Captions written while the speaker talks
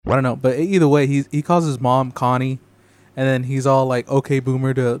I don't know, but either way, he calls his mom Connie, and then he's all like, "Okay,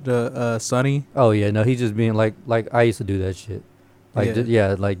 boomer" to Sonny. Oh yeah, no, he's just being like I used to do that shit. Like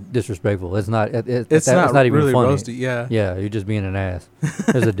like disrespectful. It's not. It's not even really funny. roasty. Yeah. Yeah, you're just being an ass.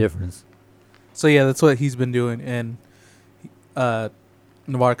 There's a difference. So yeah, that's what he's been doing, and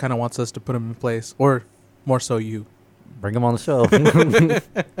Navarre kind of wants us to put him in place, or more so you. Bring him on the show.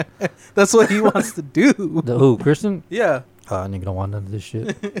 That's what he wants to do. The who? Christian? Yeah. Nigga don't want none of this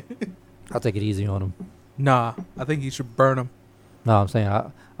shit. I'll take it easy on him. Nah, I think you should burn him. No, I'm saying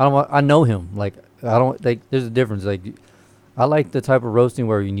I don't want. I know him. Like I don't like. There's a difference. Like I like the type of roasting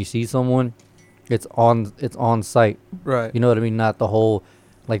where when you see someone, it's on site. Right. You know what I mean? Not the whole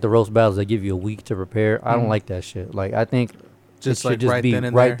like the roast battles that give you a week to prepare. I don't like that shit. Like I think just it should like just right be then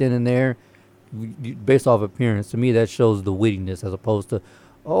and right there. then and there, based off appearance. To me, that shows the wittiness as opposed to,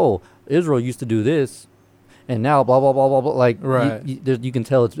 oh, Israel used to do this, and now blah blah blah blah blah. Like right. You can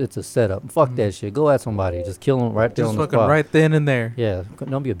tell it's a setup. Fuck that shit. Go at somebody. Just kill them right there on the spot. Just fucking right then and there. Yeah.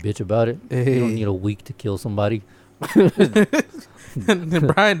 Don't be a bitch about it. Hey. You don't need a week to kill somebody. And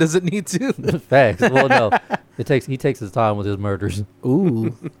Brian doesn't need to. Facts. Well, no, he takes his time with his murders.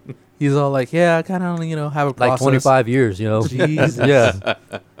 Ooh, he's all like, yeah, I kind of have a process. Like 25 years, Jesus. Yeah.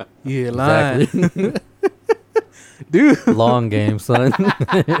 Yeah, lying. Exactly. Dude. Long game, son.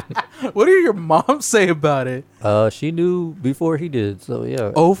 What did your mom say about it? She knew before he did, so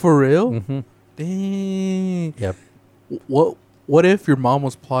yeah. Oh, for real? Mm-hmm. Dang. Yep. What if your mom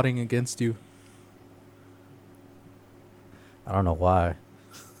was plotting against you? I don't know why.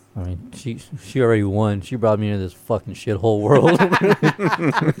 I mean, she already won. She brought me into this fucking shithole world.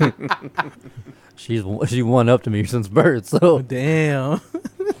 She won up to me since birth. So damn.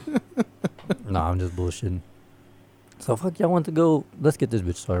 Nah, I'm just bullshitting. So fuck y'all want to go? Let's get this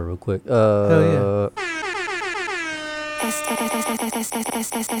bitch started real quick. Hell yeah.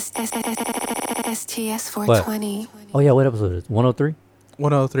 STS 420. Oh yeah, what episode is it? 103?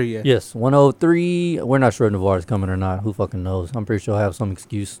 103, yeah. Yes, 103. We're not sure if Navarre's coming or not. Who fucking knows? I'm pretty sure I'll have some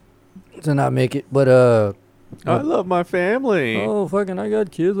excuse to not make it. But I love my family. oh fucking, I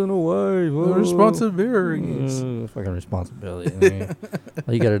got kids and a wife. The responsibilities. Fucking responsibility. I mean,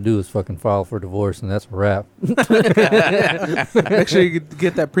 all you gotta do is fucking file for divorce, and that's a wrap. Make sure you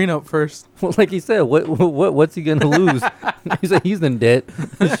get that prenup first. Well, like he said, what's he gonna lose? He said he's in debt.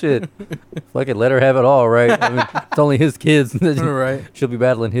 Shit, fucking let her have it all, right? I mean, it's only his kids. Right. She'll be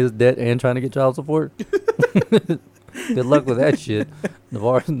battling his debt and trying to get child support. Good luck with that shit.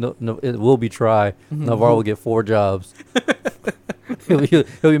 Navarre, it will be try. Navarre will get 4 jobs. he'll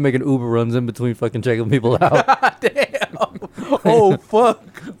be making Uber runs in between fucking checking people out. Damn. Oh, fuck.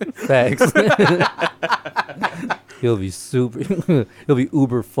 Facts. He'll be he'll be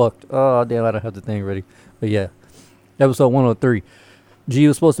Uber fucked. Oh, damn, I don't have the thing ready. But yeah, episode 103. G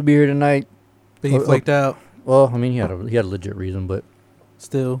was supposed to be here tonight. But he flaked out. Well, I mean, he had a legit reason, but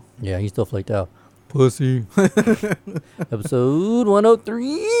still. Yeah, he still flaked out. Pussy. Episode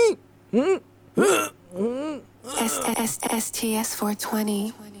 103. STS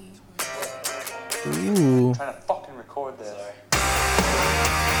 420. Ooh. I'm trying to fucking record this.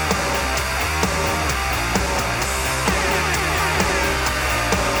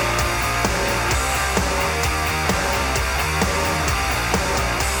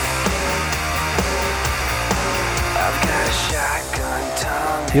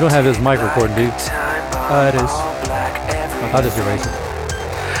 You don't have his mic recording, dude. It is. I'll just erase it.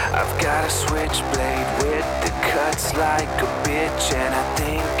 I've got a switchblade with the cuts like a bitch, and I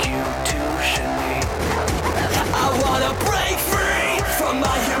think you too should meet. I wanna break free from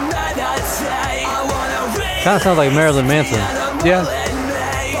my humanity. I wanna Kind of sounds like Marilyn Manson. Yeah.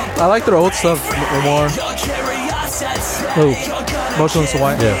 I like their old stuff more. Who? Motionless in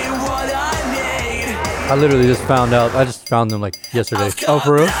White. Yeah. I literally just found out. I just found them like yesterday. Oh,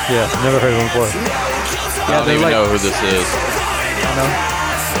 for real? Yeah, never heard of them before. I don't even know who this is. I know.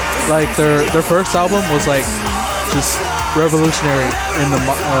 Like their first album was like just revolutionary in the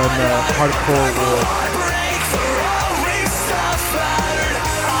hardcore world.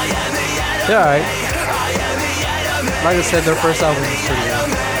 Yeah, alright. Like I said, their first album was pretty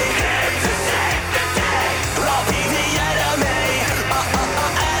good.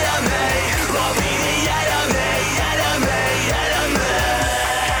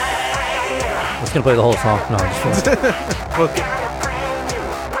 I'm just gonna play the whole song. No, I'm just kidding.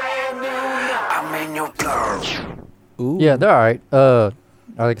 I'm in your blood. Ooh. Yeah, they're alright.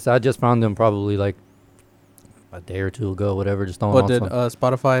 Like I said, I just found them probably like a day or two ago, whatever. Just throwing What on did some.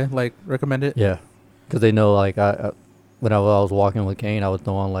 Spotify like recommend it? Yeah, because they know like when I was walking with Kane, I would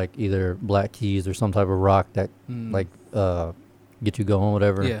throw on like either Black Keys or some type of rock that like get you going,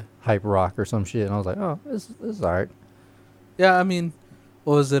 whatever. Yeah. Hype rock or some shit. And I was like, oh, this is all right. Yeah, I mean,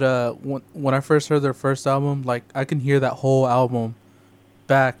 what was it? When I first heard their first album, like I can hear that whole album,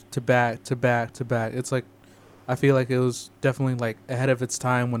 back to back to back to back. It's like, I feel like it was definitely like ahead of its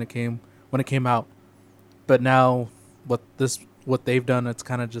time when it came out. But now, what they've done, it's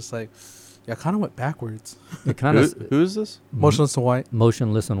kind of just like, yeah, kind of went backwards. It kind of Who's this? Motionless in White.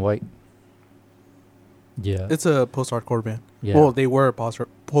 Motionless in White. Yeah. It's a post-hardcore band. Yeah. Well, they were a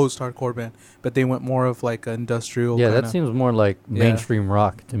post-hardcore band, but they went more of like an industrial. Yeah, kinda. that seems more like Yeah. mainstream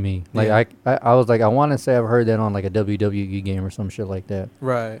rock to me. Like Yeah. I was like, I want to say I've heard that on like a WWE game or some shit like that.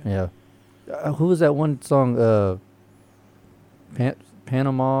 Right. Yeah. Who was that one song?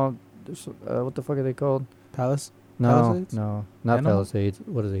 Panama. What the fuck are they called? Palace. No, Palisades? no, not Panama? Palisades.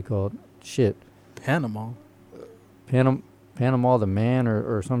 What are they called? Shit. Panama. Panama the Man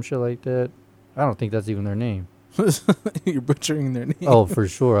or some shit like that. I don't think that's even their name. You're butchering their name. Oh, for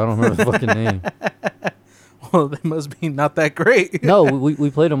sure. I don't remember the fucking name. Well, they must be not that great. No, we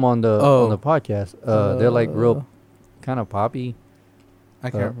played them on the podcast. They're like real kind of poppy. I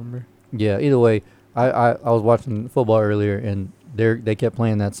can't remember. Yeah. Either way, I was watching football earlier and they kept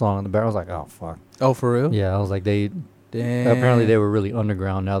playing that song in the background. I was like, oh fuck. Oh, for real? Yeah. I was like, Damn. apparently they were really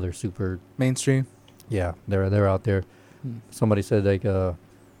underground. Now they're super. Mainstream. Yeah, they're out there. Hmm. Somebody said like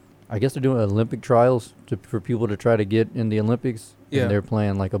I guess they're doing Olympic trials for people to try to get in the Olympics. Yeah. And they're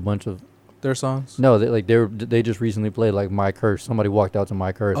playing like a bunch of. Their songs. No, they just recently played like My Curse. Somebody walked out to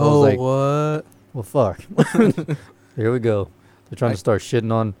My Curse. I Oh, was like, what? well, fuck. Here we go. They're trying to start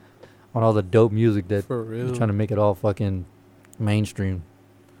shitting on all the dope music that For real. they're trying to make it all fucking mainstream.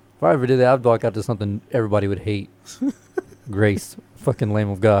 If I ever did that, I'd walk out to something everybody would hate. Grace, fucking Lamb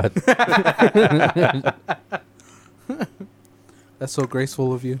of God. That's so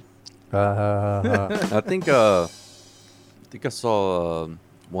graceful of you. I think I saw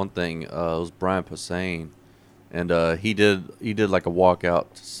one thing. It was Brian Posehn, and he did like a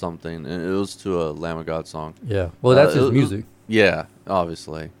walkout to something, and it was to a Lamb of God song. Yeah. Well, that's his it- music. Yeah,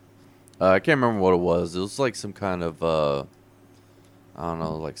 obviously. I can't remember what it was. It was like some kind of I don't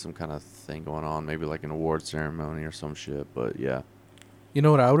know, like some kind of thing going on, maybe like an award ceremony or some shit. But yeah, You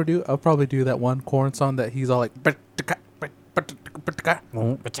know what I would do? I'll probably do that one Korn song that he's all like.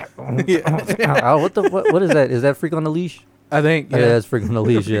 Oh, what is that? Is that Freak on the Leash? I think. Yeah, that's Freak on the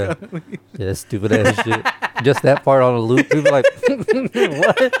Leash. Yeah, yeah, that's stupid ass shit. Just that part on a loop. People like, what?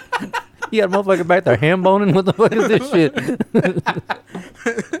 You got a motherfucker back there ham boning. What the fuck is this shit?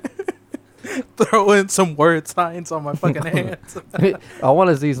 Throw in some word signs on my fucking hands. I want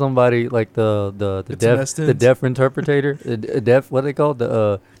to see somebody like the deaf interpreter, the deaf, what they called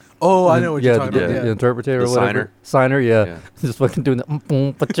the Oh, I know what you're talking the, about. the Yeah. interpreter The or whatever. Signer, yeah. Yeah. Just fucking doing the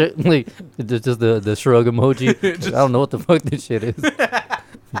like, just the shrug emoji. I don't know what the fuck this shit is.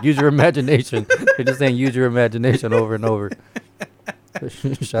 Use your imagination. They're just saying use your imagination over and over.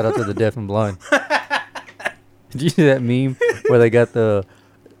 Shout out to the deaf and blind. Did you see that meme where they got the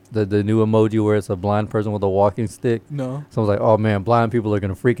new emoji where it's a blind person with a walking stick? No. Someone's like, oh man, blind people are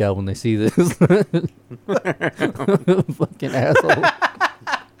gonna freak out when they see this. Fucking asshole.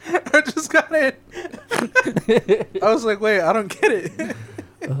 I just got it. I was like, wait, I don't get it.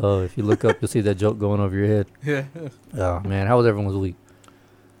 Oh, if you look up, you'll see that joke going over your head. Yeah. Oh man, how was everyone's week?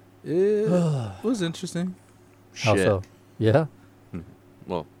 It was interesting. How shit. so? Yeah.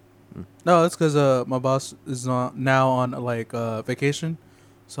 Well, No, it's because my boss is now on like vacation,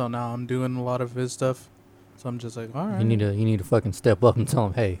 so now I'm doing a lot of his stuff. So I'm just like, all right, You need to fucking step up and tell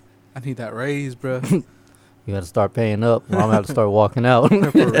him, hey, I need that raise, bro. you got to start paying up, or I'm gonna have to start walking out.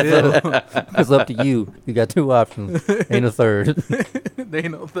 For real. It's up to you. You got two options. Ain't a third. They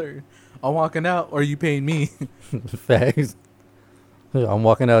ain't no third. I'm walking out, or you paying me. Facts. I'm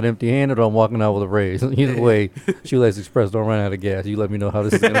walking out empty-handed, or I'm walking out with a raise. Either way, Shoelace Express don't run out of gas. You let me know how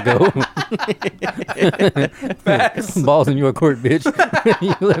this is gonna go. Facts. Balls in your court, bitch.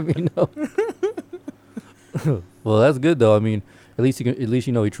 You let me know. Well, that's good though. I mean, at least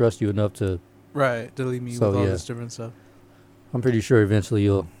you know he trusts you enough to. Right, to leave me So, with all yeah. this different stuff. I'm pretty sure eventually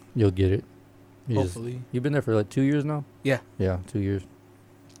you'll get it. Hopefully. You've been there for like 2 years now. Yeah. Yeah, 2 years.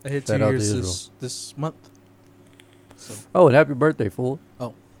 I hit Shout 2 out to years Israel. this month. So, Oh, and happy birthday, fool!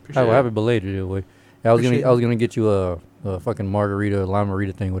 appreciate Oh, it. happy belated anyway. I was Appreciate gonna get you a fucking margarita,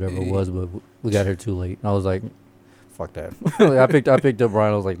 lime-marita thing, whatever it was, but we got here too late. And I was like, fuck that. I picked up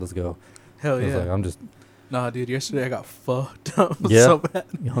Brian. I was like, let's go. Hell I was yeah. like, I'm just Nah, dude, yesterday I got fucked up Yeah? so bad.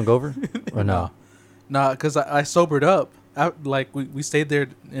 you hungover or no? Nah, because I sobered up. We stayed there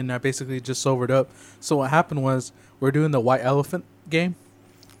and I basically just sobered up. So what happened was we're doing the white elephant game.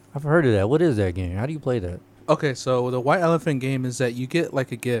 I've heard of that. What is that game? How do you play that? Okay, so the white elephant game is that you get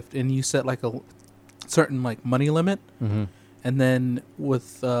like a gift and you set like a certain like money limit, Mm-hmm. and then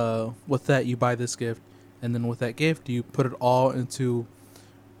with that you buy this gift, and then with that gift you put it all into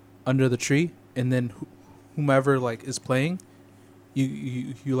under the tree, and then whomever like is playing,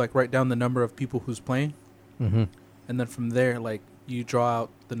 you like write down the number of people who's playing, Mm-hmm. and then from there like you draw out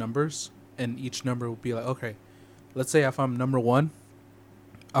the numbers, and each number will be like, okay, let's say if I'm number 1,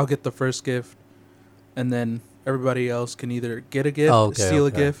 I'll get the first gift, and then everybody else can either get a gift, steal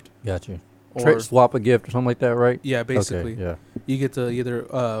a gift, Got you. or Swap a gift or something like that, right? yeah, basically. Okay, yeah. You get to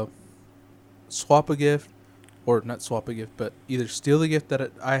either swap a gift, or not swap a gift, but either steal the gift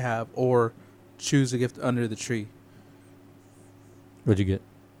that I have or choose a gift under the tree. What'd you get?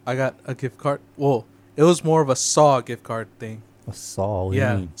 I got a gift card. Well, it was more of a Saw gift card thing. A saw. What do you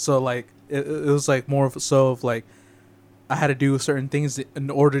Yeah. mean? So like it was like more of like I had to do certain things in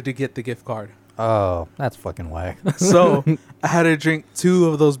order to get the gift card. Oh, that's fucking whack. So I had to drink 2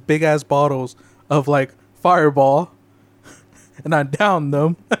 of those big ass bottles of like Fireball, and I downed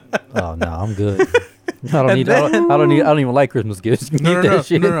them. Oh no, I'm good. I don't And need. then- I don't need. I don't even like Christmas gifts. You No, need that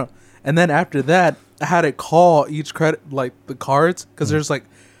shit. no. And then after that, I had to call each credit, like the cards, because there's like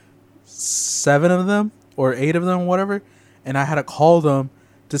 7 of them or 8 of them, whatever. And I had to call them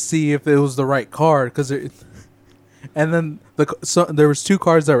to see if it was the right card, and then there was 2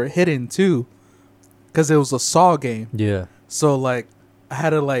 cards that were hidden too, because it was a Saw game. Yeah. So like I had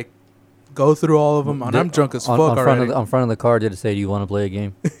to like go through all of them, and I'm drunk as fuck already. On front of the card, did it say, "Do you want to play a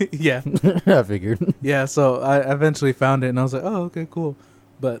game?" Yeah, I figured. yeah. So I eventually found it, and I was like, oh, okay, cool.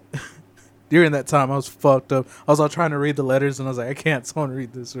 But during that time, I was fucked up. I was all trying to read the letters, and I was like, I can't. Someone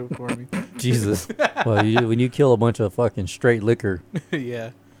read this for me. Jesus. Well, when you kill a bunch of fucking straight liquor,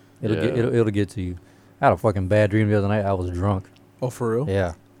 Yeah. it'll get to you. I had a fucking bad dream the other night. I was drunk. Oh, for real?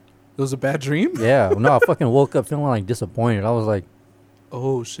 Yeah. It was a bad dream? Yeah. No, I fucking woke up feeling like disappointed. I was like,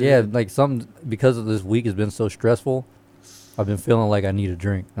 Oh, shit. yeah, like something, because of this week has been so stressful, I've been feeling like I need a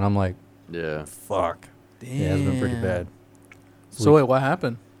drink. And I'm like, Yeah. fuck. Damn. Yeah, it's been pretty bad. So wait, what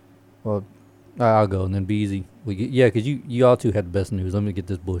happened? Well, I'll go and then be easy. Yeah, because you all two had the best news. Let me get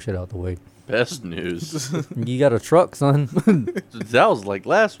this bullshit out the way. Best news. You got a truck, son. That was like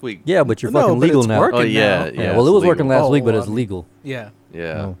last week. Yeah, but you're No, fucking but legal it's now. working Oh yeah, now. yeah. Yeah, well, it it's was working legal. last week, but Oh, it's I mean- legal. Yeah.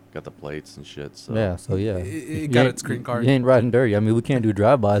 Yeah, No. got the plates and shit. So Yeah, so yeah. It You got ain't- its green card. You ain't riding dirty. I mean, we can't do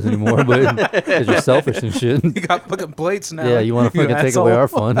drive-bys anymore, but because you're selfish and shit. You got fucking plates now. Yeah, you want to fucking take away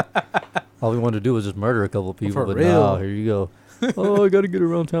asshole. our fun. All we wanted to do was just murder a couple people, For but real. no, here you go. Oh, I got to get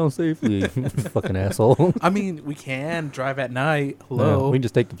around town safely. Fucking asshole. I mean, we can drive at night. Yeah, Hello. we can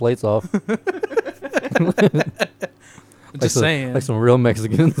just take the plates off. Just saying. Like some real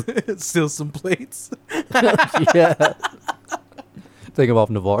Mexicans. Steal some plates. Yeah. Take him off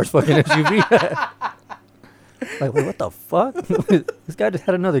Navarre's fucking SUV. Like, wait, what the fuck? This guy just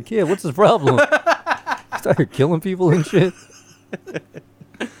had another kid. What's his problem? He started killing people and shit.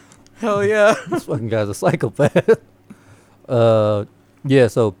 Hell yeah. This fucking guy's a psychopath. Yeah,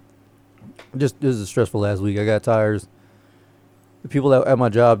 so this is a stressful last week. I got tires. The people at my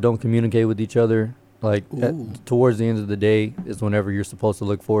job don't communicate with each other. Like, Ooh. towards the end of the day is whenever you're supposed to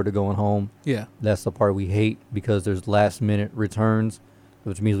look forward to going home. Yeah. That's the part we hate because there's last minute returns,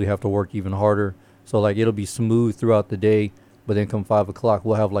 which means we have to work even harder. So like it'll be smooth throughout the day, but then come 5 o'clock,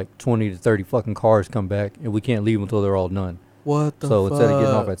 we'll have like 20 to 30 fucking cars come back, and we can't leave until they're all done. What the So fuck? instead of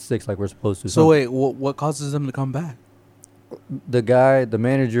getting off at 6 like we're supposed to. So wait, what causes them to come back? The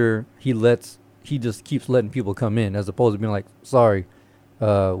manager, he just keeps letting people come in as opposed to being like, sorry,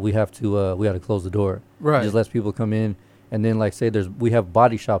 we have to close the door. Right. He just lets people come in, and then like say we have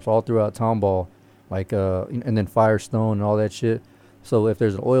body shops all throughout Tomball, like and then Firestone and all that shit. So if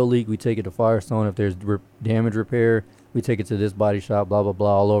there's an oil leak, we take it to Firestone. If there's damage repair, we take it to this body shop, blah blah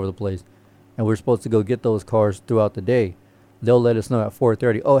blah, all over the place. And we're supposed to go get those cars throughout the day. They'll let us know at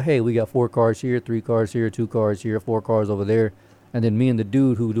 4:30. Oh hey, we got 4 cars here, 3 cars here, 2 cars here, 4 cars over there. And then me and the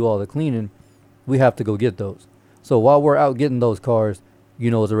dude who do all the cleaning, we have to go get those. So while we're out getting those cars,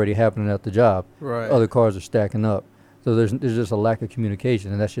 it's already happening at the job. Right. Other cars are stacking up. So there's just a lack of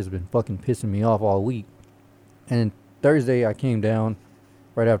communication, and that's just been fucking pissing me off all week. And Thursday I came down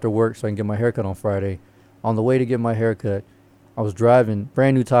right after work so I can get my haircut on Friday. On the way to get my haircut, I was driving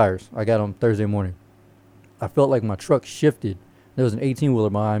brand new tires. I got them Thursday morning. I felt like my truck shifted. There was an 18-wheeler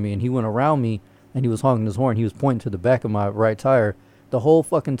behind me, and he went around me, and he was honking his horn. He was pointing to the back of my right tire. The whole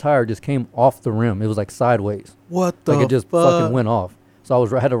fucking tire just came off the rim. It was like sideways. What the Like it just fuck? fucking went off. So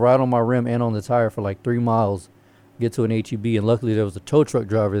I had to ride on my rim and on the tire for like 3 miles, get to an HEB, and luckily there was a tow truck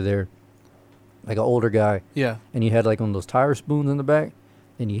driver there, like an older guy, Yeah. and he had like one of those tire spoons in the back,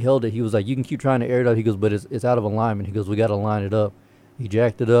 and he held it. He was like, "You can keep trying to air it up." He goes, "But it's out of alignment." He goes, "We got to line it up." He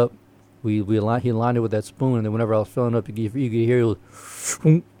jacked it up. He aligned it with that spoon, and then whenever I was filling up, you could hear it was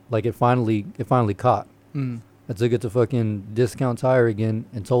like it finally caught. Mm. I took it to fucking Discount Tire again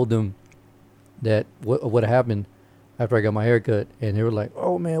and told them that what happened after I got my haircut, and they were like,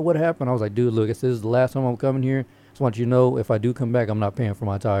 "Oh man, what happened?" I was like, "Dude, look, this is the last time I'm coming here. Just want you to know, if I do come back, I'm not paying for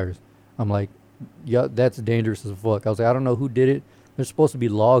my tires." I'm like, "Yeah, that's dangerous as fuck." I was like, "I don't know who did it. There's supposed to be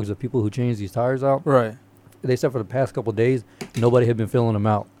logs of people who change these tires out." Right. They said for the past couple of days, nobody had been filling them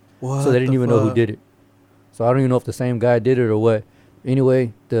out. What So they didn't the even know who fuck? did it. So I don't even know if the same guy did it or what.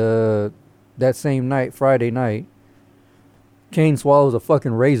 Anyway, that same night, Friday night, Kane swallows a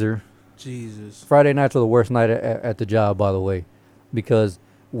fucking razor. Jesus. Friday nights are the worst night at the job, by the way, because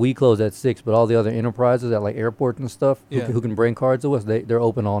we close at 6, but all the other enterprises at like airports and stuff Yeah. who can bring cars to us, they're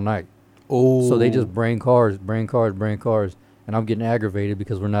open all night. Oh. So they just bring cars, and I'm getting aggravated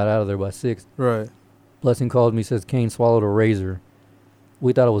because we're not out of there by 6. Right. Blessing calls me, says Kane swallowed a razor.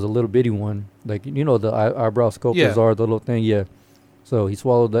 We thought it was a little bitty one, like the eyebrow scopers Yeah. are, the little thing, yeah. So he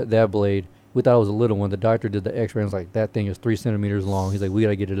swallowed that blade. We thought it was a little one. The doctor did the X-ray and was like, "That thing is 3 centimeters long." He's like, "We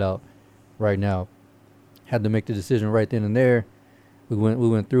gotta get it out right now." Had to make the decision right then and there. We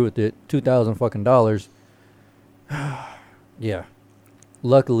went through with it. $2,000 fucking dollars. Yeah.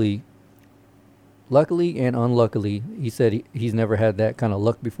 Luckily and unluckily, he said he's never had that kind of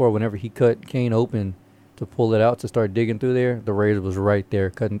luck before. Whenever he cut Kane open to pull it out to start digging through there, the razor was right there,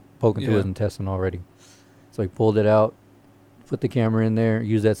 poking through Yeah. his intestine already. So he pulled it out, put the camera in there,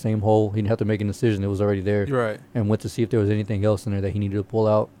 used that same hole. He didn't have to make a decision; it was already there. You're right. And went to see if there was anything else in there that he needed to pull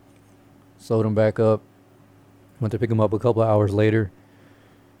out. Sewed him back up. Went to pick him up a couple of hours later.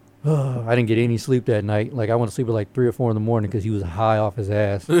 I didn't get any sleep that night. Like, I went to sleep at like 3 or 4 in the morning because he was high off his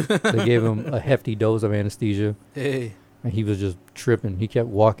ass. They gave him a hefty dose of anesthesia, Hey. and he was just tripping. He kept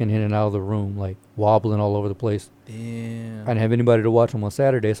walking in and out of the room, like wobbling all over the place. Damn. I didn't have anybody to watch him on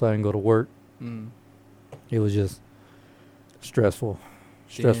Saturday, so I didn't go to work. Mm. It was just stressful.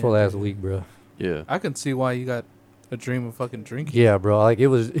 Stressful Damn, last dude. week, bro. Yeah. I can see why you got a dream of fucking drinking. Yeah, bro. Like, it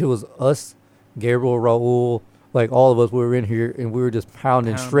was us, Gabriel, Raul, like all of us. We were in here and we were just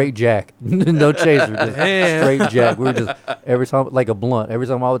pounding straight Jack, no chaser, just Damn. straight Jack. We were just every time like a blunt. Every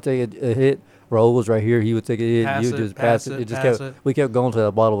time I would take a hit, Raul was right here. He would take a hit. Pass You would it, just pass it. pass It just pass kept. it. We kept going till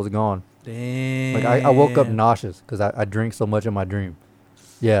that bottle was gone. Damn. Like I woke up nauseous because I drink so much in my dream.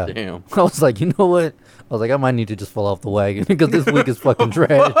 Yeah. Damn. I was like, you know what? I was like, I might need to just fall off the wagon because this week is fucking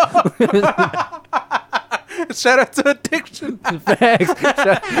trash. Shout out to addiction. Facts.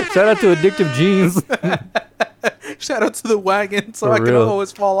 Shout out to Addictive Jeans. Shout out to the wagon so For I can real.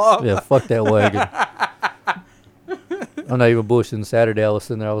 always fall off. Yeah, fuck that wagon. I'm not even bullshitting. Saturday, I was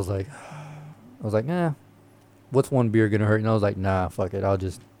sitting there. I was like, what's one beer gonna hurt? And I was like, nah, fuck it. I'll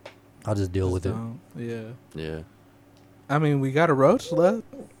just deal with it. Yeah. Yeah. I mean, we got a roach left.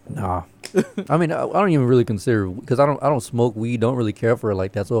 Nah. I mean, I don't even really consider, because I don't smoke weed. Don't really care for it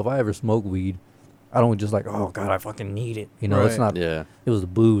like that. So if I ever smoke weed, I don't just like, oh god, I fucking need it. You know, it's Right. not. Yeah. It was the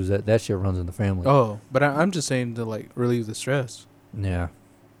booze that shit runs in the family. Oh, but I'm just saying to like relieve the stress. Yeah.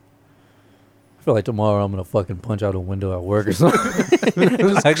 I feel like tomorrow I'm gonna fucking punch out a window at work or something.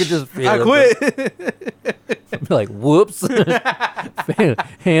 I could just feel I it. quit. Be like, whoops.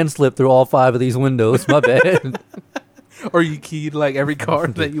 Hand slip through all 5 of these windows. My bad. Or you keyed like every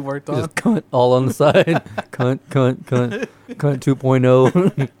card that you worked on. Just cunt all on the side. Cunt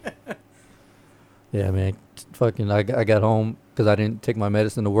 2.0. Yeah, man. Fucking, I got home because I didn't take my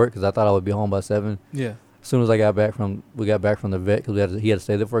medicine to work because I thought I would be home by 7. Yeah. As soon as we got back from the vet because he had to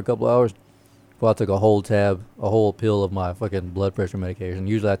stay there for a couple hours. Well, I took a whole pill of my fucking blood pressure medication.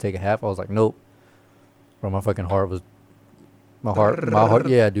 Usually I take a half. I was like, nope. Bro, my fucking heart was, my heart.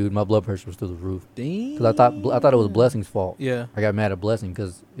 Yeah, dude, my blood pressure was through the roof. Damn. Because I thought it was Blessing's fault. Yeah. I got mad at Blessing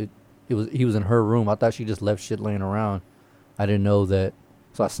because he was in her room. I thought she just left shit laying around. I didn't know that,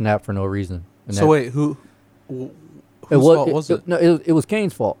 so I snapped for no reason. And So wait, whose whose fault was it? No, it was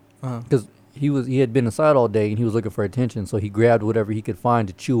Kane's fault Uh-huh. because he had been inside all day and he was looking for attention. So he grabbed whatever he could find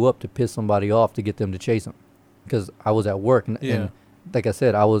to chew up to piss somebody off to get them to chase him. Because I was at work and like I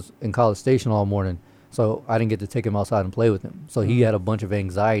said, I was in College Station all morning. So I didn't get to take him outside and play with him. So he had a bunch of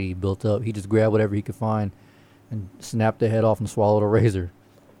anxiety built up. He just grabbed whatever he could find and snapped the head off and swallowed a razor.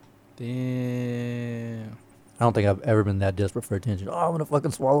 Damn. I don't think I've ever been that desperate for attention. Oh, I'm going to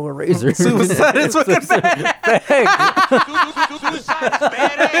fucking swallow a razor. Suicide is fucking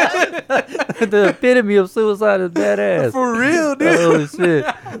The epitome of suicide is badass. for real, dude. Oh, shit.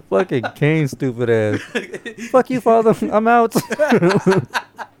 Fucking Kane, stupid ass. Fuck you, father. I'm out.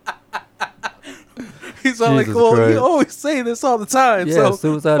 So I'm like, Jesus well, Christ. you always say this all the time. Yeah, so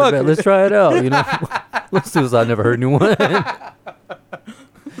suicide fuck bed. it. Let's try it out. You know, suicide never hurt anyone.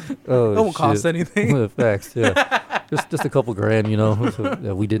 Oh, It won't cost shit. anything. Well, facts, yeah. Just a couple grand, you know,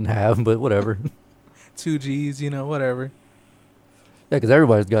 that we didn't have, but whatever. 2 G's, whatever. Yeah, because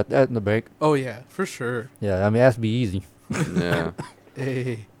everybody's got that in the bank. Oh yeah, for sure. Yeah, I mean, it has to be easy. Yeah.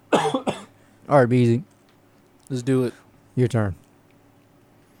 Hey, All right, be easy. let's do it. Your turn.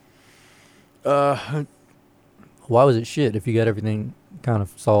 Uh, Why was it shit if you got everything kind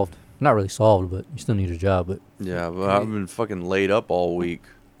of solved? Not really solved, but you still need a job. But yeah, but I've been fucking laid up all week.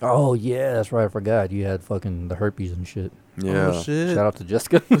 oh yeah, that's right. I forgot you had fucking the herpes and shit. Yeah. Oh shit. Shout out to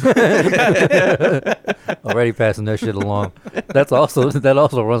Jessica. Already passing that shit along. That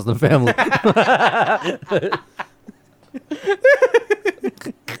also runs the family.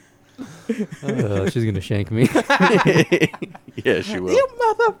 She's gonna shank me. Yeah, she will. You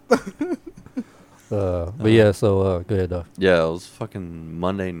mother. But yeah, so go ahead, Doc. Yeah, it was fucking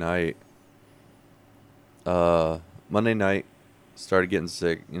Monday night. Monday night, started getting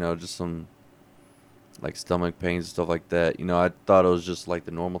sick. Just some like stomach pains and stuff like that. I thought it was just like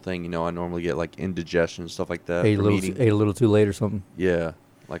the normal thing. I normally get like indigestion and stuff like that. Ate a from little, eating. ate a little too late or something. Yeah,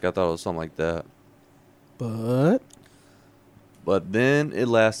 like I thought it was something like that. But then it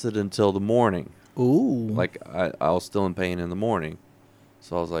lasted until the morning. ooh, Like I was still in pain in the morning.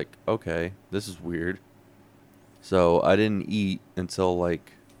 So I was like, okay, this is weird. So I didn't eat until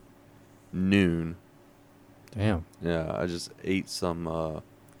like noon. Damn. Yeah, I just ate some,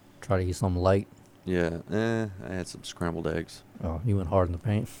 Try to eat something light. I had some scrambled eggs. Oh, you went hard in the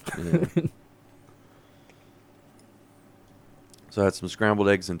paint. Yeah. So I had some scrambled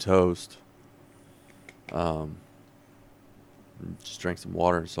eggs and toast. Just drank some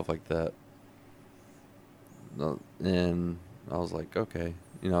water and stuff like that. And I was like, okay,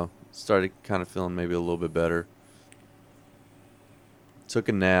 started kind of feeling maybe a little bit better. Took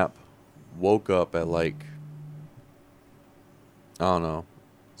a nap, woke up at like, I don't know,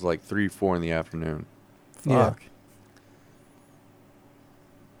 it was like 3, 4 in the afternoon. Yeah. Fuck.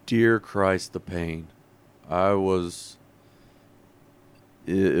 Dear Christ, the pain. It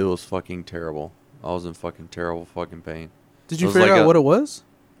was fucking terrible. I was in fucking terrible fucking pain. did you was figure like out a- what it was?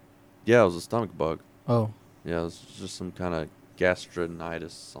 Yeah, it was a stomach bug. Oh, Yeah, it was just some kind of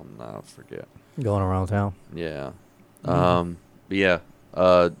gastronitis, something, I forget. Going around town. Yeah. Mhm. But yeah,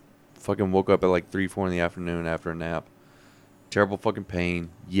 fucking woke up at like 3, 4 in the afternoon after a nap. Terrible fucking pain.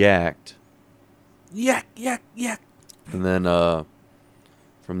 Yacked. yak, yak, yak. And then,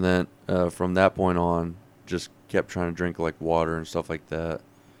 from that point on, just kept trying to drink like water and stuff like that.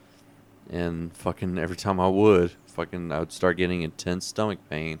 And fucking every time I would start getting intense stomach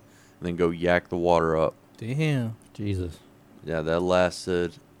pain and then go yak the water up. Damn. Jesus. Yeah, that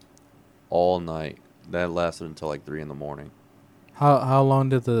lasted all night. That lasted until like 3 in the morning. How long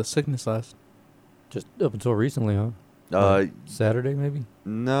did the sickness last? Just up until recently, huh? Saturday, maybe?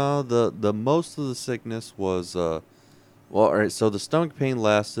 No, the most of the sickness was well, all right, so the stomach pain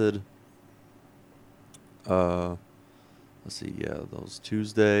lasted let's see, yeah, that was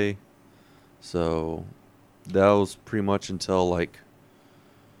Tuesday. So that was pretty much until like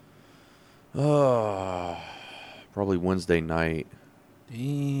probably Wednesday night.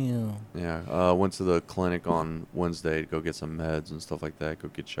 Damn. Yeah, went to the clinic on Wednesday to go get some meds and stuff like that, go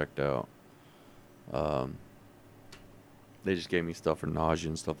get checked out. They just gave me stuff for nausea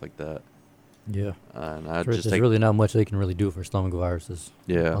and stuff like that. Yeah. And I There's just take, really not much they can really do for stomach viruses.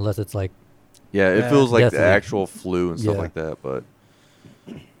 yeah. Unless it's like, Yeah, it Yeah. feels like the Definitely. actual flu and stuff Yeah. like that, but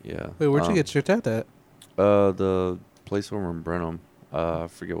yeah. Wait, where'd you get checked out at? The place over in Brenham. I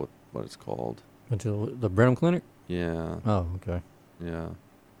forget what it's called. went to the Brenham Clinic? Yeah, Oh, okay. yeah.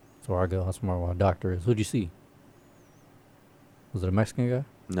 That's where I go. That's where my doctor is. Who'd you see? Was it a Mexican guy?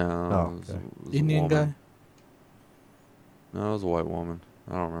 No, Oh, it was, okay. it was a Indian woman. guy? No, it was a white woman.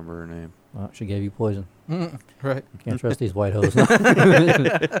 I don't remember her name. She gave you poison. Right. Can't trust these white hoes.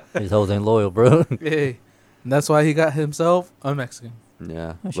 These hoes ain't loyal, bro. Hey. And that's why he got himself a Mexican.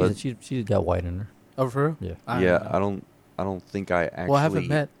 Yeah, She's, but she's got white in her. Oh, for real? Yeah. yeah, know. I don't think I actually. Well, I haven't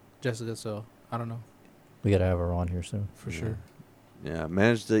met Jessica, so I don't know We gotta have her on here soon. for Yeah. sure. Yeah,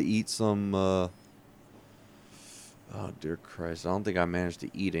 managed to eat some. Oh dear Christ! I don't think I managed to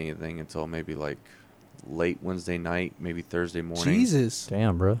eat anything until maybe like late Wednesday night, maybe Thursday morning. Jesus.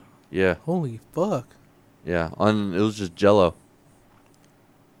 Damn, bro. Yeah, Holy fuck. yeah. It was just Jello.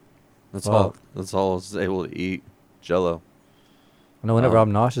 That's all. Fuck. That's all I was able to eat. Jello. I know whenever Oh.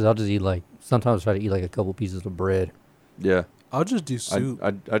 I'm nauseous, I'll just eat like, sometimes try to eat like a couple pieces of bread. Yeah. I'll just do soup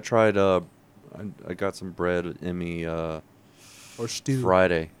I tried. I got some bread in me or stew.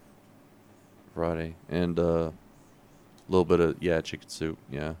 Friday. Friday, and a little bit of chicken soup.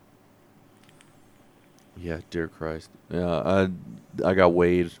 Yeah. Yeah, dear Christ. Yeah, I got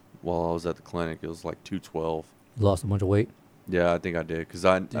weighed while I was at the clinic. It was like 212. Lost a bunch of weight. Yeah, I think I did because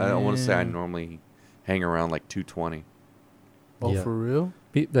I want to say I Damn. normally hang around like 220. Oh, Yeah. for real?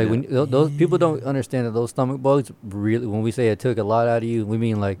 Like when those people don't understand that those stomach bugs really, when we say it took a lot out of you, we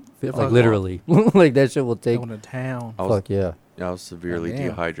mean like Fuck. literally, like that shit will take. Going to town. I was, Fuck yeah. I was severely Goddamn.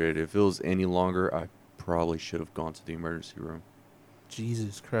 dehydrated. If it was any longer, I probably should have gone to the emergency room.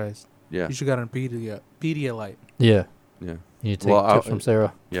 Jesus Christ. Yeah, You should got on Pedialyte. Yeah. yeah, You take Well, tips from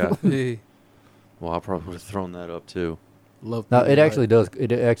Sarah. yeah. Hey, Well, I probably would have thrown that up too. love No, it Pedialyte. actually does.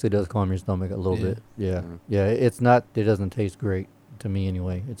 It actually does calm your stomach a little Yeah. bit. Yeah. Mhm. Yeah. It's not. It doesn't taste great to me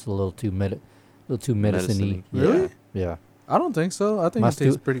anyway. It's a little too medicine-y. Medicine-y. Really? Yeah. I don't think so. I think My it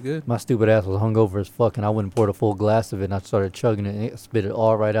tastes pretty good. My stupid ass was hungover as fuck, and I went and poured a full glass of it, and I started chugging it, and it spit it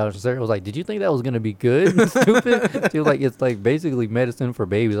all right out. And Sarah was like, "Did you think that was gonna be good?" Stupid. She was like, "It's like basically medicine for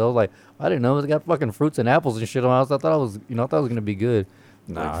babies." I was like, "I didn't know it's got fucking fruits and apples and shit on it." I thought it was, I thought it was gonna be good.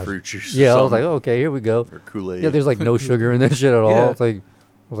 Nah, Like fruit juice. yeah, or I was like, something. "Oh, okay, here we go." Or Kool-Aid. Yeah, there's like no sugar in that shit at all. Yeah. It's like, I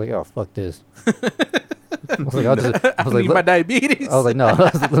was like, "Oh, fuck this." I was like, I was like, need my "Look," diabetes. I was like, "No,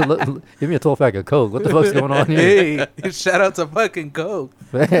 give me a 12-pack of Coke. What the fuck's going on here?" Hey, shout out to fucking Coke.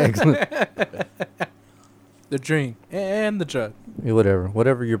 Facts. The drink and the drug. Yeah,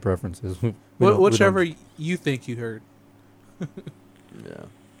 whatever your preference is. We don't- we Whichever don't- you think you heard. Yeah.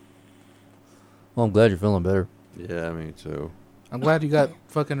 Well, I'm glad you're feeling better. Yeah, me too. I'm glad you got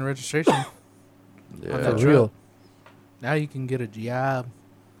fucking registration. Yeah. that For truck. real. Now you can get a job.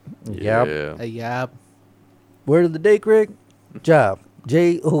 Yep. Yeah. A job. Word of the day, Craig. Job.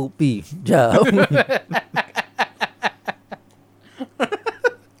 J-O-B. Job.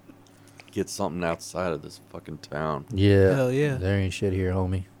 Get something outside of this fucking town. Yeah. Hell yeah. There ain't shit here,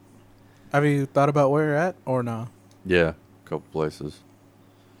 homie. Have you thought about where you're at or no? Yeah, a couple places.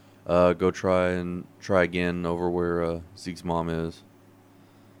 Go try again over where Zeke's mom is.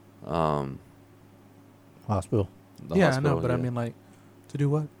 Hospital. The Yeah, I hospital, know, but I yeah. mean, like, to do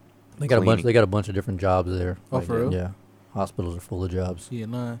what? They got a bunch. Cleaning. They got a bunch of different jobs there. Oh, for real? Yeah. Hospitals are full of jobs. Yeah,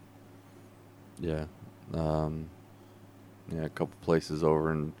 nah. Yeah. Yeah, a couple places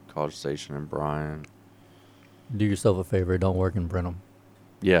over in College Station and Bryan. Do yourself a favor. Don't work in Brenham.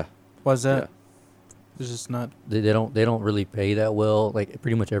 Yeah. Why's that? Yeah. It's just not. They don't really pay that well. Like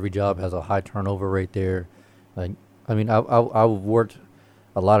pretty much every job has a high turnover rate there. Like I mean, I've worked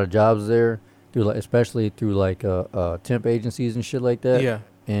a lot of jobs there through like especially through like temp agencies and shit like that. Yeah.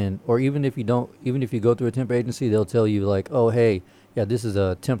 And or even if you go through a temp agency, they'll tell you like, oh hey, yeah, this is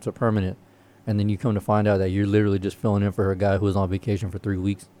a temp to permanent, and then you come to find out that you're literally just filling in for a guy who was on vacation for 3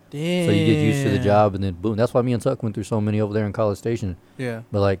 weeks. Damn. So you get used to the job, and then boom. That's why me and Tuck went through so many over there in College Station. Yeah.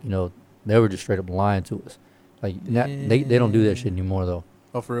 But like they were just straight up lying to us. Like they don't do that shit anymore though.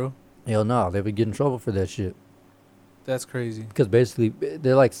 Oh, for real? Hell no, they would get in trouble for that shit. That's crazy. Because basically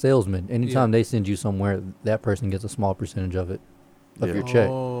they're like salesmen. Anytime they send you somewhere, that person gets a small percentage of it, of Yeah. your check.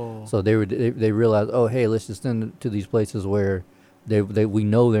 Oh. So they realized, oh hey, let's just send it to these places where we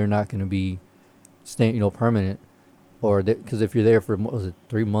know they're not going to be staying permanent, or because if you're there for what was it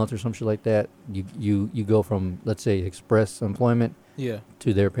 3 months or some shit like that, you go from let's say express employment Yeah.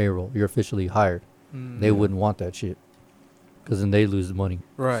 to their payroll. You're officially hired. Mm. They wouldn't want that shit, because then they lose the money.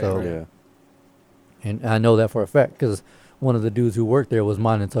 Right. So- right. Yeah. And I know that for a fact because one of the dudes who worked there was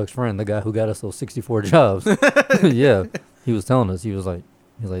mine and Tuck's friend, the guy who got us those 64 jobs. Yeah, he was telling us. He was like,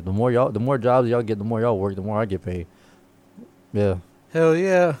 the more jobs y'all get, the more y'all work, the more I get paid. Yeah. Hell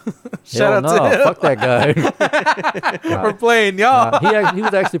yeah. Hell Shout out no, to him. fuck that guy. We're playing y'all. He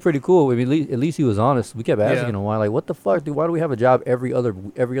was actually pretty cool. I mean, at least he was honest. We kept asking Yeah. him why, like, what the fuck, dude? Why do we have a job every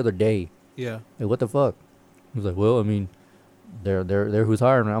other day? Yeah. Like, what the fuck? He was like, well, I mean, they're who's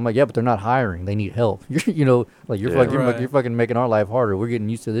hiring. I'm like, yeah, but they're not hiring. They need help. You're Yeah. Right. you're fucking making our life harder. We're getting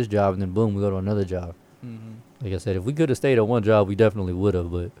used to this job, and then boom, we go to another job. Mm-hmm. Like I said, if we could have stayed at one job, we definitely would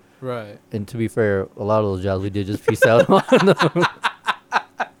have. But Right. and to be fair, a lot of those jobs we did just piece out on.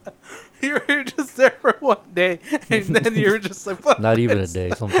 You were just there for one day, and then you were just like, fuck Not even a this. day.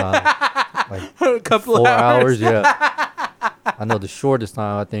 Sometimes like A couple 4 of hours. Yeah. I know the shortest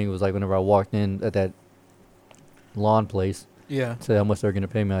time I think was like whenever I walked in at that lawn place. Yeah. Said how much they're gonna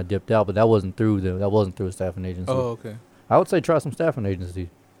pay me. I dipped out, but that wasn't through a staffing agency. Oh, okay. I would say try some staffing agencies.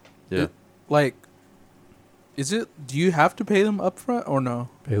 Yeah. Like, do you have to pay them upfront or no?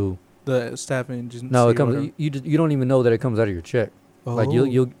 Pay who? The staffing agency. No, it or comes. whatever? You don't even know that it comes out of your check. Like Oh.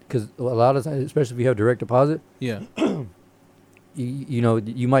 you'll because a lot of times, especially if you have direct deposit, Yeah.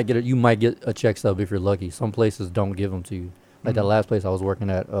 you might get a check stub if you're lucky. Some places don't give them to you. Like that Mhm. last place I was working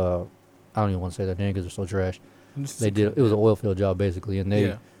at, I don't even want to say that name because they're so trash. They did. It was an oil field job basically, and they.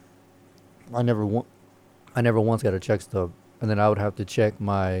 Yeah. I never once got a check stub, and then I would have to check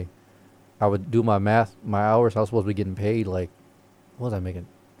my. I would do my math, my hours. I was supposed to be getting paid like, what was I making,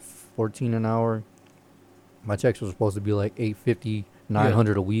 14 an hour. My checks were supposed to be like 850,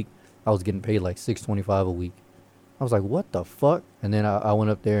 900 a week. I was getting paid like 625 a week. I was like, what the fuck? And then I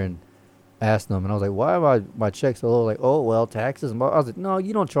went up there and asked them, and I was like, why am my checks so low? Like, oh well, taxes. I was like, no,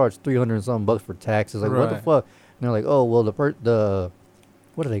 you don't charge 300 and something bucks for taxes. Like, what the Right. fuck? And they're like, oh well, the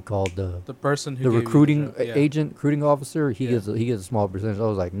what are they called? The person who The gave you recruiting job, yeah. agent, recruiting officer. He Yeah. gets a small percentage. I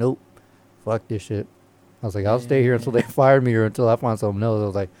was like, nope, fuck this shit. I was like, I'll stay here until they fire me or until I find something else. I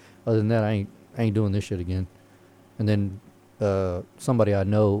was like, other than that, I ain't doing this shit again. And then somebody else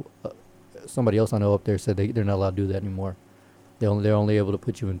I know up there said they're not allowed to do that anymore. They're only able to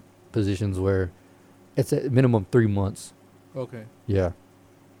put you in positions where it's at minimum 3 months. Okay. Yeah.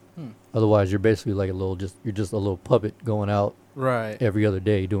 Otherwise, you're basically like you're just a little puppet going out Right. every other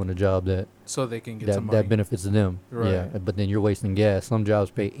day doing a job that So they can get some money. that benefits them. Yeah, Right. but then you're wasting gas. Some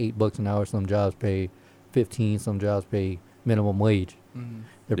jobs pay $8 an hour. Some jobs pay 15. Some jobs pay minimum wage. Mhm.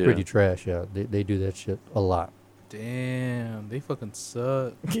 They're Yeah. pretty trash. Yeah, they do that shit a lot. Damn, they fucking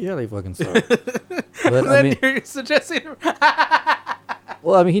suck. Yeah, they fucking suck. But I Then mean, you're suggesting,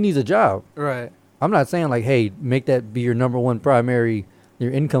 well, I mean, he needs a job. right? I'm not saying like, hey, make that be your number one primary your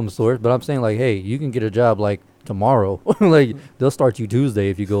income source, but I'm saying like, hey, you can get a job like tomorrow. Like they'll start you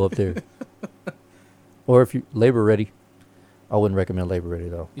Tuesday if you go up there. Or if you labor ready. I wouldn't recommend labor ready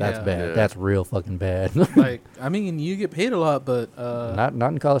though. That's Yeah. bad. Yeah. That's real fucking bad. Like, I mean, you get paid a lot, but not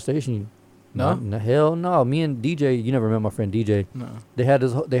in College Station. No? Hell no. Me and DJ, you never met my friend DJ. no. They had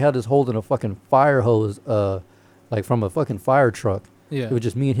this holding a fucking fire hose, like from a fucking fire truck. Yeah. It was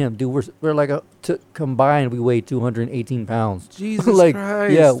just me and him, dude. We're like combined, we weigh 218 pounds. Jesus Like,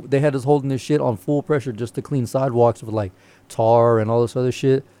 Christ. yeah, they had us holding this shit on full pressure just to clean sidewalks with like tar and all this other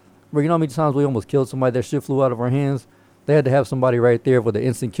shit. But you know how many times we almost killed somebody? That shit flew out of our hands. They had to have somebody right there with an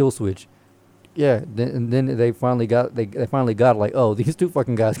instant kill switch. Yeah, then they finally got like, oh, these two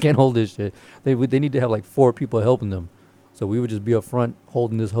fucking guys can't hold this shit. They need to have like 4 people helping them. So we would just be up front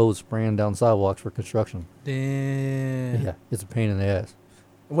holding this hose, spraying down sidewalks for construction. Damn. Yeah, it's a pain in the ass.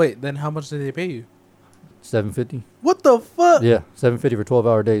 Wait, then how much did they pay you? $750. What the fuck? Yeah, $750 for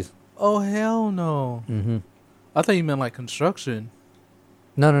 12-hour days. Oh hell no. Mm-hmm. I thought you meant like construction.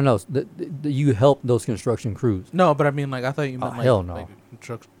 No. You help those construction crews. No, but I mean like I thought you meant like, hell no. like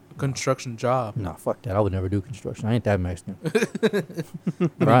a construction job. No, fuck that. I would never do construction. I ain't that Mexican. I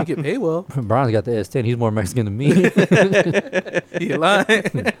mean, Brian- you get paid well. Brian's got the S10. He's more Mexican than me. You lying?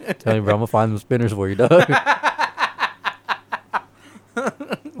 Tell me, bro, I'm gonna find some spinners for you, dog.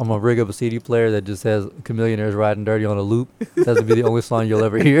 I'm gonna rig up a CD player that just has Chameleonaires Riding Dirty on a loop. That's gonna be the only song you'll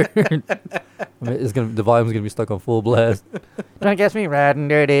ever hear. I mean, the volume's gonna be stuck on full blast. Don't guess me riding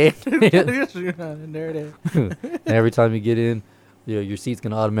dirty. Nerdy. And every time you get in, your seat's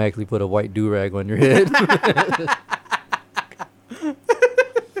gonna automatically put a white do-rag on your head.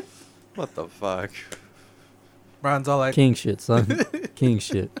 What the fuck? Brian's all like, King shit, son. King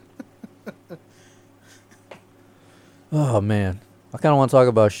shit. Oh man, I kind of want to talk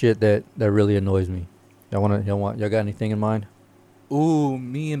about shit that really annoys me. Y'all got anything in mind? ooh,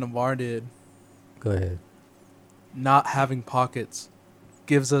 me and Navarre did. Go ahead. Not having pockets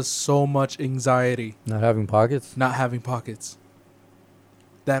gives us so much anxiety. Not having pockets? Not having pockets.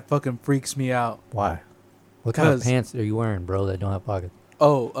 That fucking freaks me out. Why? What kind of 'Cause- pants are you wearing, bro, that don't have pockets?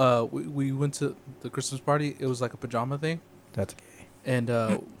 Oh, we went to the Christmas party. It was like a pajama thing. That's gay. And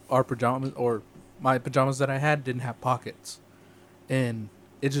our pajamas, or my pajamas that I had, didn't have pockets. And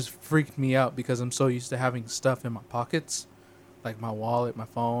it just freaked me out because I'm so used to having stuff in my pockets, like my wallet, my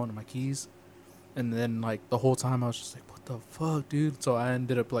phone, and my keys. And then like the whole time I was just like, what the fuck, dude? So I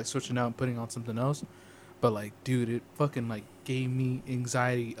ended up like switching out and putting on something else. But like, dude, it fucking like gave me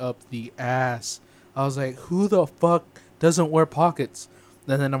anxiety up the ass. I was like, who the fuck doesn't wear pockets?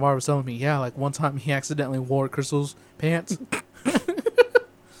 And then Navarre was telling me, yeah, like one time he accidentally wore Crystal's pants.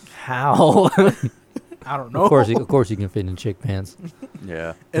 How? I don't know. Of course he can fit in chick pants.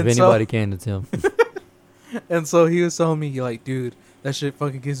 Yeah. If And anybody can, it's him. And so he was telling me, like, dude, that shit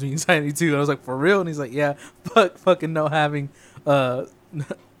fucking gives me anxiety too. And I was like, for real? And he's like, yeah, fucking no having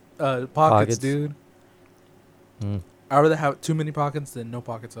pockets, dude. Mm. I'd rather have too many pockets than no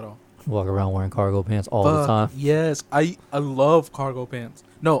pockets at all. Walk around wearing cargo pants all the Fuck, time. Yes, I love cargo pants.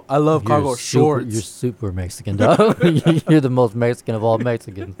 No, I love cargo shorts. You're super Mexican, dog. You're the most Mexican of all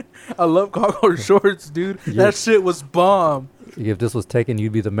Mexicans. I love cargo shorts, dude. You're- That shit was bomb. If this was taken,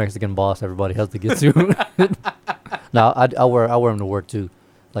 you'd be the Mexican boss everybody has to get to. No, I wear them to work too.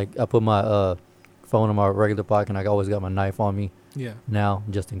 Like I put my phone in my regular pocket, and I always got my knife on me Yeah. now,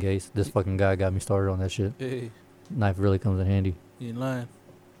 just in case. This fucking guy got me started on that shit. Hey, Knife really comes in handy. you ain't lying.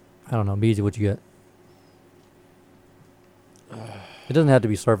 I don't know, BZ, what you got? It doesn't have to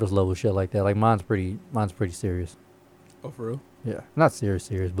be surface level shit like that. Like mine's pretty serious. Oh, for real? Yeah, not serious,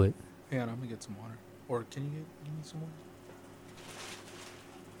 but Hang on, I'm gonna get some water. Or can you give me some water?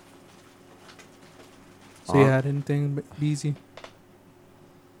 So you had anything, Beezy?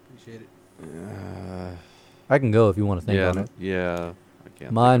 Appreciate it. I can go if you want to think yeah, on it. yeah. I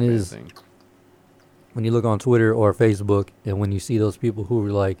can't. Mine think of is- anything. When you look on Twitter or Facebook, and when you see those people who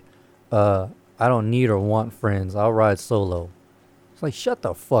are like, I don't need or want friends, I'll ride solo. It's like, shut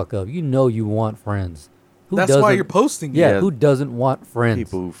the fuck up. You know you want friends. Who That's why doesn't- you're posting. Yeah, it. Yeah. who doesn't want friends?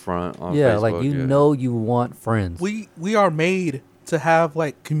 people who front on Yeah, Facebook, like you yeah. know you want friends. We are made to have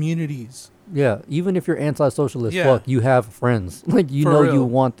like communities. Yeah, even if you're anti-socialist, Yeah. fuck, you have friends. Like you For know real. you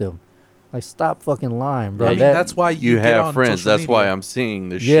want them. Like stop fucking lying, bro. I mean, That- that's why you, You get have on friends. social That's why media. I'm seeing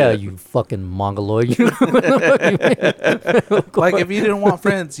this yeah, shit. you fucking mongoloid. Like if you didn't want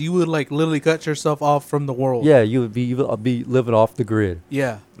friends, you would like literally cut yourself off from the world. Yeah, you would be living off the grid.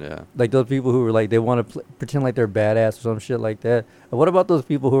 Yeah. Yeah. Like those people who are like they want to pretend like they're badass or some shit like that. And what about those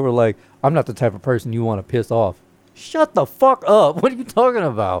people who are like, I'm not the type of person you want to piss off? Shut the fuck up. What are you talking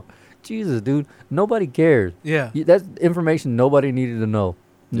about? Jesus, dude. Nobody cares. Yeah. That's information nobody needed to know.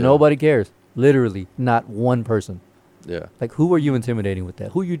 Yeah. Nobody cares. Literally, not one person. Yeah. Like who are you intimidating with that?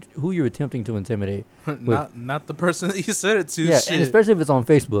 Who you attempting to intimidate? not the person that you said it to. Yeah, Shit. and especially if it's on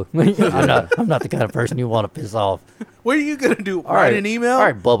Facebook. I'm not the kind of person you want to piss off. What are you gonna do? All Write right, an email? All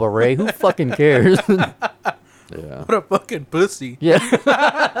right, Bubba Ray. Who fucking cares? Yeah. What a fucking pussy. Yeah.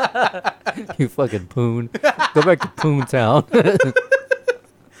 You fucking poon. Go back to Poon Town.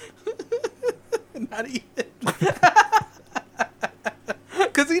 Not even.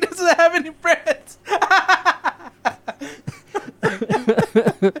 Because he doesn't have any friends.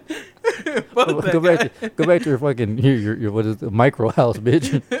 Go back to your fucking your what is it, micro house,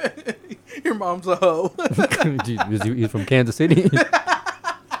 bitch. Your mom's a hoe. He's from Kansas City.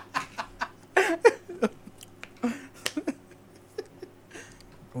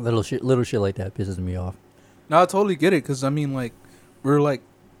 little shit like that pisses me off. No, I totally get it. Because, I mean, like, we're, like,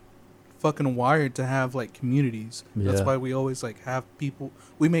 fucking wired to have, like, communities. That's Yeah. why we always, like, have people.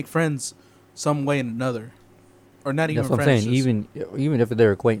 We make friends some way or another. Or not even That's what I'm friends. saying. Even if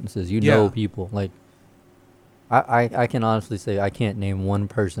they're acquaintances, you Yeah. know people. Like, I can honestly say I can't name one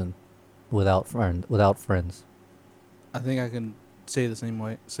person without friends. I think I can say the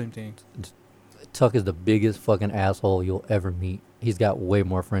same thing. Tuck is the biggest fucking asshole you'll ever meet. He's got way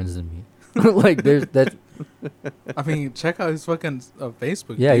more friends than me. Like there's that. I mean, check out his fucking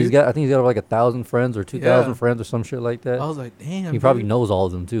Facebook. Yeah, dude. I think he's got like 1,000 friends or 2,000 Yeah. friends or some shit like that. I was like, damn. He probably dude. knows all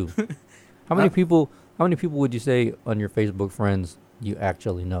of them too. How many I- people? How many people would you say on your Facebook friends you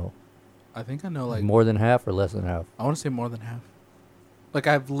actually know? I think I know, like, More than half or less than half I want to say more than half. Like,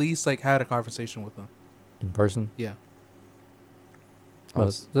 I've at least, like, had a conversation with them. in person? Yeah. Oh,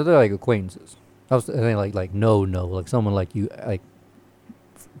 so they're like acquaintances. I was saying like no, like someone like you like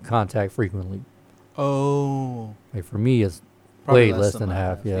contact frequently. Oh. Like for me, it's Probably way less than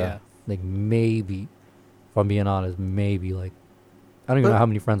half. Yeah. Like maybe, if I'm being honest, maybe like I don't even But- know how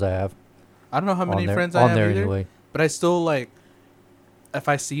many friends I have. I don't know how many on there, friends I on have there either, anyway. but I still, like, if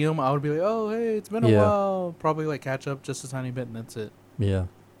I see them, I would be like, oh, hey, it's been a Yeah. while. Probably, like, catch up just a tiny bit, and that's it. Yeah,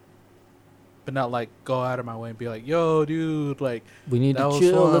 But not, like, go out of my way and be like, yo, dude, like, we need That to was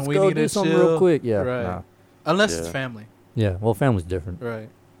chill. fun. Let's We go need do to something chill. real quick. Yeah, Right. nah. unless it's Yeah. family. Yeah. Well, family's different. Right.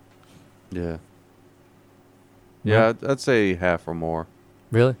 Yeah. Yeah, I'd say half or more.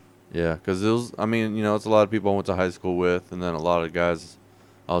 Really? Yeah, because it was, I mean, you know, it's a lot of people I went to high school with, and then a lot of guys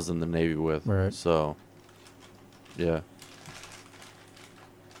I was in the Navy with. Right. So, yeah.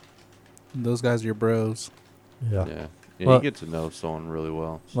 Those guys are your bros. Yeah. Yeah. Yeah, Well- you get to know someone really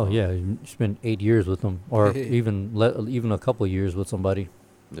well. Well, so, yeah. You spend 8 years with them, or Hey. even a couple of years with somebody.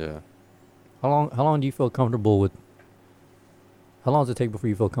 Yeah. How long do you feel comfortable with? How long does it take before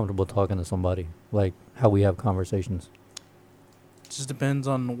you feel comfortable talking to somebody? Like how we have conversations. It just depends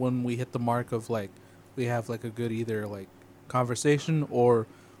on when we hit the mark of, like, we have, like, a good either, like, conversation or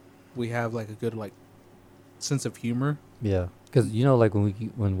we have, like, a good, like, sense of humor. Yeah, because like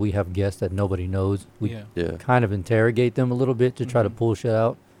when we have guests that nobody knows, we Yeah. Yeah. kind of interrogate them a little bit to try to Mhm. pull shit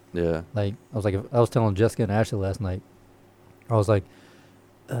out. Yeah. Like I was telling Jessica and Ashley last night. I was like,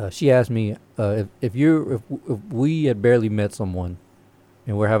 she asked me if we had barely met someone,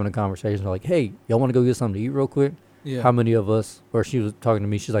 and we're having a conversation like, hey, y'all want to go get something to eat real quick? Yeah. How many of us? Or she was talking to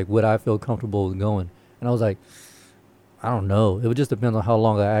me. She's like, would I feel comfortable with going? And I was like, I don't know. It would just depend on how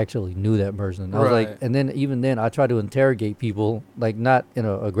long I actually knew that person. I was like, Right. and then even then, I try to interrogate people, like not in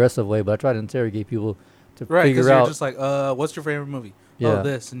an aggressive way, but I try to interrogate people to Right, because figure you're out just like, what's your favorite movie? Yeah. Oh,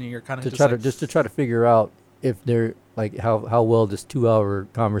 this, and you're kind of to just try like, to just to try to figure out if they're like how well this 2-hour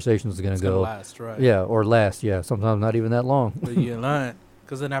conversation is gonna it's go. gonna last, right? Yeah, or last. Yeah, sometimes not even that long. But you lying,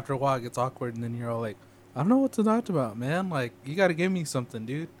 because then after a while it gets awkward, and then you're all like, I don't know what to talk about, man. Like, you got to give me something,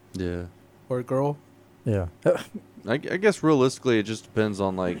 dude, Yeah. or girl. Yeah. I guess realistically, it just depends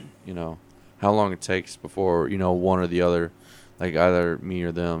on like how long it takes before one or the other, like either me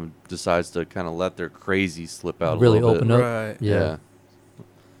or them, decides to kind of let their crazy slip out Really a little open bit. up. Right. Yeah.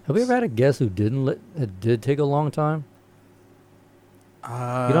 Have we ever had a guest who it did take a long time? You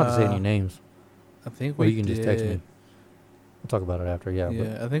don't have to say any names. I think Or we you can did. just text me. We'll talk about it after. Yeah. Yeah,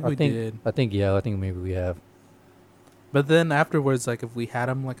 but I think we did. I think maybe we have. But then afterwards, like if we had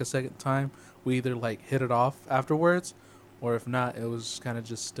him like a second time, we either like hit it off afterwards, or if not, it was kind of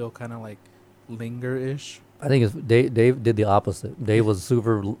just still kind of like linger-ish. I think it's Dave did the opposite. Dave was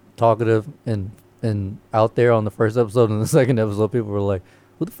super talkative and out there on the first episode, and the second episode, people were like,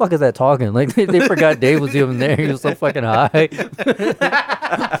 "Who the fuck is that talking?" Like they forgot Dave was even there. He was so fucking high.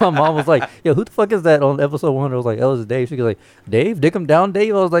 My mom was like, "Yo, who the fuck is that?" On episode 1, I was like, "Oh, it's Dave." She goes like, "Dave, dick him down,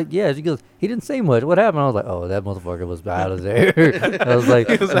 Dave." I was like, "Yeah." She goes, "He didn't say much. What happened?" I was like, "Oh, that motherfucker was out of there." I was like,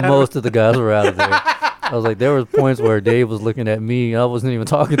 most of the guys were out of there. I was like, there was points where Dave was looking at me. I wasn't even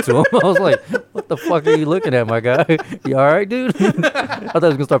talking to him. I was like, what the fuck are you looking at, my guy? You all right, dude? I thought he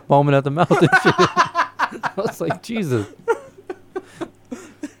was going to start foaming at the mouth and shit. I was like, Jesus.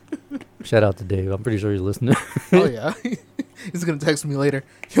 Shout out to Dave. I'm pretty sure he's listening. Oh yeah, he's gonna text me later.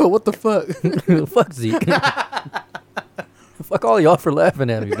 Yo, what the fuck? Fuck Zeke. Fuck all y'all for laughing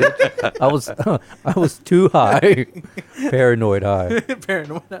at me, bitch. I was too high. Paranoid high.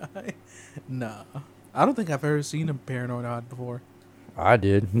 Paranoid Eye. Nah, I don't think I've ever seen a Paranoid Eye before. I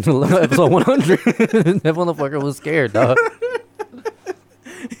did. Episode 100. That motherfucker was scared, dog.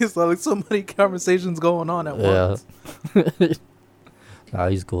 It's like so many conversations going on at Yeah. once. Nah,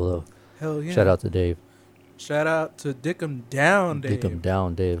 he's cool though. Hell yeah. Shout out to Dave. Shout out to Dick 'em Down, Dave. Dick him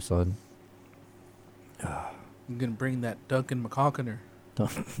down, Dave, son. I'm gonna bring that Duncan McConkener.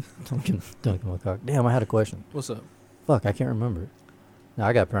 Duncan McCock. Damn, I had a question. What's up? Fuck, I can't remember. No,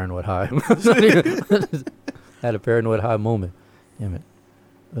 I got paranoid high. Had a paranoid high moment. Damn it.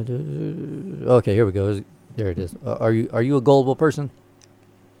 Okay, here we go. There it is. Are you a gullible person?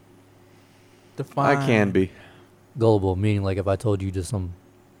 Define. I can be. Gullible meaning like if I told you just some,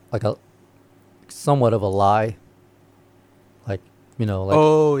 like a somewhat of a lie. Like like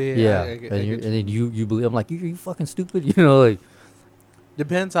Oh yeah. yeah, I get and you. then you believe. I'm like you fucking stupid. Like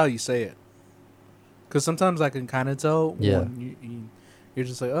Depends how you say it. Because sometimes I can kind of tell. Yeah. When you're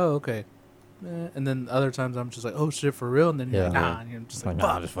just like, oh okay, and then other times I'm just like, oh shit, for real, and then you're Yeah. like, nah, and you're just like,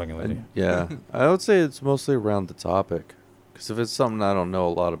 nah, fuck. just fucking with you. And, yeah, I would say it's mostly around the topic. Because if it's something I don't know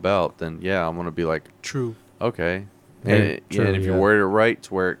a lot about, then yeah, I'm gonna be like, True. okay. Very And, true, and if you yeah. word it right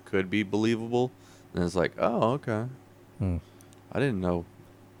to where it could be believable, then it's like, oh, okay. Hmm. I didn't know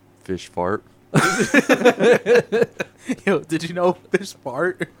fish fart. Yo, did you know fish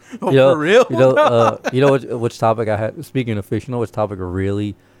fart? Oh, Yo, for real? you know which topic I had. Speaking of fish, you know which topic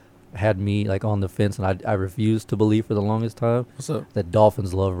really had me like on the fence, and I refused to believe for the longest time What's up? that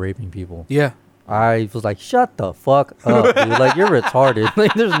dolphins love raping people. Yeah. I was like, shut the fuck up, dude. Like you're retarded.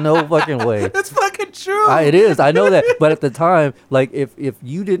 Like there's no fucking way. It's fucking true. It is. I know that. But at the time, like if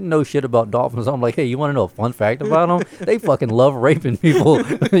you didn't know shit about dolphins, I'm like, hey, you want to know a fun fact about them? They fucking love raping people.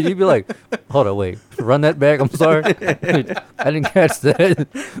 You'd be like, hold on, wait, run that back. I'm sorry, I didn't catch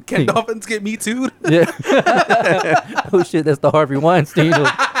that. Can dolphins get me too? Yeah. Oh shit, that's the Harvey Weinstein.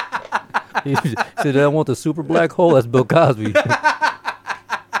 He said, I want the super black hole. That's Bill Cosby.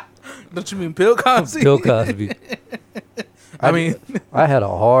 Don't you mean Bill Cosby? Bill Cosby. I mean, I had a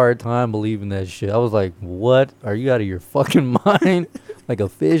hard time believing that shit. I was like, what? Are you out of your fucking mind? Like a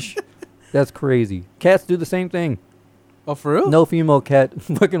fish? That's crazy. Cats do the same thing. oh for real? No female cat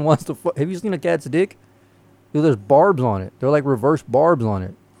fucking wants to fuck. Have you seen a cat's dick? Dude, there's barbs on it. They're like reverse barbs on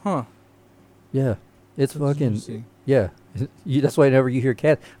it. Huh? Yeah. It's That's fucking, interesting. yeah. That's why whenever you hear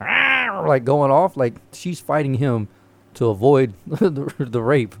cats like going off, like she's fighting him to avoid the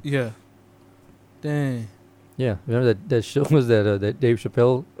rape. Yeah. Dang. Yeah, remember that show was that Dave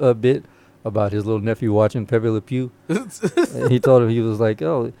Chappelle bit about his little nephew watching Pepe Le Pew? And he told him, he was like,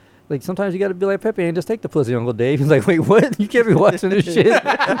 oh, like sometimes you got to be like Pepe and just take the pussy, Uncle Dave. He's like, wait, what? You can't be watching this shit.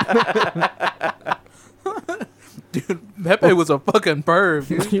 Dude, Pepe was a fucking perv,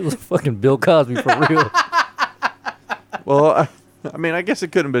 dude. He was fucking Bill Cosby for real. Well, I mean, I guess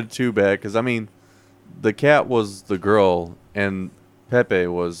it couldn't have been too bad because I mean, the cat was the girl and Pepe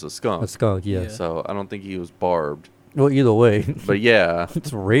was a skunk. A skunk, yeah. Yeah. So I don't think he was barbed. Well, either way, But yeah,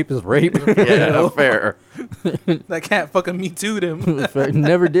 it's rape is rape. yeah, fair. That cat fucking me too'd him.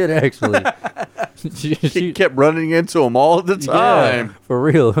 Never did actually. He kept running into him all the time. Yeah, for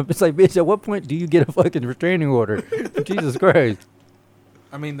real. It's like, bitch, at what point do you get a fucking restraining order? Jesus Christ.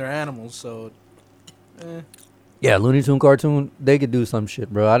 I mean, they're animals, so. Yeah, Looney Tune cartoon, they could do some shit,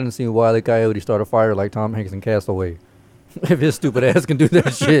 bro. I didn't see Wile E. Coyote start a fire like Tom Hanks in Castaway. If his stupid ass can do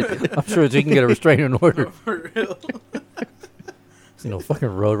that shit, I'm sure he can get a restraining order. For real. Fucking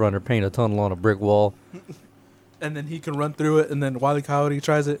Roadrunner paint a tunnel on a brick wall. And then he can run through it, and then Wile E. Coyote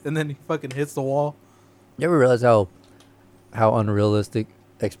tries it, and then he fucking hits the wall. You ever realize how unrealistic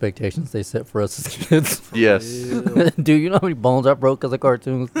expectations they set for us as kids? Yes. Dude, you know how many bones I broke because of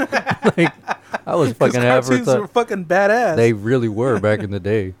cartoons? Like, I was fucking cartoons were fucking badass. They really were back in the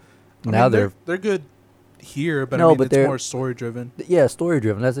day. Now they're good here, but No, I mean, but it's they're- more story driven. yeah, story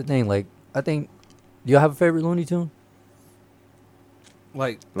driven. That's the thing. Like, I think, do you have a favorite Looney Tune?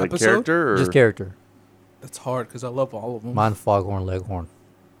 Like episode? Character or Just character. That's hard because I love all of them. Mine's Foghorn Leghorn.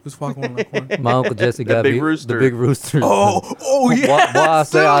 Who's Foghorn Leghorn? My Uncle Jesse got big me rooster. the big rooster. Oh yeah. Boy, I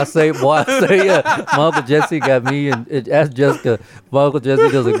say, yeah. My Uncle Jesse got me, and ask Jessica. My Uncle Jesse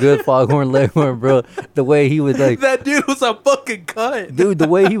does a good Foghorn Leghorn, bro. The way he would like, That dude was a fucking cunt. dude, the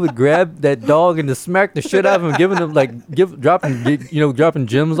way he would grab that dog and just smack the shit out of him, giving him dropping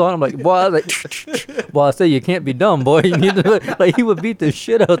gems on him. Like, boy, I was like, boy, I say you can't be dumb, boy. You need to, like, he would beat the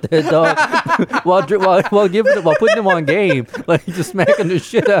shit out that dog while putting him on game, like just smacking the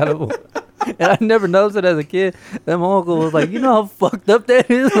shit out of him. And I never noticed it as a kid. Then my uncle was like, you know how fucked up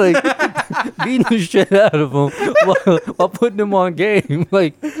that is? Like, beating the shit out of him while putting him on game.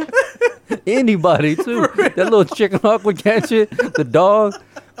 Like, anybody, too. That little chicken hawk would catch it. The dog.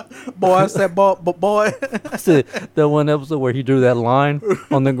 Boy, I said, boy. I said that one episode where he drew that line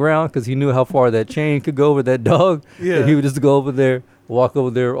on the ground because he knew how far that chain could go with that dog. Yeah. And he would just go over there, walk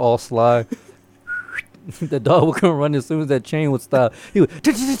over there all sly. The dog would come running as soon as that chain would stop. He would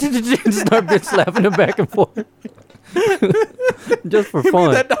just start bitch slapping him back and forth. Just for You fun.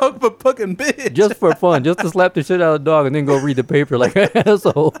 made that dog for fucking bitch. Just for fun. Just to slap the shit out of the dog and then go read the paper like an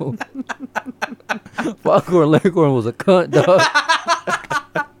asshole. Foghorn Leghorn was a cunt, dog.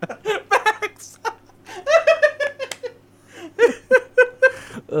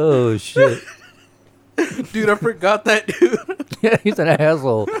 Oh, shit. Dude, I forgot that dude. Yeah, he's an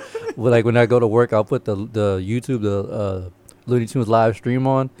asshole. But like when I go to work, I'll put the YouTube, the Looney Tunes live stream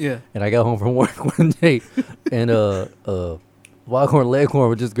on. Yeah. And I got home from work one day, and Foghorn Leghorn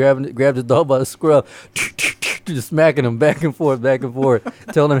was just grabbed the dog by the scruff, just smacking him back and forth,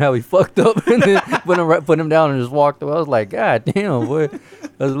 telling him how he fucked up, and then put him down and just walked away. I was like, God damn, boy.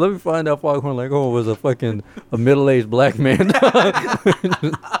 I was, let me find out Foghorn Leghorn was a middle-aged black man.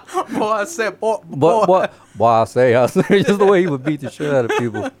 Boy, I said, boy. Boy, I say, just the way he would beat the shit out of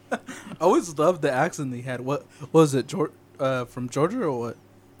people. I always loved the accent he had. What was it, from Georgia or what?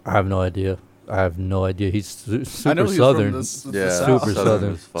 I have no idea. He's super I know he southern. was from Yeah, the Super South.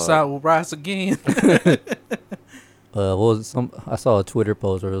 southern. as fuck. South will rise again. What was it? I saw a Twitter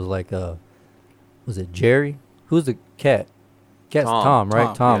post where it was like, was it Jerry? Who's the cat? Cat's Tom,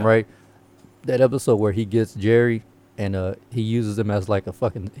 right? Tom, yeah. right? That episode where he gets Jerry and he uses him as like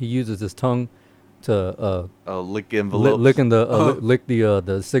he uses his tongue to lick envelopes. lick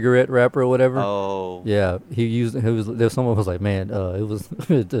the cigarette wrapper or whatever. Oh. Yeah, someone was like, man, it was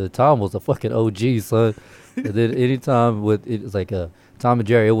Tom was a fucking OG, son. And then anytime it's like Tom and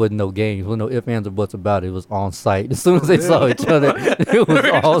Jerry, it wasn't no games, wasn't no ifs, ands, or buts about it. It was on site. As soon as they saw each other, it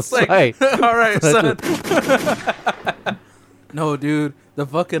was on site. All right, son. No, dude, the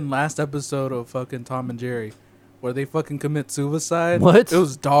fucking last episode of fucking Tom and Jerry, where they fucking commit suicide. What? It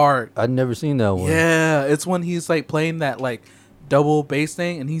was dark. I'd never seen that one. Yeah, it's when he's like playing that like double bass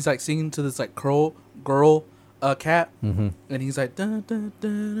thing, and he's like singing to this like girl cat, and he's like dun, dun,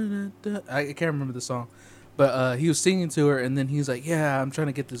 dun, dun, dun. I can't remember the song, but he was singing to her, and then he's like, yeah, I'm trying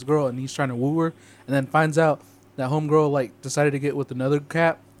to get this girl, and he's trying to woo her, and then finds out that homegirl like decided to get with another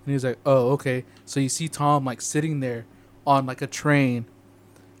cat, and he's like, oh, okay. So you see Tom like sitting there on like a train,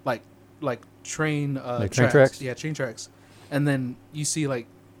 like train train tracks? Yeah, train tracks. And then you see like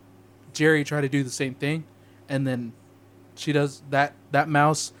Jerry try to do the same thing, and then she does that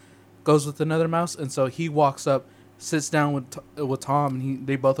mouse goes with another mouse, and so he walks up, sits down with Tom, and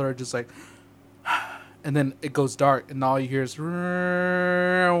they both are just like and then it goes dark, and all you hear is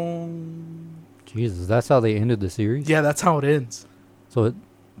Jesus, that's how they ended the series? yeah, that's how it ends. So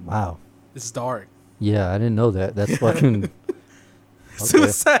wow. It's dark. Yeah, I didn't know that. That's fucking... Okay.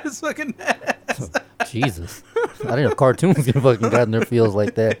 Suicide is fucking ass. Jesus. I didn't know cartoons get fucking got in their feels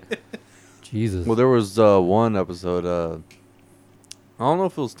like that. Jesus. Well, there was one episode. I don't know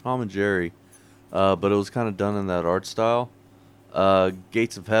if it was Tom and Jerry, but it was kind of done in that art style.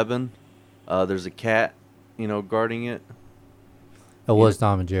 Gates of Heaven. There's a cat, guarding it. It was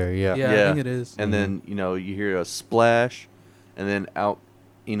Tom and Jerry, yeah. Yeah, I think it is. And then you hear a splash, and then out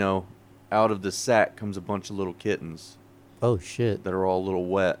of the sack comes a bunch of little kittens Oh, shit. that are all a little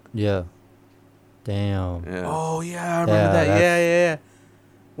wet. Yeah. Damn. Yeah. Oh yeah, I remember Yeah, that. that's- Yeah.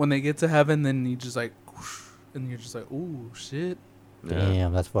 When they get to heaven, then you just like, whoosh, and you're just like, ooh, shit. Yeah.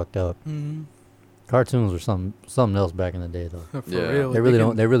 Damn, that's fucked up. Mm-hmm. Cartoons were something else back in the day, though. For Yeah. real. They really can-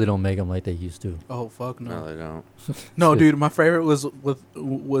 don't. They really don't make them like they used to. Oh fuck no. No, they don't. No, dude, my favorite was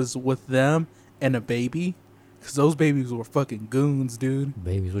with them and a baby, because those babies were fucking goons, dude.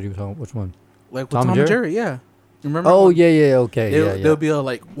 Babies, what are you talking? Which one? Like with Tom Tom, and and Jerry? Jerry, yeah. You remember? Oh when yeah, okay, They'll be all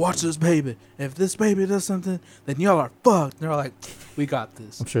like, "Watch this baby. If this baby does something, then y'all are fucked." And they're all like, "We got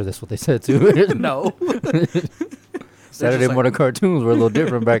this." I'm sure that's what they said too. No. Saturday like- morning cartoons were a little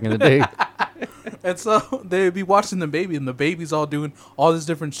different back in the day. And so they'd be watching the baby, and the baby's all doing all this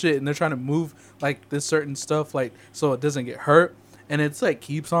different shit, and they're trying to move like this certain stuff, like so it doesn't get hurt, and it's like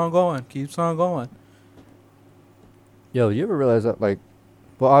keeps on going. Yo, you ever realize that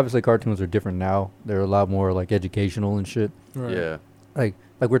well, obviously cartoons are different now. They're a lot more like educational and shit. Right. Yeah. Like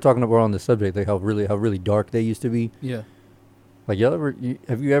we're talking about on the subject, like how really dark they used to be. Yeah. Like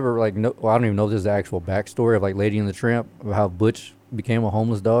have you ever like well, I don't even know if this is the actual backstory of like Lady and the Tramp, of how Butch became a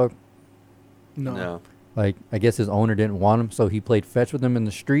homeless dog. No. No. Like I guess his owner didn't want him, so he played fetch with him in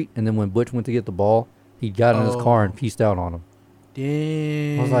the street, and then when Butch went to get the ball, he got in his car and pieced out on him.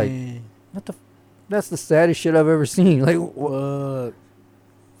 Damn. I was like, what the? That's the saddest shit I've ever seen. Like, what?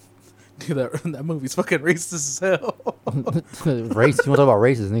 Dude, that movie's fucking racist as hell. race? You want to talk about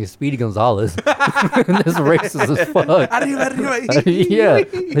racist? Nigga, Speedy Gonzalez. That's racist as fuck. Yeah,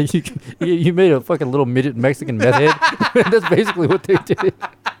 like, you made a fucking little midget Mexican meth head. That's basically what they did.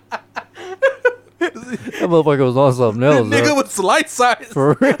 That motherfucker was on something else. Nigga was light size.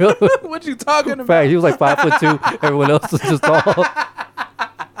 For real. What you talking about? Fact, he was like 5'2". Everyone else was just tall.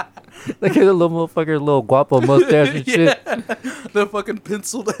 Like a little motherfucker, little guapo mustache and shit. The fucking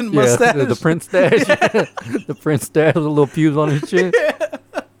penciled and Yeah, mustache. the Prince stash. The Prince stash with a little pubes on his chin.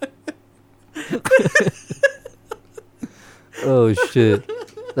 Oh shit,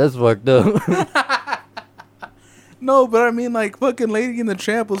 that's fucked up. No, but I mean, like, fucking Lady and the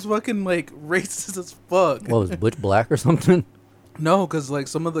Tramp was fucking, like, racist as fuck. What was Butch Black or something? No, because, like,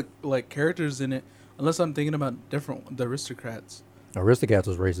 some of the, like, characters in it, unless I'm thinking about the Aristocrats. Aristocats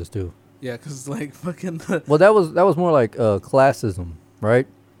was racist too. Yeah, because, like, fucking... Well, that was more like classism, right?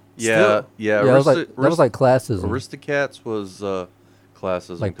 Yeah. Yeah. Yeah, that was like classism. Aristocats was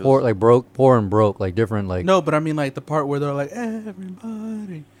classism. Like 'cause- poor, like poor and broke, like different, like. No, but I mean, like, the part where they're like,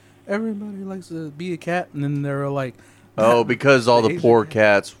 everybody likes to be a cat, and then they're like... Oh, because all the Asian poor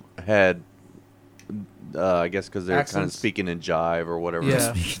cat. cats had, I guess, because they're kind of Accents. speaking in jive or whatever.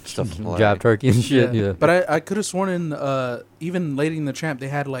 Yeah. Stuff like. Job turkey and shit. Yeah. But I could have sworn in even Lady and the Tramp, they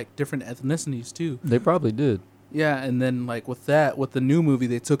had, like, different ethnicities, too. They probably did. Yeah, and then, like, with the new movie,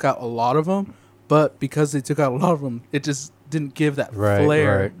 they took out a lot of them, but because they took out a lot of them, it just didn't give that Right,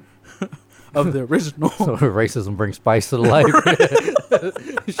 flair of the original. So racism brings spice to the life.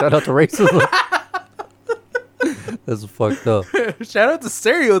 Shout out to racism. That's fucked up. Shout out to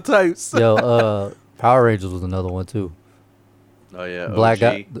stereotypes. Yo, Power Rangers was another one too. Oh yeah. Black OG.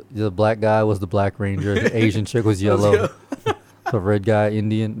 guy, the black guy was the Black Ranger. The Asian chick was yellow. The red guy,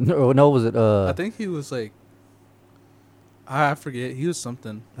 Indian. No, was it? I think he was like, I forget. He was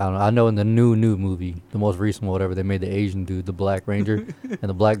something. I don't know. I know in the new movie, the most recent one, whatever, they made the Asian dude the Black Ranger, and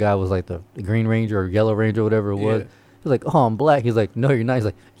the black guy was like the Green Ranger or Yellow Ranger, whatever it was. Yeah. He's like, "Oh, I'm black." He's like, "No, you're not." He's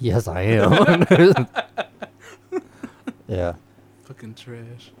like, "Yes, I am." Yeah, Fucking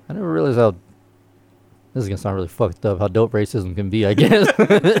trash. I never realized how. This is gonna sound really fucked up. How dope racism can be, I guess.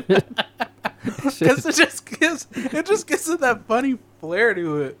 Because it just gives it that funny flair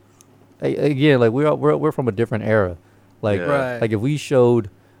to it. Again, like we're from a different era. Like, Yeah. Right. like if we showed,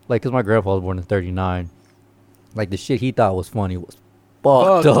 like, cause my grandpa was born in '39, like the shit he thought was funny was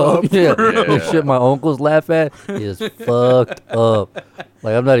fucked Fucked up. up. Yeah, Yeah. the shit my uncles laugh at is fucked up.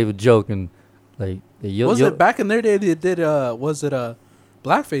 Like, I'm not even joking. Like, Was it back in their day? They did. Was it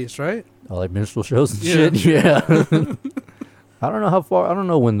blackface? Right. like minstrel shows and Yeah. shit? Yeah. I don't know how far. I don't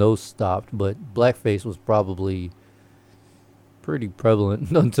know when those stopped, but blackface was probably pretty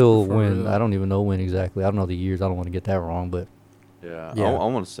prevalent until For when. real. I don't even know when exactly. I don't know the years. I don't want to get that wrong, but Yeah. Yeah. I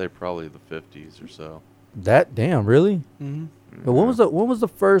want to say probably the 50s or so. that damn really. Mm-hmm. But when was the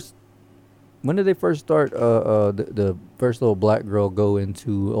first when did they first start? The first little black girl go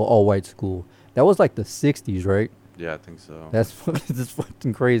into all white school. That was like the '60s, right? Yeah, I think so. That's it's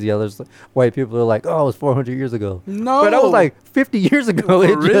fucking crazy. How there's white people are like, oh, it was 400 years ago. No, But that was like 50 years ago. For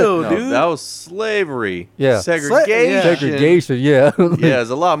It just- real, No, dude. that was slavery. Yeah. Segregation. Yeah. Segregation, yeah. Yeah,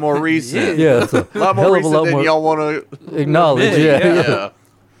 it's a lot more recent. Yeah, it's a A lot hell more of a recent lot than more y'all want to. acknowledge. Yeah, Yeah, Yeah.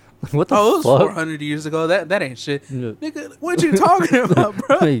 What the Oh, it was fuck? 400 years ago. That ain't shit. Yeah. Nigga, what you talking about,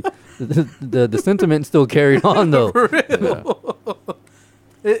 bro? Hey, the sentiment still carried on though. For real.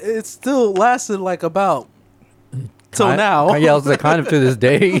 It still lasted like about till now. Yeah, I was like kind of to this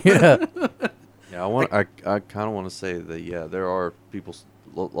day. Yeah. Yeah, I kind of want to say that. Yeah, there are people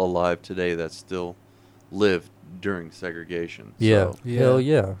alive today that still live during segregation. Yeah. So, Yeah. Hell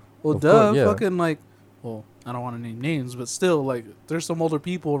yeah. Well, Of duh, course, yeah. fucking like, well, I don't want to name names, but still, like, there's some older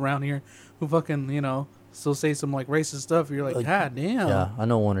people around here who fucking, still say some like racist stuff. You're like, God damn. Yeah, I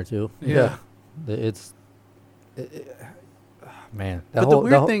know one or two. Yeah. It's man. But the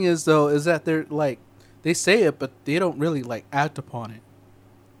weird thing is though, is that they're like, they say it, but they don't really like act upon it.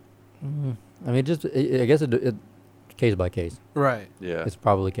 I mean, I guess it case by case. Right. yeah. It's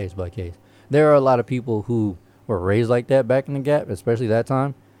probably case by case. There are a lot of people who were raised like that back in the Gap, especially that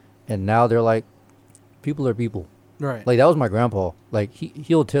time, and now they're like, people are people. Right. Like that was my grandpa. Like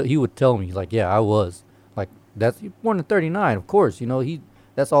he would tell me like, yeah, I was like that's he was born in '39. Of course,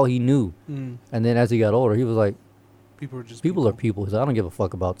 that's all he knew. Mm. And then as he got older, he was like, People are just people are people. So I don't give a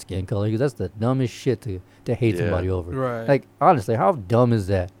fuck about skin color because that's the dumbest shit to hate Yeah. somebody over. Right. Like honestly, how dumb is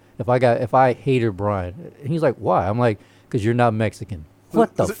that? If I hated Brian, and he's like, why? I'm like, because you're not Mexican.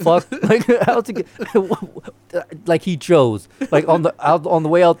 What the fuck? Like how's it get, like he chose like on the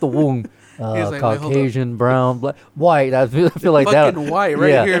way out the womb. like, wait, hold up. Caucasian, brown, black, white. I feel like that. Fucking white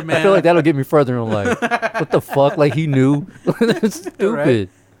right here, man. I feel like that'll get me further in life. What the fuck? Like he knew. That's stupid. Right?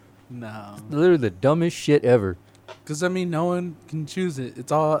 No. Literally the dumbest shit ever. Because, I mean, no one can choose it.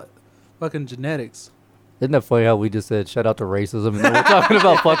 It's all fucking genetics. Isn't that funny how we just said shout out to racism and then we're talking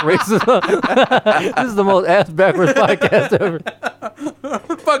about fuck racism? This is the most ass backwards podcast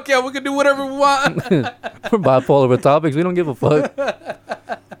ever. Fuck yeah, we can do whatever we want. We're bipolar with topics. We don't give a fuck.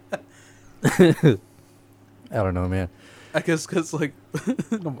 I don't know, man. I guess because, like,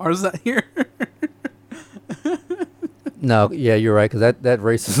 Lamar's not here. No, yeah, you're right. Because that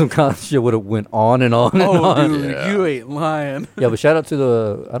racism kind of shit would have went on and on and Oh, on. dude, Yeah. you ain't lying. Yeah, but shout out to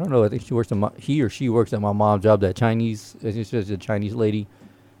the, I don't know, I think she works at he or she works at my mom's job, that Chinese, it's just a Chinese lady.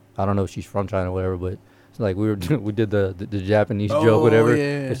 I don't know if she's from China or whatever, but it's like we did the Japanese joke, Oh, whatever.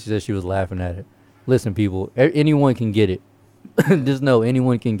 yeah. And she said she was laughing at it. Listen, people, anyone can get it. Just know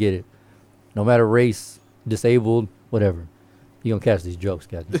anyone can get it. No matter race, disabled, whatever. You gonna catch these jokes,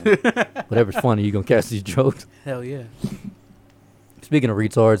 guys. Whatever's funny, you gonna catch these jokes. Hell yeah. Speaking of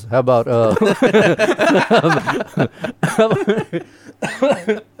retards, how about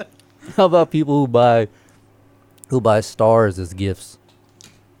how about people who buy stars as gifts?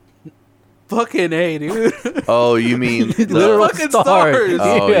 Fucking A, dude. Oh, you mean Literal fucking stars. stars.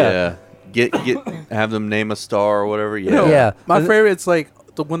 Oh Yeah. yeah. Get have them name a star or whatever. Yeah. No, Yeah. My And- favorite's like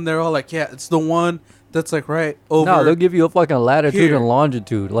the one they're all like, yeah, it's the one that's like right over. No, they'll give you a fucking latitude Here. and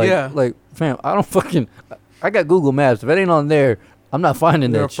longitude. Like, Yeah. like, fam, I don't fucking. I got Google Maps. If it ain't on there, I'm not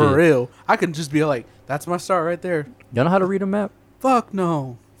finding They're that for shit. real. I can just be like, that's my star right there. You know how to read a map? Fuck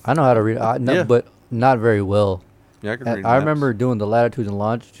no. I know how to read, Yeah. but not very well. Yeah, I can And read I maps. remember doing the latitude and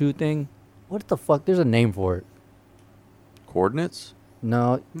longitude thing. What the fuck? There's a name for it. coordinates.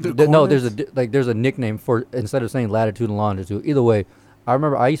 No, The no. There's coordinates? there's a nickname for instead of saying latitude and longitude. Either way, I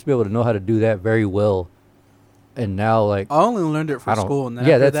remember I used to be able to know how to do that very well, and now like I only learned it I for don't- school, and then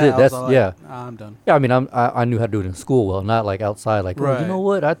yeah, after that's that, it. I was That's- all like, yeah. "Nah, I'm done. yeah, I mean I knew how to do it in school well, not like outside. Like oh, you know Right.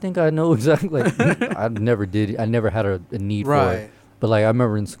 what? I think I know exactly. Like I never did. I never had a need for Right. it. But like I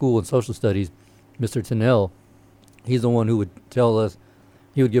remember in school in social studies, Mr. Tennell, he's the one who would tell us.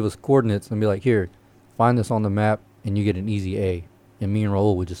 He would give us coordinates and be like, "Here, find this on the map, and you get an easy A." And me and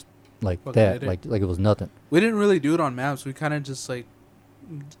Raul would just like Fucking that, did it. like it was nothing. We didn't really do it on maps. We kind of just like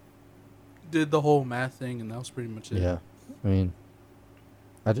did the whole math thing, and that was pretty much it. Yeah, I mean,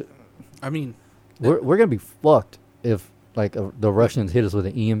 I mean, we're gonna be fucked if like the Russians hit us with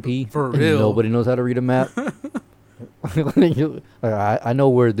an EMP For and real. nobody knows how to read a map. I know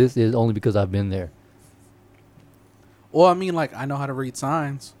where this is only because I've been there. well, I mean, like I know how to read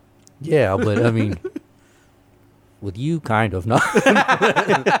signs. Yeah, but I mean, with you, kind of not.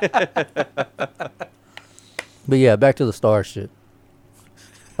 But yeah, back to the star shit.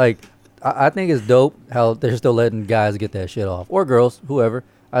 Like, I think it's dope how they're still letting guys get that shit off, or girls, whoever.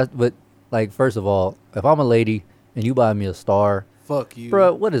 But like, first of all, if I'm a lady and you buy me a star, fuck you,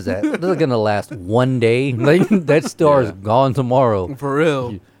 Bro, what is that? This is gonna last one day. Like that star is Yeah. gone tomorrow. For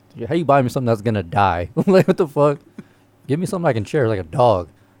real. How you buy me something that's gonna die? Like what the fuck? Give me something I can cherish, like a dog.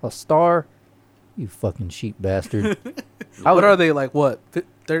 A star? You fucking cheap bastard. What are they like? What?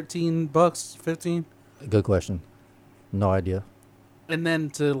 $13? 15? Good question. No idea. And then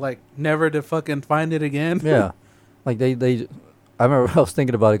to like never to fucking find it again. Yeah, like they. I remember I was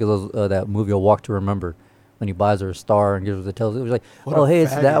thinking about it because that movie A Walk to Remember. When he buys her a star and gives her the tells, it was like, What oh a hey,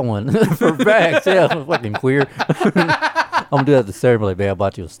 it's faggot. that one for facts. Yeah, I'm fucking queer. I'm gonna do that at the ceremony. Like, man, I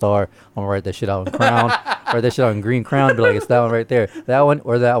bought you a star. I'm gonna write that shit out in crown. Write that shit out in green crown. Be like, it's that one right there. That one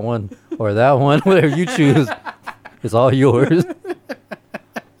or that one or that one. Whatever you choose, it's all yours.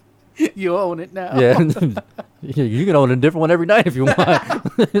 You own it now. Yeah, you can own a different one every night if you want.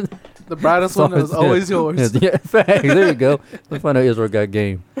 The brightest one is always yours. Yeah, facts. There you go. Let's find out Israel got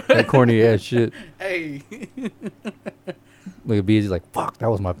game. That corny ass shit. Hey. Look at BZ like, fuck, that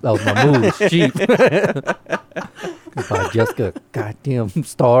was my move. It's cheap. By Jessica, goddamn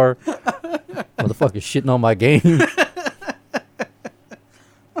star. Motherfucker shitting on my game.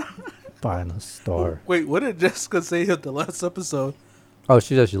 Buying a star. Wait, what did Jessica say at the last episode? Oh,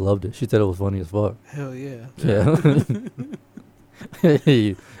 she said she loved it. She said it was funny as fuck. Hell yeah. Yeah.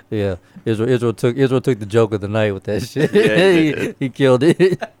 Yeah. Israel took the joke of the night with that shit. Yeah, he killed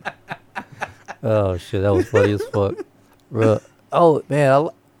it. Oh shit, that was funny as fuck. Bruh. Oh man,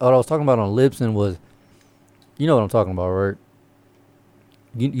 what I was talking about on Libsyn was, you know what I'm talking about, right?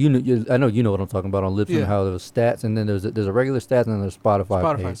 I know you know what I'm talking about on Libsyn. Yeah. How there's stats and then there's a regular stats and then there's Spotify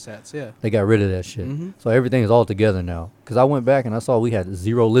Spotify page. stats, yeah. They got rid of that shit. Mhm. So everything is all together now. Because I went back and I saw we had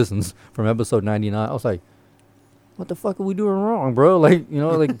 0 listens from episode 99. I was like, what the fuck are we doing wrong, bro? Like, you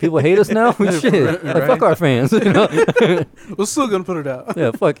know, like people hate us now? Shit. Like, fuck our fans. You know? We're still gonna put it out.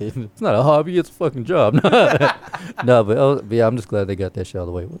 Yeah, fuck it. It's not a hobby, it's a fucking job. No, but yeah, I'm just glad they got that shit out of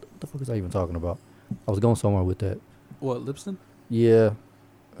the way. What the fuck was I even talking about? I was going somewhere with that. What, Libsyn? Yeah.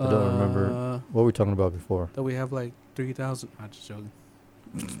 I don't remember. What were we talking about before? That we have like 3,000. I'm just joking.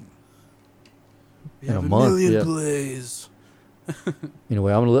 We In a have month, million yeah. plays.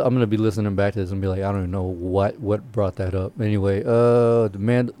 Anyway, I'm gonna be listening back to this and be like, I don't even know what brought that up. Anyway, the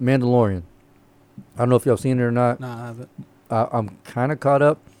Mandalorian. I don't know if y'all seen it or not. Nah, I haven't. I'm kind of caught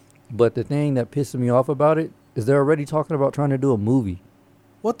up, but the thing that pisses me off about it is they're already talking about trying to do a movie.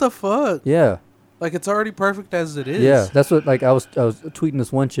 What the fuck? Yeah. Like, it's already perfect as it is. Yeah, that's what, like, I was tweeting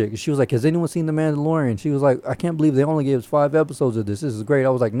this one chick. She was like, has anyone seen The Mandalorian? She was like, I can't believe they only gave us 5 episodes of this. This is great. I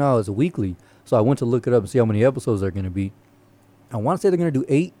was like, no, it's a weekly. So I went to look it up and see how many episodes they're going to be. I want to say they're going to do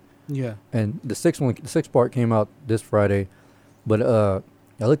 8, Yeah. and the sixth part came out this Friday. But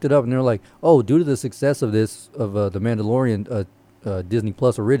I looked it up, and they're like, oh, due to the success of this, of The Mandalorian Disney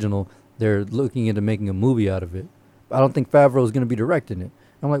Plus original, they're looking into making a movie out of it. I don't think Favreau is going to be directing it.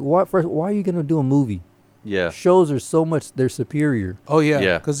 I'm like, why are you going to do a movie? Yeah. Shows are so much, they're superior. Oh, yeah.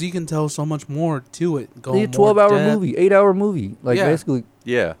 Yeah. Because you can tell so much more to it. Go They a 12-hour movie, 8-hour movie. Like, Yeah. basically,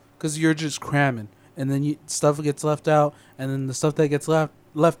 Yeah. Because you're just cramming. And then stuff gets left out. And then the stuff that gets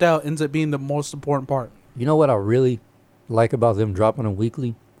left out ends up being the most important part. you know what I really like about them dropping them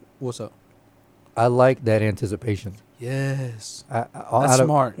weekly? What's up? I like that anticipation. Yes. That's Out of-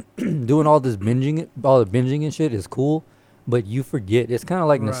 smart. doing all the binging and shit is cool, but you forget. It's kind of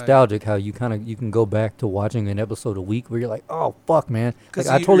like Right. nostalgic how you can go back to watching an episode a week where you're like, oh fuck, man, 'Cause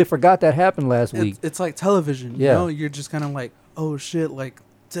like, I totally you're- forgot that happened last week. It's like television. Yeah. You know? You're just kind of like, oh, shit, like,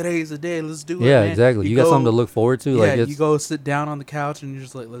 today's the day. Let's do it, Yeah, man. exactly. You got something to look forward to. Yeah, Like it's, you go sit down on the couch and you're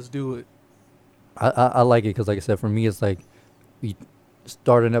just like, let's do it. I like it because, like I said, for me, it's like you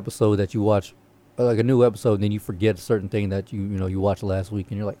start an episode that you watch, like a new episode, and then you forget a certain thing that you watched last week,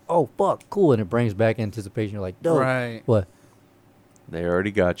 and you're like, oh fuck, cool, and it brings back anticipation. You're like, dope. Right. What? They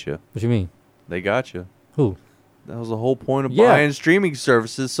already got you. What you mean? They got you. Who? That was the whole point of Yeah. buying streaming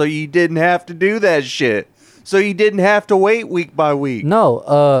services, so you didn't have to do that shit. So you didn't have to wait week by week.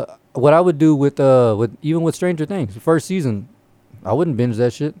 No. What I would do with even with Stranger Things, the first season, I wouldn't binge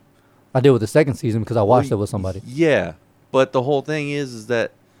that shit. I did with the second season because I watched it with somebody. Yeah, but the whole thing is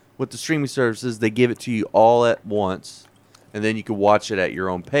that with the streaming services, they give it to you all at once, and then you can watch it at your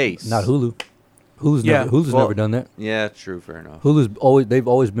own pace. Not Hulu. Hulu's Yeah, Hulu's well- never done that. Yeah, true, fair enough. They've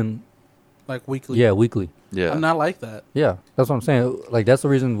always been Like weekly. weekly. Yeah, I'm not like that. Yeah, that's what I'm saying. Like that's the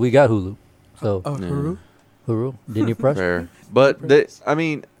reason we got Hulu. So Oh, Yeah. Haru? Hulu, Disney Plus. fair. But I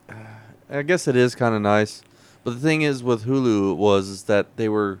mean, I guess it is kind of nice. But the thing is with Hulu is that they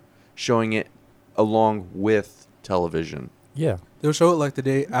were showing it along with television. Yeah. They'll show it like the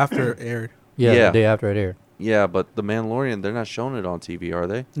day after it aired. Yeah, Yeah. the day after it aired. Yeah, but The Mandalorian, they're not showing it on TV, are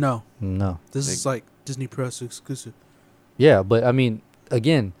they? No, No. this They- is like Disney Plus exclusive. Yeah, but I mean,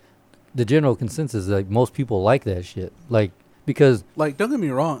 again, the general consensus is like most people like that shit. Like because Like, don't get me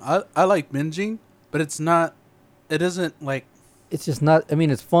wrong. I like binging, but it's not. It isn't like it's just not. I mean,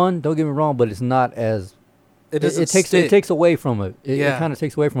 it's fun. Don't get me wrong, but it's not as. it doesn't. It stick. takes away from it. It Yeah. kind of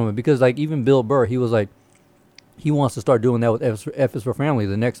takes away from it because like even Bill Burr, he was like, he wants to start doing that with F is for Family.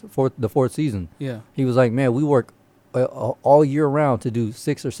 The fourth season. Yeah. He was like, man, we work all year round to do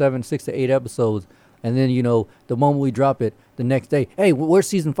 6 to 8 episodes. And then, you know, the moment we drop it the next day, hey, where's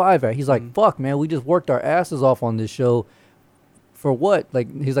season 5 at? He's like, fuck, man, we just worked our asses off on this show. For what? Like,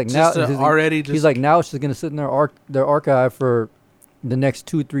 he's like, Just now, to already just he's like, now it's just going to sit in their archive for the next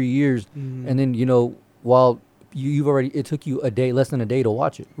 2-3 years. Mhm. And then, you know, while you've already, it took you less than a day to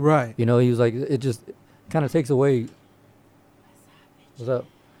watch it. right. You know, he was like, it just kind of takes away. What's up?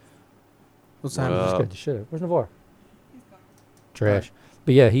 What's What happening? up? Scared the shit out. Where's Navar? Trash.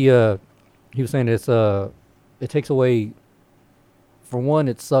 But yeah, he was saying it takes away. For one,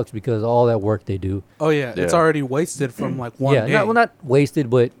 it sucks because all that work they do. Oh yeah, it's Yeah. already wasted from like one yeah, day. not wasted,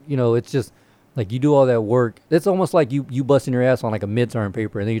 but you know, it's just like you do all that work. It's almost like you busting your ass on like a midterm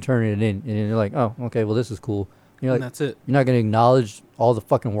paper, and then you turn it in, and then you're like, oh, okay, well this is cool. You're and like, that's it. you're not gonna acknowledge all the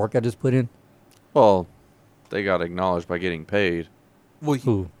fucking work I just put in. Well, they got acknowledged by getting paid. Well,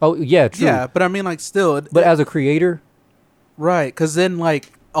 Who? Oh yeah, true. yeah, but I mean, like, still, But as a creator, right? Because then,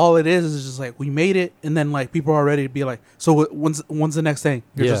 like, all it is just like we made it, and then like people are ready to be like, so when's the next thing?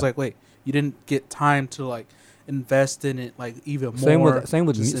 You're just Yeah. like, wait, you didn't get time to like invest in it, like even same more. with same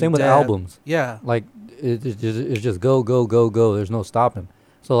with just in same with depth. albums. Yeah, Like it's just go go go go. There's no stopping.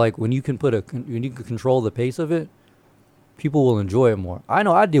 So like when you can when you can control the pace of it, people will enjoy it more. I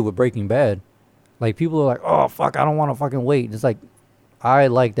know I did with Breaking Bad. Like people are like, oh fuck, I don't want to fucking wait. And it's like I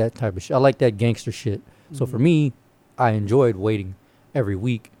like that type of shit. I like that gangster shit. So for me, I enjoyed waiting every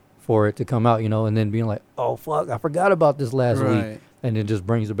week for it to come out, you know, and then being like, oh fuck, I forgot about this last week, right. and it just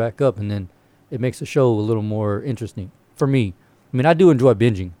brings it back up, and then it makes the show a little more interesting for me. I mean, I do enjoy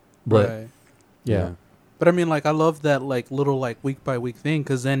binging, but right. yeah. But I mean, like, I love that like little like week by week thing,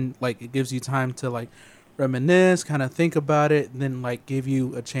 because then like it gives you time to like reminisce, kind of think about it, and then like give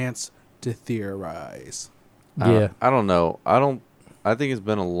you a chance to theorize. Yeah. I don't know. I think it's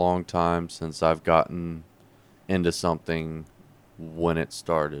been a long time since I've gotten into something when it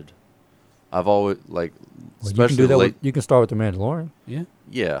started. I've always like, Well, you can especially do that. late. You can start with the Mandalorian. Yeah.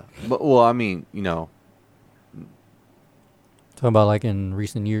 Yeah, but well, I mean, you know, Talking about like in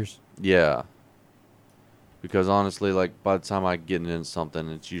recent years. yeah. Because honestly, like by the time I get into something,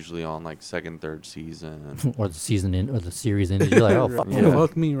 it's usually on like second, third season. Or the season end or the series ended. You're like, oh fuck. Yeah. Yeah.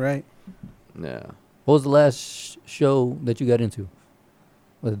 Fuck me, right? Yeah. What was the last show that you got into?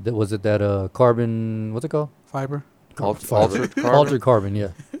 Was it that Carbon? What's it called? Fiber. Altered Carbon? Altered Carbon. Yeah.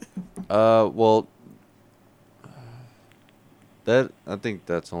 Well, that I think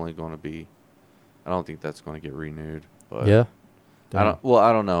that's only going to be. I don't think that's going to get renewed. But Yeah. I don't. Well,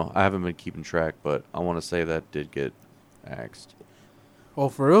 I don't know. I haven't been keeping track, but I want to say that did get axed. Oh,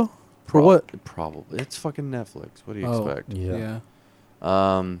 for real? For what? Probably. It's fucking Netflix. What do you Oh, expect? Yeah.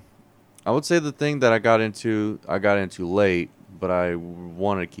 I would say the thing that I got into late, but I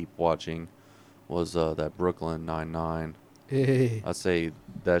wanted to keep watching, was that Brooklyn Nine-Nine. Hey. I'd say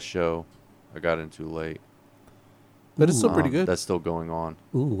that show I got into late. But it's still pretty good. That's still going on.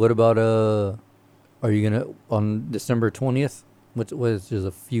 Ooh. What about Are you gonna on December 20th, which is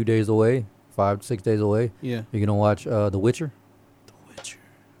a few days away, 5 to 6 days away? Yeah. You're gonna watch The Witcher? The Witcher.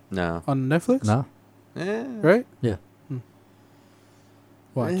 No. On Netflix? No. Right? Yeah.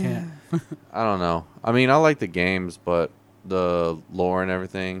 Well, I can't. I don't know. I mean, I like the games, but the lore and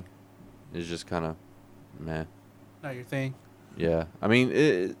everything is just kind of meh. Not your thing. Yeah. I mean,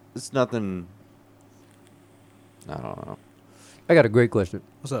 it's nothing. I don't know. I got a great question.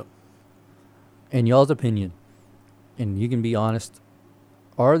 What's up? In y'all's opinion, and you can be honest,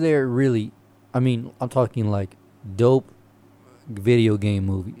 are there really, I mean, I'm talking like dope video game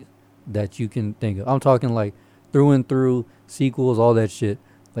movies that you can think of. I'm talking like through and through, sequels, all that shit.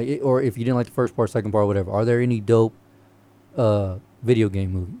 Like, or if you didn't like the first part, second part, whatever. Are there any dope video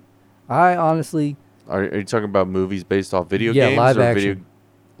game movies? I honestly, Are you talking about movies based off video Yeah, games? live or action.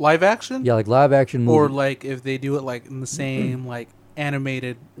 Live action? yeah, like live action movies. Or like if they do it like in the same like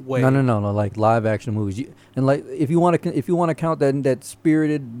animated way. No, like live action movies. And like if you want to count that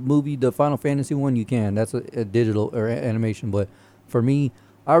Spirited movie, the Final Fantasy one, you can. That's a digital or animation. But for me,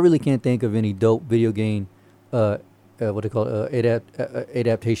 I really can't think of any dope video game, what they call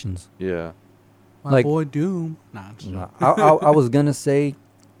adaptations. Yeah. My like- boy Doom. Nah. I'm just Nah, I was gonna say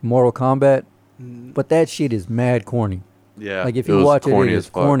Mortal Kombat, joking. but that shit is mad corny. Yeah. Like if it you was watch it, corny it as is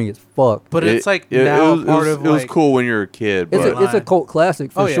fuck. corny as fuck. But it's like it now was, part it was, of it was like cool when you were a kid, It's but a cult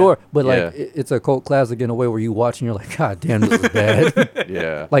classic for Oh, yeah. sure, but like Yeah. it's a cult classic in a way where you watch and you're like, God damn, this is bad.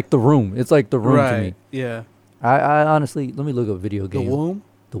 yeah. Like The Room. It's like The Room to right. me. Yeah. I honestly, let me look up video The game. womb.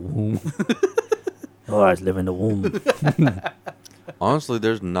 The womb. Oh, I was living the womb. Honestly,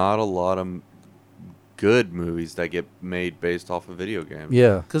 there's not a lot of good movies that get made based off of video games.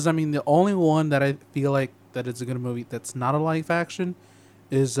 Yeah. Because I mean, the only one that I feel like that is a good movie that's not a live action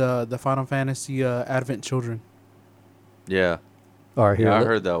is the Final Fantasy Advent Children. Yeah. All right, here. Yeah, I let-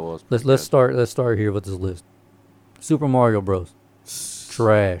 heard that was. Let's pretty good. let's start here with this list. Super Mario Bros.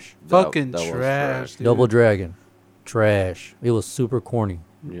 Trash. Fucking that was trash. Dude. Double Dragon. Trash. It was super corny.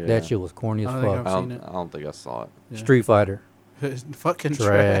 Yeah. That shit was corny as I think fuck. I've I seen don't, it. I don't think I saw it. Yeah. Street Fighter. Fucking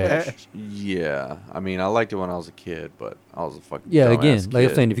Trash. trash. Yeah. I mean, I liked it when I was a kid, but I was a fucking Yeah, dumbass again, like I'm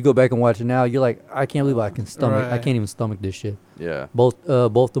kid. saying, if you go back and watch it now, you're like, I can't believe I can stomach. I Right. can't even stomach this shit. Yeah. Both the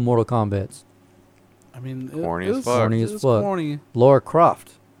Mortal Kombats. I mean, Corny it as was, fuck. Corny it as was fuck. corny. Lara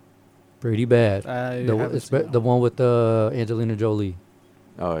Croft. Pretty bad. I The, haven't it's seen be- that the one. one with Angelina Jolie.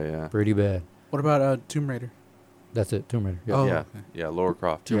 Oh yeah. Pretty bad. What about Tomb Raider? That's it. Tomb Raider. Yeah. Oh, yeah. okay. Yeah. Laura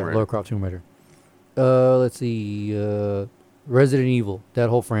Croft. Tomb Yeah, Raider. Lara Croft, Tomb Raider. Let's see. Resident Evil. That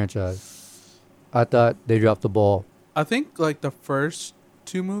whole franchise. I thought they dropped the ball. I think like the first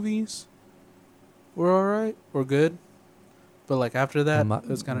two movies were alright, were good, but like after that, I'm it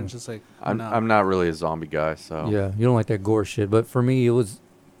was kind of just like I'm no. I'm not really a zombie guy, so Yeah, you don't like that gore shit, but for me,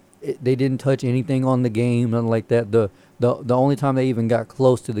 they didn't touch anything on the game, nothing like that. The only time they even got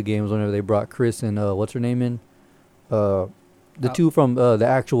close to the game was whenever they brought Chris and what's her name in, the two from the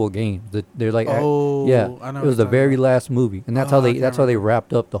actual game. They're like, Oh, yeah, I know it what was you're the very talking about. last movie, and that's Oh, how I they can't that's how they remember.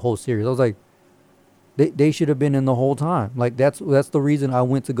 wrapped up the whole series. I was like, they should have been in the whole time. Like that's the reason I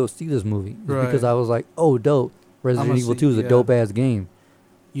went to go see this movie, is because Right. I was like, oh, dope. Resident I'ma Evil see- 2 is a yeah. dope ass game.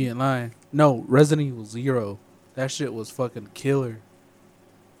 You ain't lying. No, Resident Evil 0. That shit was fucking killer.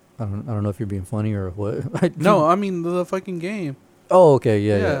 I don't know if you're being funny or what. No, I mean the fucking game. Oh, okay,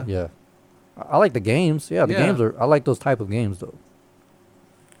 yeah. Yeah. Yeah. I like the games. Yeah, the Yeah. games are. I like those type of games though.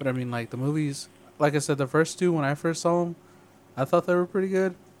 But I mean, like the movies, like I said, the first two when I first saw them, I thought they were pretty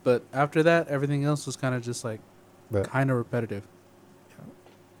good. But after that, everything else was kind of just like Right. kind of repetitive.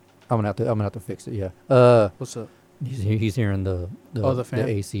 I'm gonna have to fix it. Yeah. What's up? He's hearing the Oh, the fan?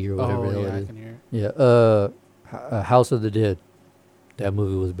 AC or whatever. Oh the hell yeah, it I is. can hear it. Yeah. House of the Dead. That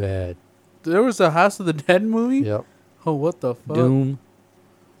movie was bad. There was a House of the Dead movie. Yep. Oh, what the fuck? Doom.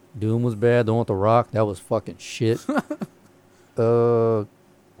 Doom was bad. The one with the Rock. That was fucking shit.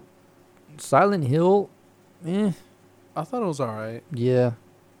 Silent Hill. I thought it was alright. Yeah.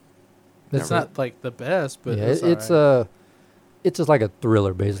 It's not like the best, but yeah, it's alright. it's just like a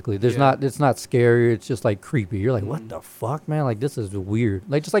thriller basically. Yeah. It's not scary, it's just like creepy. You're like, Mhm. what the fuck, man? Like this is weird.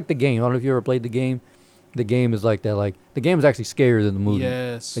 Like just like the game. I don't know if you ever played the game. The game is like that. Like the game is actually scarier than the movie.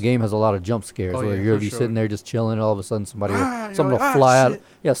 Yes. The game has a lot of jump scares Oh, where yeah, you'll for be sure. sitting there just chilling, and all of a sudden somebody You're someone like, will fly out. shit.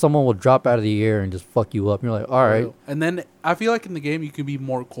 Yeah, someone will drop out of the air and just fuck you up. And you're like, all right, And then I feel like in the game you can be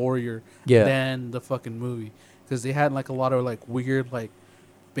more gorier yeah, than the fucking movie because they had like a lot of like weird like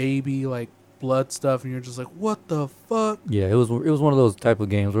baby like blood stuff, and you're just like, what the fuck? yeah. It was one of those type of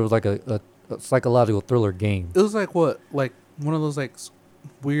games where it was like a psychological thriller game. It was like what, like one of those like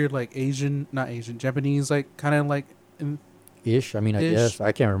weird like not Asian, Japanese like kind of like, Ish. I mean, I Ish. guess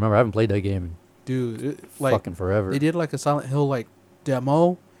I can't remember. I haven't played that game in dude, like fucking forever. they did like a Silent Hill like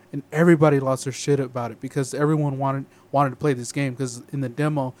demo, and everybody lost their shit about it because everyone wanted to play this game because in the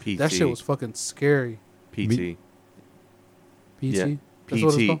demo that shit PT. was fucking scary. PT. PT. Yeah. That's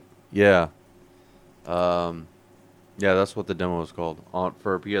what it's called? PT. Yeah. Yeah, that's what the demo was called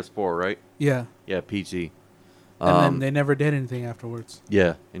for PS4, right? Yeah. Yeah, PT. And then they never did anything afterwards.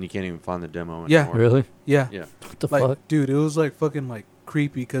 Yeah, and you can't even find the demo Yeah. anymore. Really? Yeah. Yeah. What the Like, fuck? dude, it was like fucking like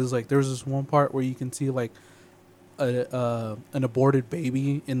creepy because like there was this one part where you can see like an aborted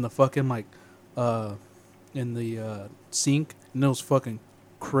baby in the fucking like in the sink, and it was fucking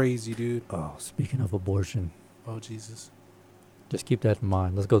crazy, dude. Oh, speaking of abortion, Oh Jesus. just keep that in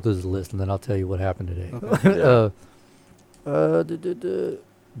mind. Let's go through this list and then I'll tell you what happened today. Okay.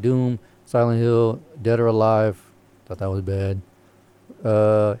 Doom, Silent Hill, Dead or Alive. Thought that was bad.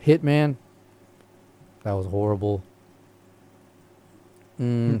 Hitman. That was horrible.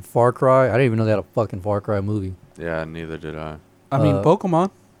 Far Cry. I didn't even know they had a fucking Far Cry movie. Yeah, neither did I. I mean,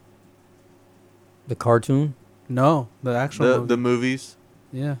 Pokemon. The cartoon. No, the actual movie. The movies,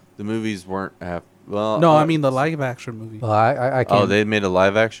 Yeah. the movies weren't half. Well, No, I mean the live action movie. Well, I can't. Oh, they made a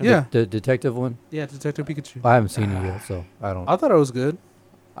live action. Yeah. The detective one. Yeah, Detective Pikachu. I haven't seen it yet, so I don't. I thought it was good.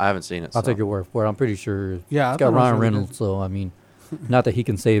 I haven't seen it. I'll so. take your word for it. I'm pretty sure Yeah, I it's got thought it was Ryan really Reynolds, good. so I mean, not that he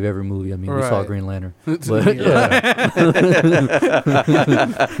can save every movie. I mean, we saw Right. Green Lantern, Yeah. but yeah.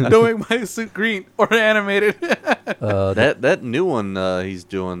 Don't make my suit green or animated. That new one he's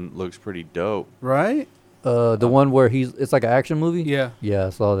doing looks pretty dope. Right? The one where it's like an action movie. Yeah. Yeah, I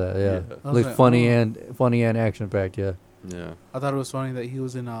saw that. Yeah, Yeah. I was looks like, funny oh. and action packed. Yeah, Yeah. I thought it was funny that he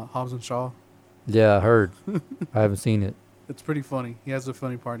was in Hobbs and Shaw. yeah, I heard. I haven't seen it. It's pretty funny. He has a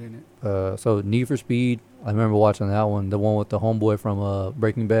funny part in it. So Need for Speed. I remember watching that one. The one with the homeboy from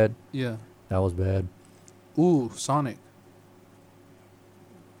Breaking Bad. Yeah. That was bad. Ooh, Sonic.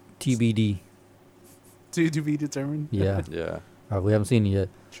 TBD. To be determined. Yeah, Yeah. we haven't seen it yet.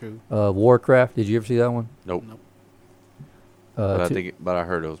 True. Warcraft. Did you ever see that one? Nope. Nope. But I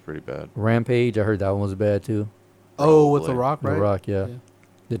heard it was pretty bad. Rampage. I heard that one was bad too. Oh, with The Probably. Rock, right? The Rock. Yeah.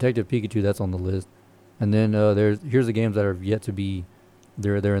 Detective Pikachu. That's on the list. And then here's the games that are yet to be.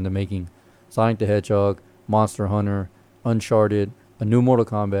 They're in the making. Sonic the Hedgehog, Monster Hunter, Uncharted, a new Mortal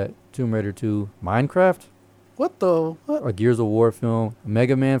Kombat, Tomb Raider 2, Minecraft, What the? What? a Gears of War film, a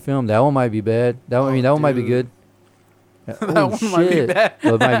Mega Man film. That one might be bad. That one might be good. That one might be bad.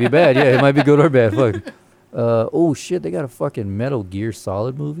 Well, it might be bad. Yeah, it might be good or bad. Fuck. Oh shit, they got a fucking Metal Gear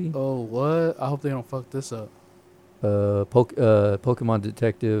Solid movie. Oh, what? I hope they don't fuck this up. Pokemon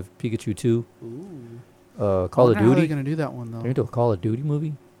Detective Pikachu 2. Ooh. Call of How are they Duty. gonna do that one They're though? gonna do a Call of Duty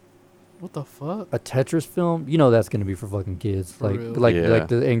movie. What the fuck? A Tetris film. You know that's gonna be for fucking kids. For like real. like Yeah. like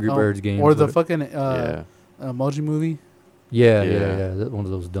the Angry Oh, Birds game. or the fucking emoji movie. Yeah. Yeah. One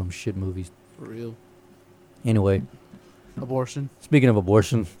of those dumb shit movies. For real. Anyway, Abortion. speaking of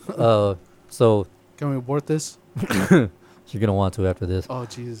abortion, so Can we abort this? you're gonna want to after this. Oh,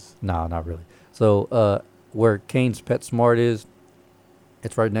 jeez. No, not really. So, where Kane's PetSmart is,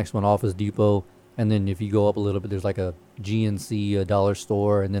 it's right next to an Office Depot. And then if you go up a little bit, there's like a GNC, a dollar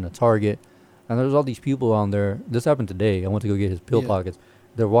store, and then a Target. And there's all these people on there. This happened today. I went to go get his pill Yeah. pockets.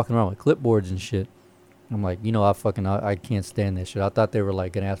 They're walking around with clipboards and shit. I'm like, I can't stand that shit. I thought they were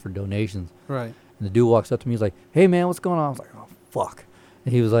like gonna ask for donations. Right. And the dude walks up to me. He's like, "Hey man, what's going on?" I was like, "Oh fuck."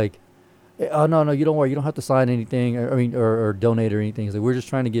 And he was like, "Oh no, you don't worry. You don't have to sign anything. Or donate or anything." He's like, "We're just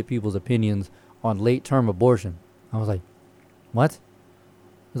trying to get people's opinions on late-term abortion." I was like, "What?"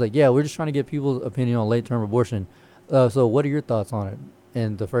 He's like, "Yeah, we're just trying to get people's opinion on late-term abortion. So what are your thoughts on it?"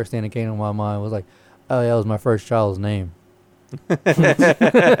 And the first thing that came to my mind was like, "Oh yeah, that was my first child's name."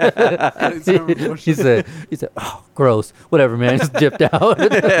 he said, "Oh, gross. Whatever, man." Just dipped out.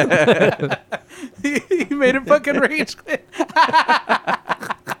 He made it fucking rage quit.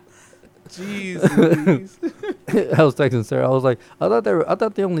 Jeez. Louise. I was texting Sarah. I was like, I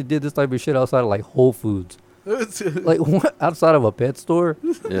thought they only did this type of shit outside of like Whole Foods. Like what? Outside of a pet store?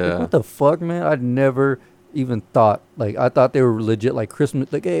 Yeah. What the fuck, man? I'd never even thought. Like I thought they were legit. Like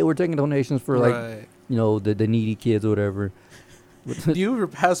Christmas. Like, hey, we're taking donations for like Right. the needy kids or whatever. Do you ever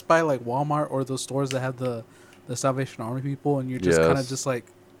pass by like Walmart or those stores that have the Salvation Army people, and you're just kind of Yes. just like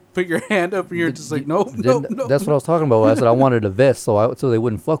put your hand up, and you're just like, nope, Then nope, nope. That's what I was talking about. I said I wanted a vest so they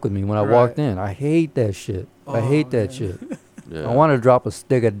wouldn't fuck with me when I walked Right. in. I hate that shit. I Oh, hate that man. shit. Yeah. I wanted to drop a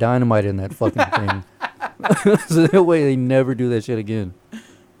stick of dynamite in that fucking thing. So that way they never do that shit again.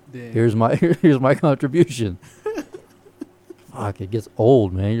 Damn. Here's my contribution. Fuck, it gets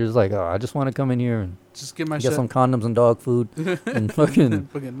old, man. You're just like, oh, I just want to come in here and Just get my get shit. some condoms and dog food and fucking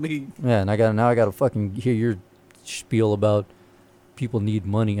fucking leave. yeah. And I gotta fucking hear your spiel about people need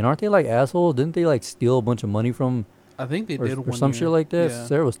money. And aren't they like assholes? Didn't they like steal a bunch of money from I think they or, did or one some year. shit like that? Yeah.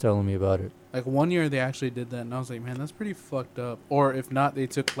 Sarah was telling me about it. Like 1 year they actually did that, and I was like, man, that's pretty fucked up. Or if not, they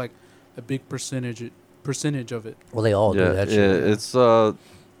took like a big percentage of it. Well, they all do yeah, that yeah, shit. it's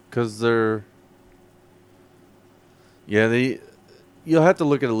because they're you'll have to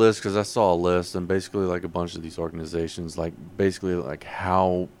look at a list because I saw a list and basically like a bunch of these organizations like basically like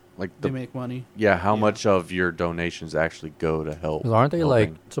how like They the make money. how yeah. much of your donations actually go to help. 'Cause aren't they like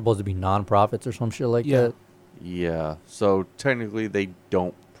helping. supposed to be non-profits or some shit like Yeah. that? Yeah, so technically they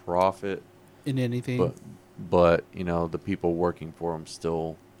don't profit, In anything, but the people working for them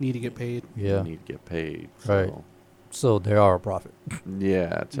still need to get paid. Yeah. need to get paid. Right. So, So they are a profit.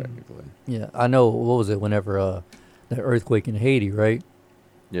 yeah, technically. Yeah, I know. What was it? Whenever the earthquake in Haiti, right?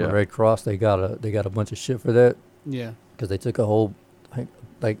 Yeah. The Red Cross, they got a bunch of shit for that Yeah. because they took a whole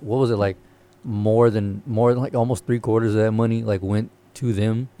like what was it like more than like almost 3/4 of that money like went to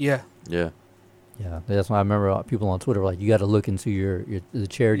them. Yeah. Yeah. Yeah, that's why I remember people on Twitter were like, you got to look into the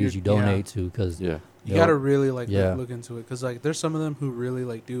charities you Your- yeah. donate to because Yeah. You gotta really like Yeah. look into it, because like there's some of them who really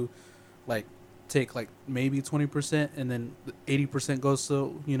like do like take like maybe 20% and then 80% goes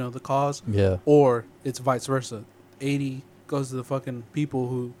to the cause, yeah, or it's vice versa. 80 goes to the fucking people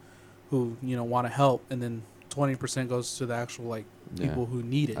who want to help, and then 20% goes to the actual like Yeah. people who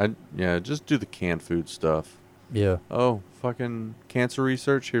need it. Just do the canned food stuff. Yeah. Oh, fucking cancer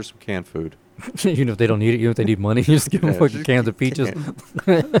research. Here's some canned food. Even if they don't need it, even if they need money, you just give them Yeah, fucking just cans of peaches.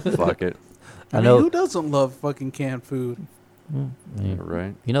 Fuck it. I mean, know. who doesn't love fucking canned food? Yeah.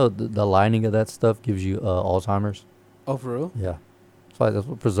 Right. You know, the lining of that stuff gives you Alzheimer's. Oh, for real? Yeah. That's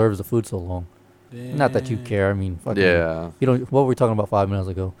what preserves the food so long. Not that you Damn. care. I mean, fucking, Yeah. You don't. What were we talking about 5 minutes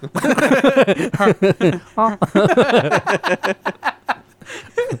ago?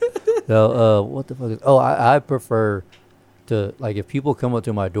 No, what the fuck is? Oh, I prefer to like if people come up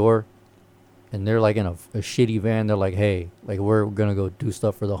to my door, and they're like in a shitty van. They're like, hey, like we're gonna go do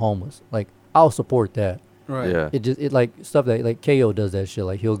stuff for the homeless. Like I'll support that. Right. Yeah. It like stuff that like KO does that shit.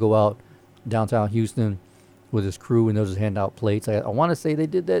 Like he'll go out downtown Houston with his crew and they'll just hand out plates. I want to say they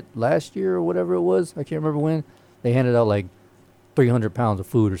did that last year or whatever it was. I can't remember when. They handed out like 300 pounds of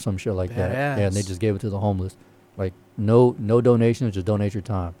food or some shit like that. Yeah, and they Badass. just gave it to the homeless. Like no donations, just donate your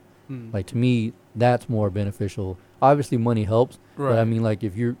time. Hmm. Like to me, that's more beneficial. Obviously, money helps, but I Right. mean, like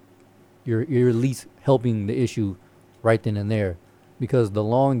if you're at least helping the issue right then and there, because the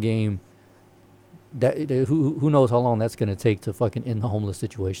long game, who knows how long that's gonna take to fucking end the homeless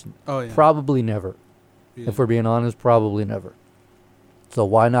situation? Oh yeah. Probably never. Yeah. If we're being honest, probably never. So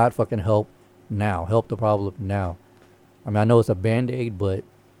why not fucking help now? Help the problem now. I mean, I know it's a Band-Aid, but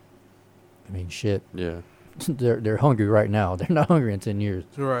I mean, shit. Yeah. They're hungry right now. They're not hungry in 10 years.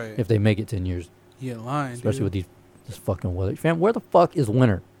 Right. If they make it 10 years. You ain't lying, Especially dude. with this fucking weather. Fam, where the fuck is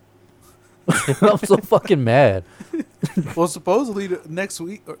winter? I'm so fucking mad. Well, supposedly next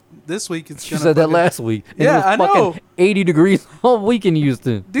week or this week it's She gonna said that fucking- last week. And Yeah, it was I fucking know. 80 degrees all week in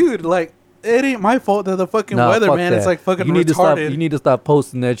Houston. Dude, like it ain't my fault that the fucking Nah, fuck weatherman is that. like fucking you need retarded. You need to stop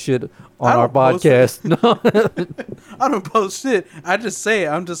posting that shit on I our don't post podcast. No. I don't post shit. I just say it.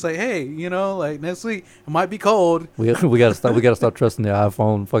 I'm just like, hey, like next week it might be cold. we gotta stop. We gotta stop trusting the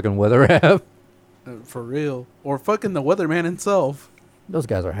iPhone fucking weather app. For real. Or fucking the weatherman himself. Those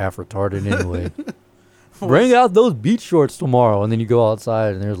guys are half retarded anyway. Bring out those beach shorts tomorrow, and then you go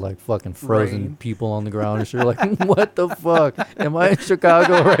outside and there's like fucking frozen Rain. people on the ground and shit. Like, what the fuck? Am I in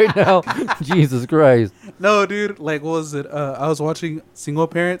Chicago right now? Jesus Christ! No, dude. Like, what was it? I was watching Single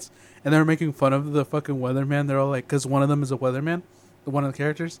Parents, and they were making fun of the fucking weatherman. They're all like, because one of them is a weatherman, one of the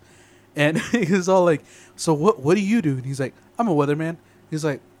characters, and he's all like, "So what do you do?" And he's like, "I'm a weatherman." He's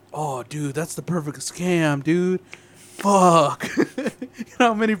like, "Oh, dude, that's the perfect scam, dude. Fuck." You know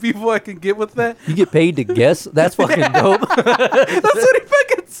how many people I can get with that? You get paid to guess. That's fucking dope. That's what he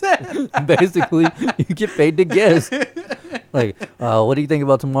fucking said. Basically, you get paid to guess. Like, what do you think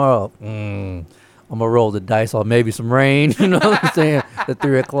about tomorrow? I'm gonna roll the dice on maybe some rain. You know what I'm saying? At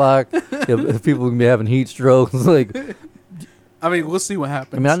 3 o'clock, if people can be having heat strokes. Like, I mean, we'll see what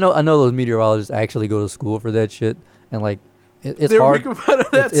happens. I mean, I know those meteorologists actually go to school for that shit, and like, it's they were hard. making fun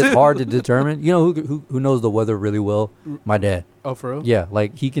of that It's too. hard to determine. You know who knows the weather really well? My dad. Oh, for real? Yeah,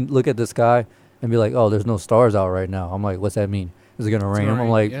 like he can look at the sky and be like, "Oh, there's no stars out right now." I'm like, "What's that mean? Is it gonna rain?" gonna I'm rain,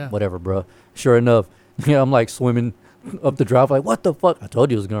 like, yeah. "Whatever, bro." Sure enough, I'm like swimming up the drop, like, "What the fuck? I told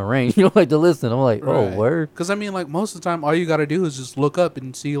you it was gonna rain." You know, like to listen. I'm like, "Oh, Right. word." Because I mean, like most of the time, all you gotta do is just look up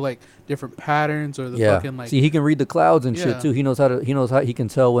and see like different patterns or the Yeah. fucking like. See, he can read the clouds and Yeah. shit too. He knows how he can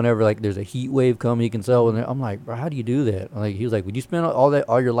tell whenever like there's a heat wave coming. He can tell when I'm like, "Bro, how do you do that?" Like he was like, "Would you spend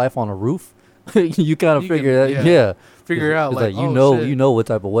all your life on a roof?" You kind of You figure can- that, yeah. yeah. Figure It's- out, it's like, you oh, know shit. you know what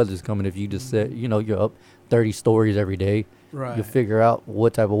type of weather's coming if you just said you're up 30 stories every day. right. You figure out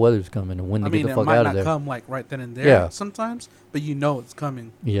what type of weather's coming and when to I mean, get the it fuck might out not of there. come like right then and there. Yeah. Sometimes, but you know it's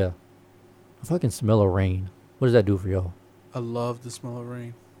coming. Yeah. I fucking smell of rain. What does that do for y'all? I love the smell of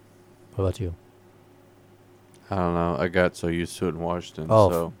rain. What about you? I don't know. I got so used to it in Washington. Oh,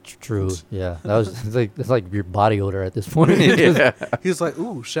 so. true. Yeah, that was it's like your body odor at this point. Yeah. He's like,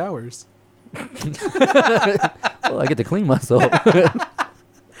 ooh, showers. Well, I get to clean myself.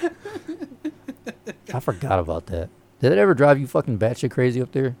 I forgot about that. Did it ever drive you fucking batshit crazy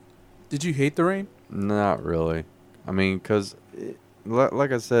up there? Did you hate the rain? Not really. I mean, because,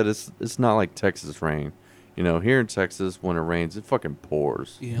 like I said, it's not like Texas rain. You know, here in Texas, when it rains, it fucking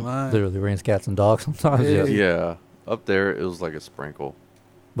pours. Yeah, lying. Literally rains cats and dogs sometimes. Yeah. Yeah. Yeah. Up there, it was like a sprinkle.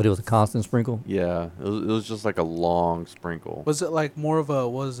 But it was a constant sprinkle. Yeah. It was just like a long sprinkle. Was it like more of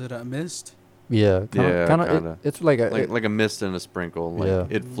a mist? Yeah. Yeah, kinda. It's like a Like a mist and a sprinkle. Like Yeah.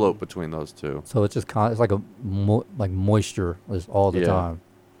 it'd float between those two. so it's just it's like a like moisture is all the Yeah. time.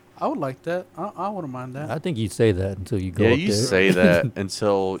 I would like that. I wouldn't mind that. I think you say that until you go Yeah, up you there. say that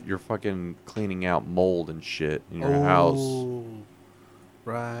until you're fucking cleaning out mold and shit in your house.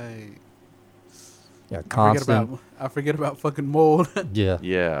 Right. Yeah, constant. I forget about fucking mold. Yeah.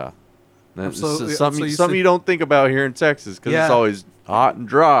 Yeah. That's so- I'm so something used something to- you don't think about here in Texas because Yeah. it's always hot and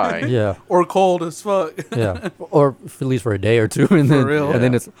dry. Yeah. Or cold as fuck. Yeah. Or at least for a day or two, and then real? and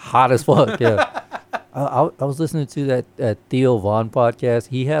then it's hot as fuck. Yeah. I was listening to that Theo Vaughn podcast.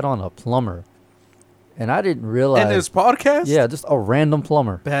 He had on a plumber, and I didn't realize. In his podcast? Yeah, just a random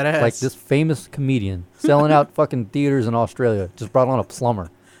plumber. Badass. Like this famous comedian selling out fucking theaters in Australia. Just brought on a plumber.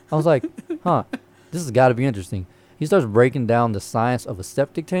 I was like, huh, this has got to be interesting. He starts breaking down the science of a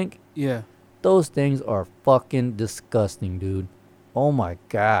septic tank. Yeah. Those things are fucking disgusting, dude. Oh my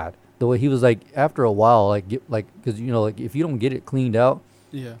god. The way he was like, after a while, like, because you know, like if you don't get it cleaned out,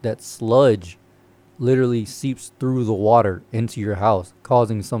 Yeah. that sludge literally seeps through the water into your house,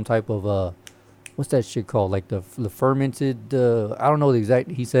 causing some type of what's that shit called? Like the fermented. I don't know the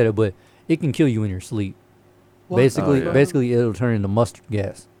exact. He said it, but it can kill you in your sleep. What? Basically, Oh, yeah. basically, it'll turn into mustard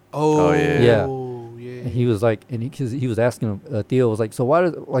gas. Oh, yeah. Yeah. Yeah. And he was like, and he was asking him, Theo was like, so why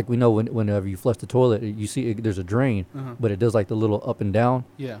does, like, we know whenever you flush the toilet, you see there's a drain, Uh-huh. but it does like the little up and down.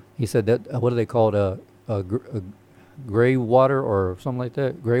 Yeah. He said that, what are they called? Gray water or something like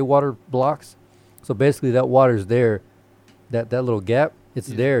that. Gray water blocks. So basically that water's there, that little gap, it's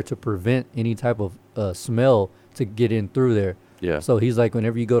Yeah. there to prevent any type of smell to get in through there. Yeah. So he's like,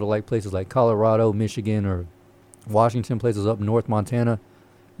 whenever you go to like places like Colorado, Michigan, or Washington, places up north, Montana,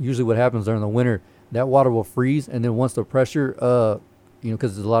 usually what happens during the winter, that water will freeze, and then once the pressure,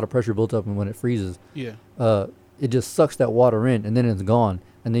 because there's a lot of pressure built up, and when it freezes, Yeah. it just sucks that water in, and then it's gone.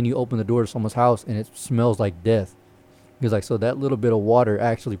 And then you open the door to someone's house, and it smells like death. He's like, so that little bit of water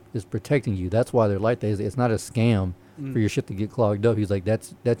actually is protecting you. That's why they're like that. It's not a scam for your shit to get clogged up. He's like,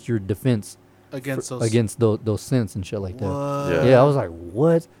 that's your defense Against those. against those scents and shit like that. What? Yeah. Yeah, I was like,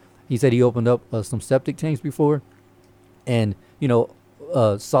 what? He said he opened up some septic tanks before, and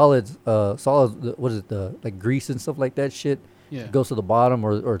solids, what is it, the like grease and stuff like that shit Yeah. goes to the bottom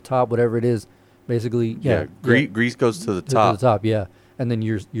or top, whatever it is. Basically, Yeah. Grease goes to the top. to the top, yeah. And then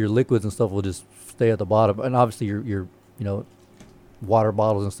your liquids and stuff will just stay at the bottom, and obviously your water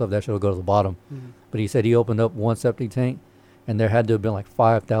bottles and stuff that shit will go to the bottom. Mhm. But he said he opened up one septic tank, and there had to have been like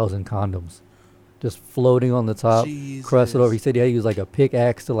 5,000 condoms just floating on the top, crusted over. He Jesus. said he had to use like a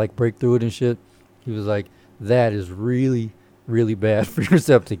pickaxe to like break through it and shit. He was like, that is really, really bad for your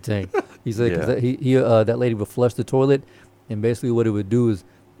septic tank. He said, because that lady would flush the toilet, and basically what it would do is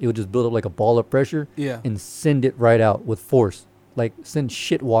it would just build up like a ball of pressure Yeah. and send it right out with force. Like send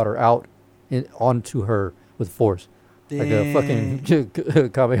shit water out onto her with force. Like a fucking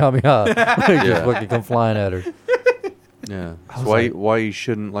Kamehameha. Like just Yeah. fucking come flying at her. Yeah. I That's was why like- why you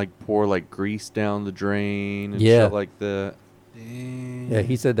shouldn't like pour like grease down the drain and Yeah. shit like that. Dang. Yeah,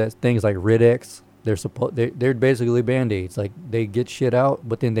 he said that things like Rid-X, they're basically Band-Aids. Like they get shit out,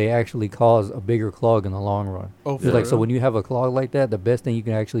 but then they actually cause a bigger clog in the long run. Oh, He's for like, so real? when you have a clog like that, the best thing you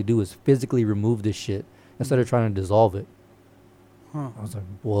can actually do is physically remove this shit instead of trying to dissolve it. Huh. I was like,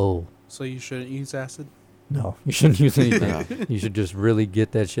 whoa. So you shouldn't use acid? No, you shouldn't use anything. No. You should just really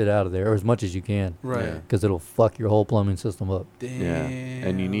get that shit out of there, or as much as you can, Right. Yeah. because it'll fuck your whole plumbing system up. Damn. Yeah.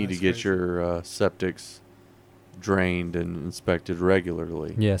 And you need to that's get crazy. your septics drained and inspected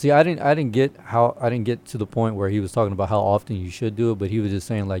regularly. Yeah. See, I didn't get to the point where he was talking about how often you should do it, but he was just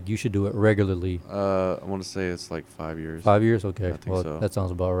saying like you should do it regularly. I want to say it's like 5 years. 5 years, okay. I think Well, so. that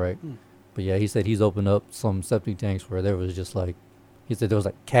sounds about right. Hmm. But yeah, he said he's opened up some septic tanks where there was just like, he said there was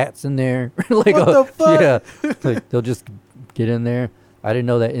like cats in there. Like, What the fuck? Yeah, like they'll just get in there. I didn't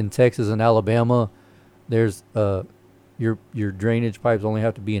know that in Texas and Alabama, there's your drainage pipes only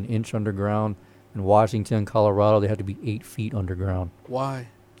have to be an inch underground. In Washington, Colorado, they have to be 8 feet underground. Why?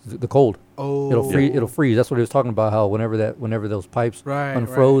 The cold, Oh. it'll freeze. It'll freeze. That's what he was talking about. How whenever those pipes Right.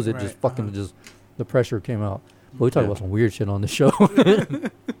 unfroze, right, it just right, fucking uh-huh. just the pressure came out. But we talk Yeah. about some weird shit on the show.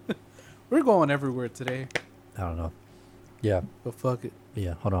 We're going everywhere today, I don't know. Yeah, but fuck it.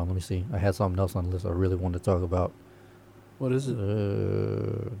 yeah. Hold on, let me see. I had something else on the list I really wanted to talk about. What is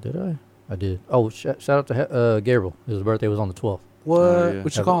it? Did I? I did. Oh, shout out to Gabriel. His birthday was on the 12th. What? yeah.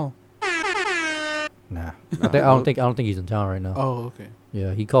 What you Have call him? Nah, I don't think he's in town right now. Oh, okay.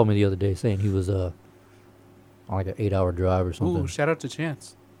 Yeah, he called me the other day saying he was on like an 8-hour drive or something. Ooh, shout out to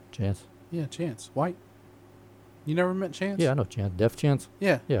Chance. Chance. Yeah, Chance. White. You never met Chance? Yeah, I know Chance. Def Chance.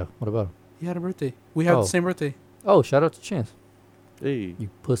 Yeah. Yeah. What about him? He had a birthday. We have Oh. the same birthday. Oh, shout out to Chance. Hey. You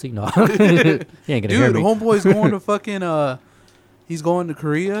pussy. No, he ain't gonna hear Dude, me. homeboy's going to fucking he's going to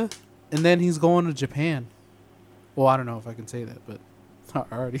Korea and then he's going to Japan. Well, I don't know if I can say that, but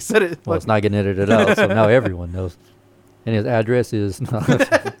I already said it. Well, it's not getting edited out, so now everyone knows. And his address is.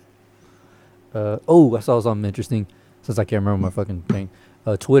 I saw something interesting since I can't remember my fucking thing.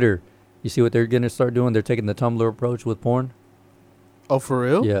 Twitter You see what they're gonna start doing? They're taking the Tumblr approach with porn. Oh, for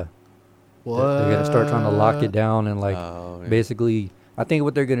real? Yeah. What? They're gonna start trying to lock it down and like Oh, yeah. basically. I think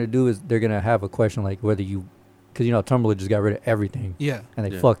what they're gonna do is they're gonna have a question like whether you, because you know Tumblr just got rid of everything Yeah. and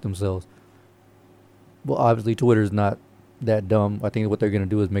they Yeah. fucked themselves. Well, obviously Twitter's not that dumb. I think what they're gonna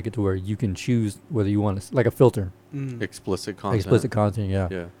do is make it to where you can choose whether you want to like a filter, Mm. Explicit like content. explicit content. Yeah.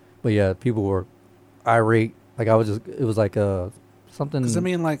 Yeah. But yeah, people were irate. Like I was just, it was like something. Because I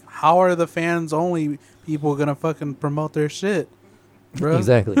mean, like, how are the fans only people gonna fucking promote their shit, bro?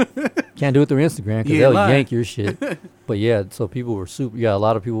 Exactly. Can't do it through Instagram because You ain't they'll lying. yank your shit. But yeah, so people were super. Yeah, a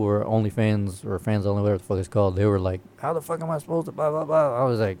lot of people were OnlyFans or fans only, whatever the fuck it's called. They were like, "How the fuck am I supposed to blah blah blah?" I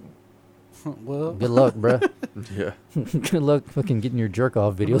was like, Well, "Good luck, bruh. Yeah. Good luck fucking getting your jerk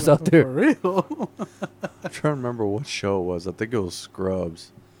off videos out there." For real. I'm trying to remember what show it was. I think it was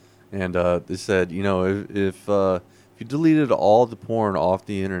Scrubs, and they said, you know, if you deleted all the porn off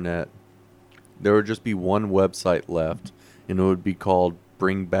the internet, there would just be one website left, and it would be called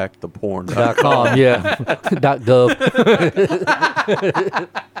BringBackThePorn.com. .com, yeah. .gov.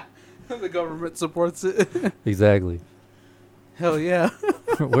 The government supports it. Exactly. Hell yeah.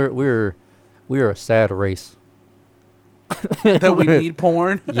 We are a sad race. That we need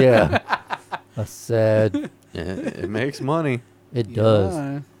porn. Yeah. A sad. Yeah, it makes money, It does.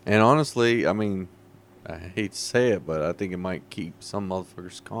 Yeah. and honestly, I mean, I hate to say it, but I think it might keep some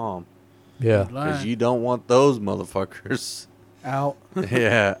motherfuckers calm, Yeah. because you don't want those motherfuckers, Out.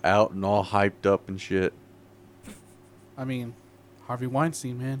 yeah, out and all hyped up and shit. I mean, Harvey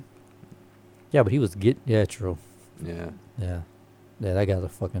Weinstein, man. Yeah, but he was yeah, true. Yeah, Yeah. Yeah, that guy's a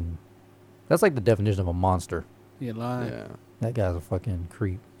fucking. That's like the definition of a monster. You lying. yeah. That guy's a fucking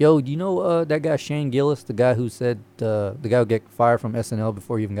creep. Yo, you know that guy Shane Gillis, the guy who said the guy who get fired from SNL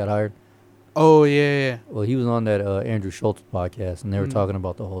before he even got hired? Oh yeah. Well, he was on that Andrew Schultz podcast, and they were Mm. talking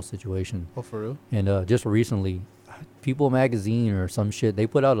about the whole situation. Oh, for real. And just recently, People Magazine or some shit, they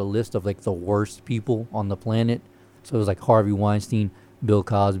put out a list of like the worst people on the planet. So it was like Harvey Weinstein, Bill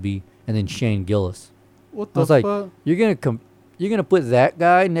Cosby, and then Shane Gillis. What I the was like, fuck? you're gonna put that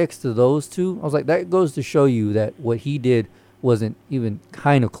guy next to those two? I was like, that goes to show you that what he did wasn't even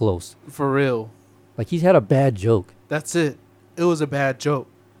kind of close. For real. Like he's had a bad joke. That's it. It was a bad joke.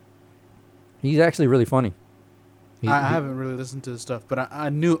 He's actually really funny. I haven't really listened to his stuff, but I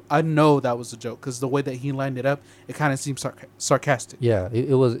know that was a joke because the way that he lined it up, it kind of seemed sarcastic. Yeah,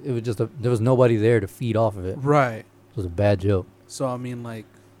 it was just there was nobody there to feed off of it. Right. It was a bad joke. So I mean, like,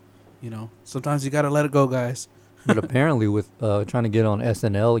 sometimes you gotta let it go, guys. But apparently, with trying to get on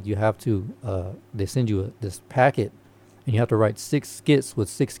SNL, you have to they send you this packet, and you have to write 6 skits with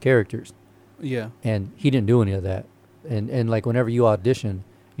 6 characters. Yeah. And he didn't do any of that. And like whenever you audition,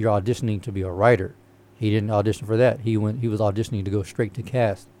 you're auditioning to be a writer. He didn't audition for that. He was auditioning to go straight to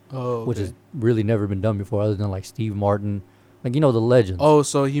cast, Oh. which okay. has really never been done before, other than like Steve Martin, like the legends. Oh,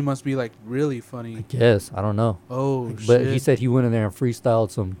 so he must be like really funny. I guess I don't know. Oh, But shit. he said he went in there and freestyled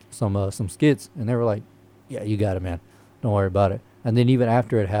some skits, and they were like, "Yeah, you got it, man. Don't worry about it." And then even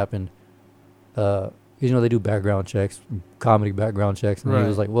after it happened, they do background checks, comedy background checks, and he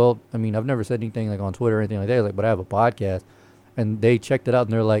was Right. like, "Well, I mean, I've never said anything like on Twitter or anything like that." He's like, "But I have a podcast," and they checked it out,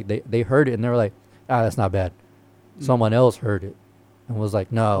 and they're like, they heard it, and they were like, "Ah, that's not bad." Someone else heard it, and was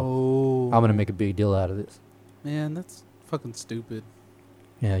like, "No, Oh. I'm gonna make a big deal out of this." Man, that's fucking stupid.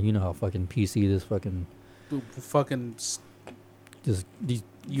 Yeah, you know how fucking PC this fucking Fucking just these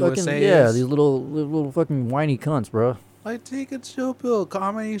USA fucking, yeah, is. these little fucking whiny cunts, bro. Like, take a chill pill.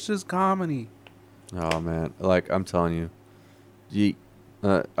 Comedy is just comedy. Oh man, like I'm telling you,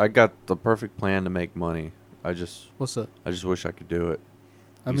 I got the perfect plan to make money. I just What's up? wish I could do it.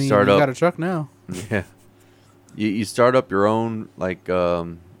 I You mean, start you up- got a truck now. Yeah, you start up your own like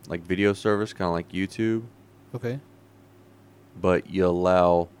video service, kind of like YouTube, Okay. but you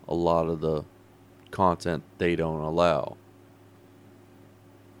allow a lot of the content they don't allow.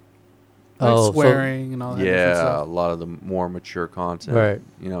 Like Oh, so- swearing and all that. different Yeah, a stuff. lot of the more mature content. Right.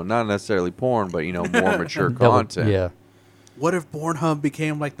 Not necessarily porn, but more mature That would- content. Yeah. What if Pornhub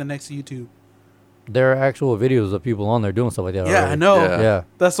became like the next YouTube? There are actual videos of people on there doing stuff like that. Yeah, I already. know. Yeah. Yeah.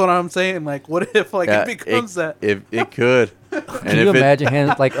 That's what I'm saying. Like, what if Yeah, it becomes that? If it could. Can you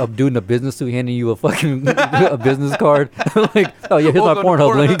imagine doing a business suit, handing you a fucking a business card? Like, oh yeah, here's my Welcome to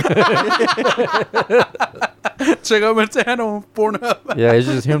Pornhub link. Check out Montana on Pornhub. Yeah, it's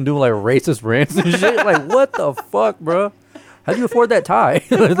just him doing like racist rants and shit. Like, what the fuck, bro? How do you afford that tie?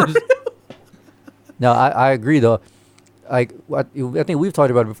 No, I agree though. like I think we've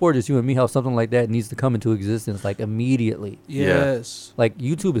talked about it before, just you and me, how something like that needs to come into existence like immediately. Yes. Like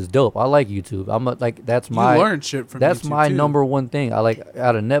YouTube is dope. I like YouTube. Like that's You my learn shit from that's YouTube my too. number one thing. I like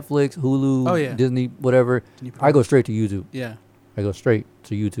out of Netflix, Hulu, Oh, yeah. Disney, whatever. Disney I go Plus. straight to YouTube. Yeah. I go straight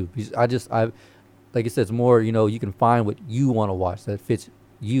to YouTube. I like I said, it's more, you can find what you want to watch that fits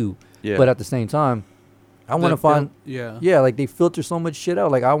you. Yeah. But at the same time, I want to find Yeah. like they filter so much shit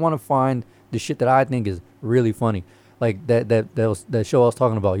out. Like I want to find the shit that I think is really funny. Like that show I was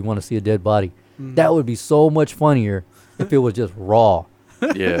talking about. You want to see a dead body? Mm. That would be so much funnier if it was just raw.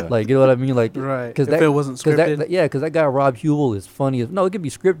 yeah. Like you know what I mean? Like Right. because If it wasn't scripted. because that guy Rob Hubel is funny. No, it could be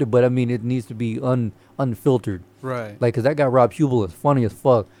scripted, but I mean it needs to be unfiltered. Right. Like because that guy Rob Hubel is funny as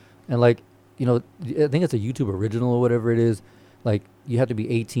fuck, and like I think it's a YouTube original or whatever it is. Like you have to be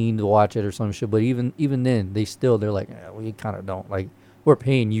 18 to watch it or some shit. But even then, they're like, we kind of don't like. We're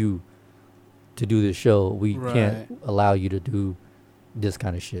paying you to do this show. We Right. can't allow you to do this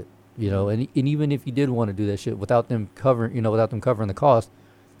kind of shit. And even if you did want to do that shit without them covering the cost,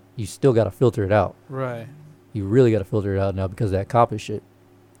 you still got to filter it out. Right. You really got to filter it out now because of that copy shit.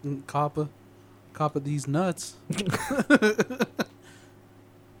 Coppa these nuts.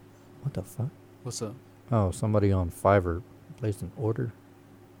 What the fuck? What's up? Oh, somebody on Fiverr placed an order.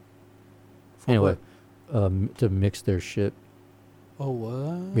 For Anyway, to mix their shit. Oh,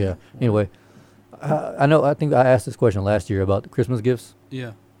 what? Yeah. Anyway, I think I asked this question last year about the Christmas gifts.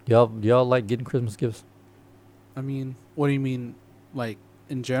 Yeah. Y'all like getting Christmas gifts? I mean, what do you mean, like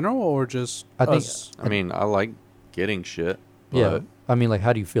in general, or just I think- us? I mean, I like getting shit. Yeah. But I mean, like,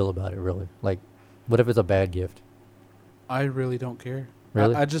 how do you feel about it, really? Like, what if it's a bad gift? I really don't care.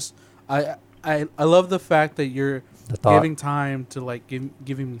 Really? I love the fact that you're The thought. giving time to like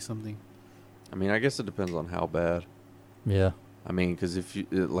giving me something. I mean, I guess it depends on how bad. Yeah. I mean, because if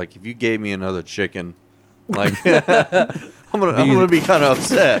you gave me another chicken, like I'm gonna be kind of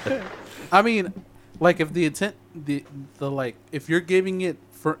upset. I mean, like if the intent, the like, if you're giving it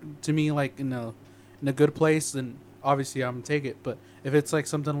to me like in a good place, then obviously I'm gonna take it. But if it's like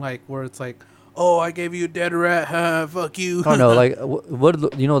something like where it's like, oh, I gave you a dead rat, fuck you. Oh no! Like, what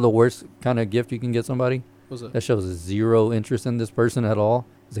are the worst kind of gift you can get somebody What's that? that shows zero interest in this person at all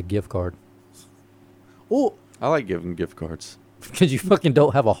is a gift card. Oh, I like giving gift cards. Because you fucking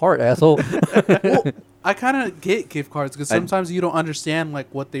don't have a heart, asshole. well, I kind of get gift cards because sometimes you don't understand like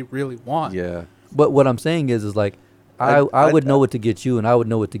what they really want. Yeah. But what I'm saying is like, I would know what to get you, and I would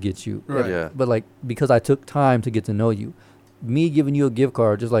know what to get you. Right. Yeah. But like, because I took time to get to know you, me giving you a gift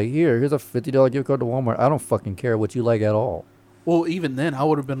card, just like here's a $50 gift card to Walmart. I don't fucking care what you like at all. Well, even then, I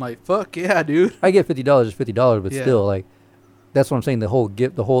would have been like, fuck yeah, dude. I get $50 is $50, but Yeah. still, like, that's what I'm saying. The whole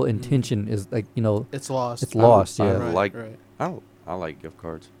gift, the whole intention is like, It's lost. It's lost. I Yeah. Right, like right. I like gift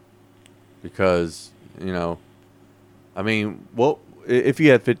cards because I mean, if you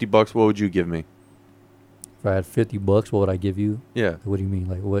had $50, what would you give me? If I had $50, what would I give you? Yeah. What do you mean?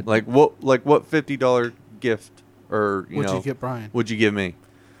 Like what? Like what $50 gift or What'd you get, Brian? would you give me?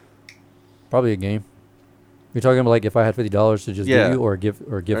 Probably a game. You're talking about like if I had $50 to just Yeah. give you, or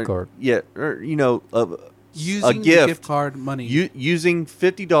a gift card. Yeah, or Using a the gift. gift card money. Using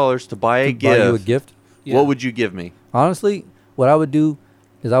 $50 to buy a To buy you a gift. gift. Yeah. What would you give me? Honestly, what I would do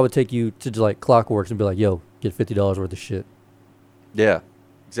is I would take you to like Clockworks and be like, "Yo, get $50 worth of shit." Yeah,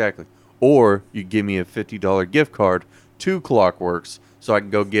 exactly. Or you give me a $50 gift card to Clockworks so I can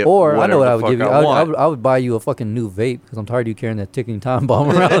go get Or I whatever know what the I would fuck give you. I want. I would buy you a fucking new vape because I'm tired of you carrying that ticking time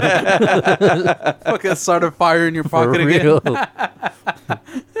bomb around. Fucking start a fire in your For pocket real. again.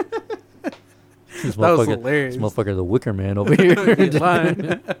 This That was motherfucker- hilarious. This motherfucker, the Wicker Man over here. You're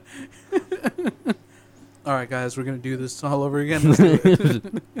lying. All right, guys, we're gonna do this all over again. Let's do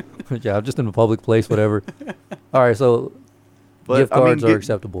it. Yeah, I'm just in a public place, whatever. All right, so But, gift I mean, cards are gi-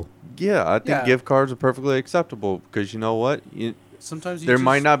 acceptable. Yeah, I think Yeah. gift cards are perfectly acceptable because you know what? Sometimes you There just,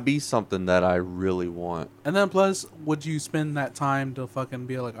 might not be something that I really want. And then plus, would you spend that time to fucking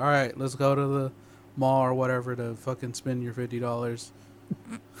be like, all right, let's go to the mall or whatever to fucking spend your $50?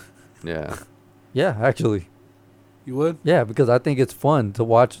 Yeah. Yeah, actually. You would? Yeah, because I think it's fun to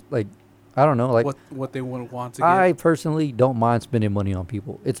watch, like, I don't know, like, What they would want to get? I personally don't mind spending money on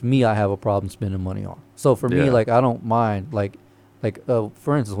people. It's me I have a problem spending money on. So for me, Yeah. like, I don't mind, like,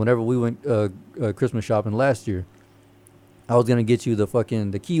 for instance, whenever we went Christmas shopping last year, I was gonna get you the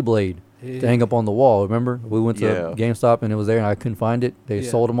Keyblade to hang up on the wall. Remember, we went to Yeah. GameStop and it was there, and I couldn't find it. They Yeah.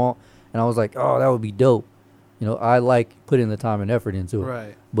 sold them all, and I was like, oh, that would be dope. I like putting the time and effort into it.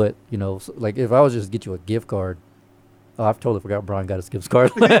 Right. But like if I was just get you a gift card, oh, I totally forgot Brian got his gift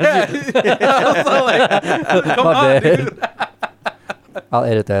card. Come My on, bad. dude. I'll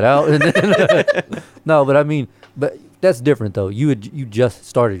edit that out. No, but I mean, But that's different though. You just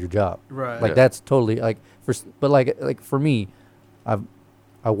started your job. Right. Like Yeah. that's totally like but like for me,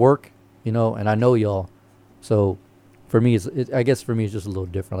 I work, you know, and I know y'all, so for me I guess for me it's just a little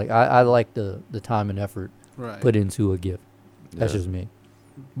different. Like I like the time and effort right. put into a gift. That's Yeah. just me.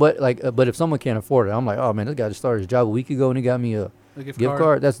 But like but if someone can't afford it, I'm like, oh man, this guy just started his job a week ago and he got me a A gift gift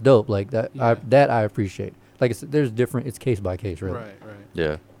card. That's dope. Like that Yeah. I appreciate. Like there's different. It's case by case, really. Right. Right.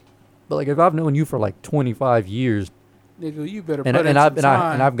 Yeah. But like if I've known you for like 25 years. Nigga, you better And put in I've some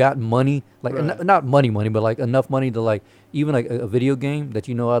time. and I've gotten money like Right. not money, but like enough money to like even like a video game that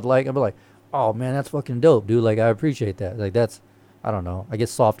you know I'd like. I'd be like, oh man, that's fucking dope, dude. Like I appreciate that. Like that's I don't know. I get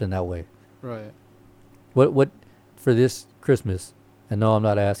soft in that way. Right. What for this Christmas? And no, I'm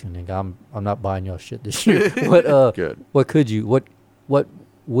not asking, nigga. I'm not buying y'all shit this year. Good. What could you what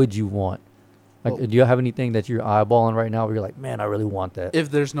would you want? Like, Well- do you have anything that you're eyeballing right now where you're like, man, I really want that? If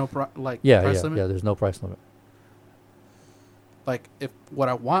there's no price yeah, limit, yeah. There's no price limit. like if what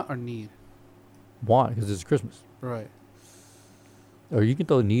I want or need. Want because it's Christmas. Right. Or you can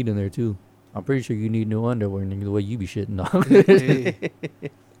throw need in there too. I'm pretty sure you need new underwear, nigga, the way you be shitting on. Hey.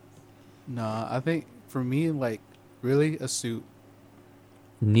 Nah, I think for me, like really a suit.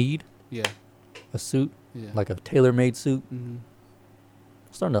 Need Yeah. a suit, Yeah. like a tailor-made suit. hmm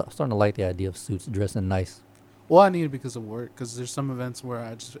Starting to like the idea of suits dressing nice. Well, I need it because of work. Because there's some events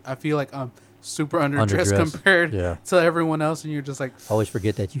where I feel like I'm super underdressed compared Yeah. to everyone else, and you're just like, I always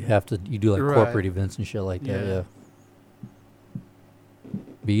forget that you do like Right. corporate events and shit like that. Yeah. Yeah.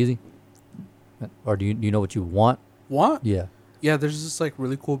 Be easy. Or do you know what you want? what? Yeah. Yeah, there's this like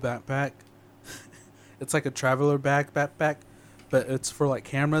really cool backpack. It's like a traveler backpack, but it's for like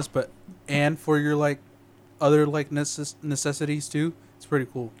cameras, and for your like other like necessities too. It's pretty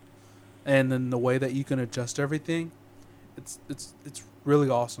cool. And then the way that you can adjust everything, it's really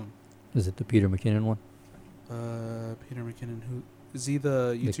awesome. Is it the Peter McKinnon one? Peter McKinnon, who is he?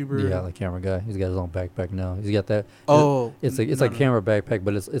 The YouTuber? Yeah, the camera guy. He's got his own backpack now. He's got that. Oh, It's like no, a camera backpack,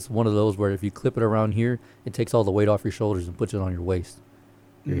 but it's one of those where if you clip it around here, it takes all the weight off your shoulders and puts it on your waist,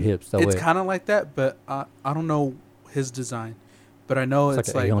 your Mm. hips. That It's way, kind of like that, but I don't know his design, but I know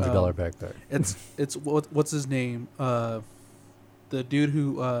it's like a $800 backpack. It's what's his name? The dude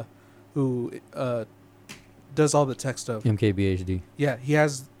who does all the tech stuff. MKBHD. Yeah, he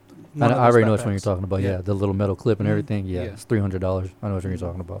has. I one of already those know which one you're backpacks. talking about. Yeah, the little metal clip and Mhm. everything. Yeah, Yeah. it's $300. I know which one you're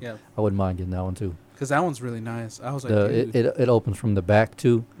talking about. Yeah, I wouldn't mind getting that one too. because that one's really nice. I was like, It, dude. it opens from the back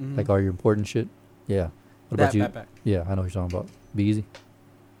too, Mhm. like all your important shit. Yeah. What about that you? backpack. Yeah, I know what you're talking about. Be easy.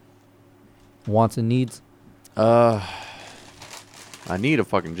 Wants and needs. I need a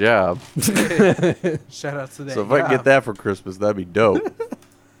fucking job. Shout out to that. So if I can get that for Christmas, that'd be dope.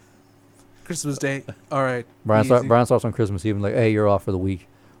 Christmas Day. All right. Brian, easy. Brian starts on Christmas Eve and like, hey, you're off for the week.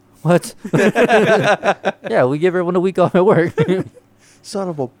 What? Yeah, we give everyone a week off at work. Son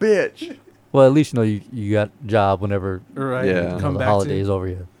of a bitch. Well, at least you know you got a job whenever Right. Yeah. Come the back holidays to. over.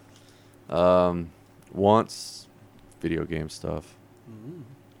 Yeah. Wants video game stuff.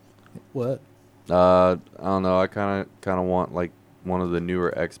 What? I don't know. I kind of want like one of the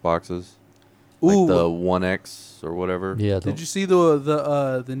newer Xboxes, Ooh. like the One X or whatever. Yeah. Did you see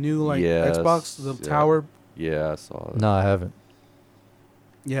the new like Yes, Xbox, the yeah. tower? Yeah, I saw it. No, I haven't.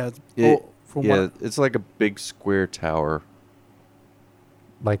 Yeah. It's, It- from yeah, what? it's like a big square tower.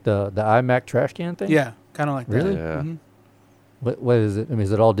 Like the iMac trash can thing. Yeah, kind of like Really? that. Yeah. Mhm. What is it? I mean,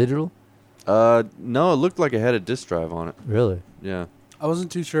 is it all digital? No, it looked like it had a disk drive on it. Really? Yeah. I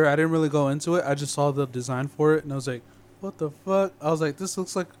wasn't too sure. I didn't really go into it. I just saw the design for it, and I was like, "What the fuck?" I was like, "This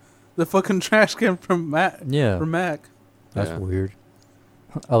looks like the fucking trash can from Mac." Yeah. From Mac. That's Yeah. weird.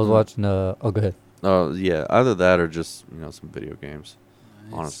 I was Mm. watching. Oh, go ahead. Oh, yeah. Either that or just some video games.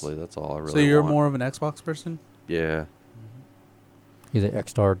 Nice. Honestly, that's all I really. so you're want. more of an Xbox person? Yeah. He's an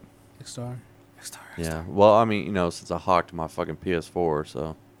X-Star. X-Star. X-Star. Yeah. Well, I mean, since I hawked my fucking PS4,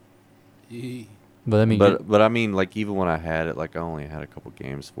 so. Yee. But I mean, But I mean, like even when I had it, like I only had a couple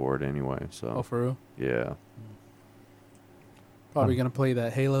games for it anyway. So. Oh, for real? Yeah. Probably gonna play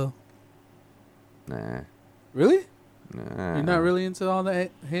that Halo. Nah. Really? Nah. You're not really into all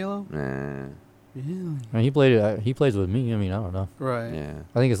that Halo? Nah. Really? I mean, he played it. He plays with me. I mean, I don't know. Right. Yeah.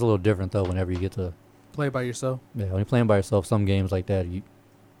 I think it's a little different though. Whenever you get to Play by yourself. when you're playing by yourself, some games like that,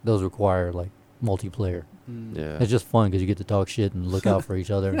 those require like multiplayer. Mm. Yeah. It's just fun because you get to talk shit and look out for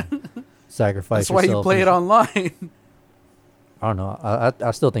each other, and sacrifice. That's why you yourself play and it shit. online. I don't know.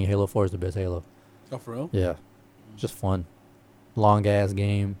 I still think Halo 4 is the best Halo. Oh, for real? Yeah, just fun, long ass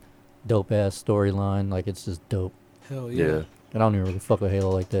game, dope ass storyline. Like it's just dope. Hell Yeah. yeah. And I don't even really fuck with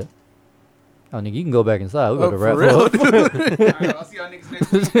Halo like that. I think you can go back inside. We'll Oh, go to for rap. real, Hole. dude. Alright, I'll see y'all niggas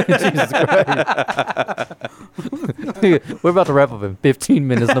next week. Jesus Christ. We're about to wrap up in 15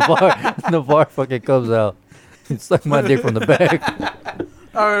 minutes. Navar fucking comes out. Suck my dick from the back.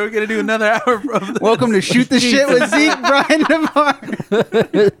 All right, we're gonna do another hour, bro. Welcome to Shoot the Shit with Zeke, Brian,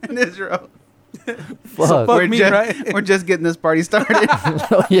 Navar, and Israel. Fuck. Fuck We're, me, just, right? we're just getting this party started.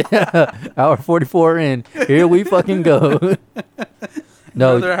 Oh, yeah. Hour 44 in. Here we fucking go.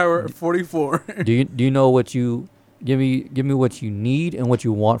 No, Another hour 44. do you know what you give me what you need and what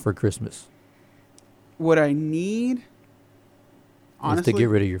you want for Christmas? What I need, honestly, Is to get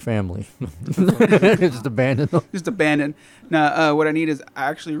rid of your family. Just abandon them. just abandon. Now, what I need is I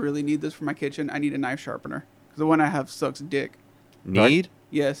actually really need this for my kitchen. I need a knife sharpener because the one I have sucks dick. Need?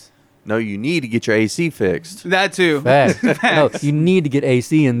 Yes, No, you need to get your AC fixed. that too. Facts. No, you need to get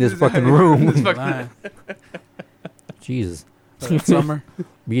AC in this fucking room. This fucking- Lying. Jesus. Summer.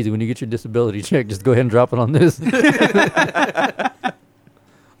 Be easy when you get your disability check. Just go ahead and drop it on this.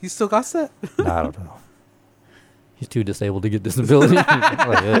 He still got that? Nah, I don't know. He's too disabled to get disability.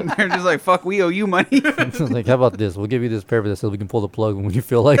 Like, They're just like, fuck, we owe you money. like, how about this? We'll give you this paper that says we can pull the plug when you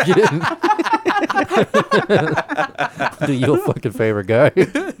feel like it. Do you a fucking favor, guy.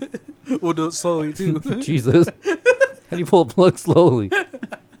 We'll do it slowly too. Jesus. How do you pull a plug slowly?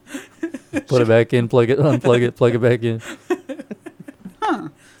 Put it back in, plug it, unplug it, plug it back in.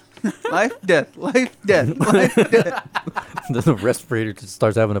 Life, death, life, death, life, death. Then the respirator just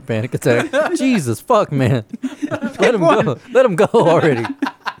starts having a panic attack. Jesus, fuck, man. Let him go. Let him go already.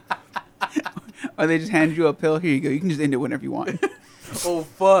 Or they just hand you a pill. Here you go. You can just end it whenever you want. Oh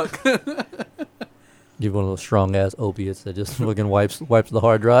fuck. Give one of those strong ass opiates that just fucking wipes the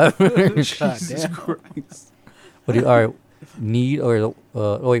hard drive. Jesus damn. Christ. What do you? All right, need or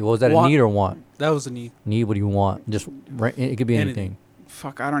wait, was that Want. a need or want? That was a need. Need. What do you want? Just it could be Anything. anything.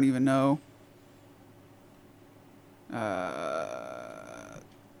 Fuck, I don't even know.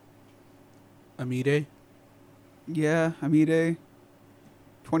 Amide. Yeah, Amide.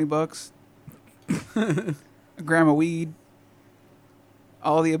 $20. A gram of weed.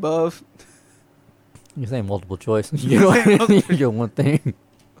 All the above. You're saying multiple choice. You know, you get one thing.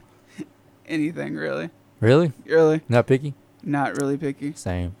 Anything really. Really? Really. Not picky. Not really picky.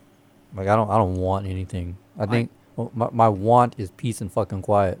 Same. Like I don't want anything. I think my want is peace and fucking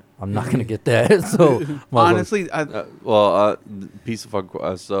quiet. I'm not gonna get that. So might as well- Honestly, Piece of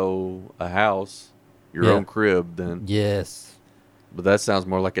fuck. So a house, your Yeah. own crib, then. yes, But that sounds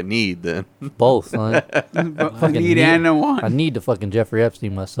more like a need then. both, son. I fucking need need- and a want. I need to fucking Jeffrey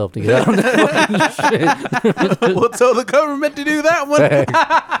Epstein myself to get out of that fucking shit. We'll tell the government to do that one.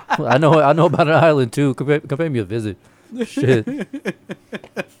 Facts. I know about an island too. Come pay me a visit. Shit.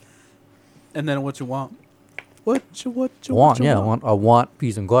 And then what you want? What you Want, yeah, want? I want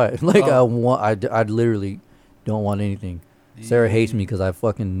peace and quiet. Like Oh. I literally don't want anything. Sarah hates me because I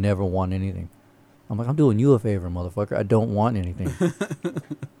fucking never want anything. I'm like, I'm doing you a favor, motherfucker. I don't want anything.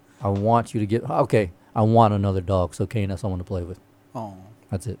 I want you to get okay. I want another dog, so Kane has someone to play with. Oh,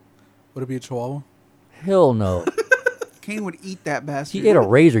 That's it. would it be a chihuahua? Hell no. Kane would eat that bastard. He ate a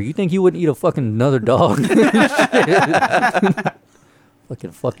razor. You think he wouldn't eat a fucking another dog?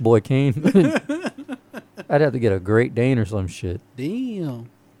 Fucking fuckboy Kane. I'd have to get a Great Dane or some shit. Damn.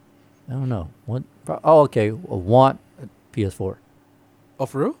 I don't know. What? Oh, okay. A want a PS4. Oh,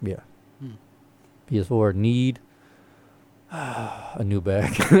 for real? Yeah. PS4 need a new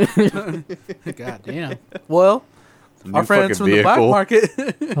bag. God damn. Well, A new our friends fucking from the black vehicle, market.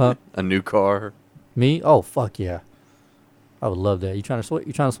 Huh? a new car. Me? Oh fuck yeah. I would love that. You trying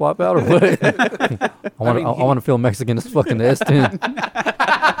to swap out or what? I want to feel Mexican as fucking the S10.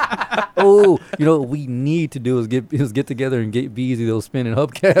 Oh, you know what we need to do is get together and get Beezy those spinning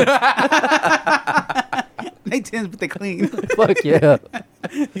hubcaps. They tins, but they clean. Fuck yeah.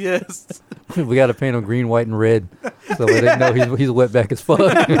 Yes. We got to paint them green, white, and red so they know he's wetback as fuck.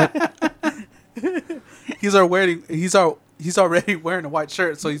 He's already wearing a white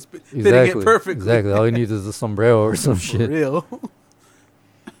shirt, so he's fitting it perfectly. Exactly. All he needs is a sombrero or some For shit. real.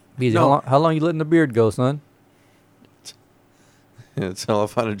 Beezy, No. how long you letting the beard go, son? Until I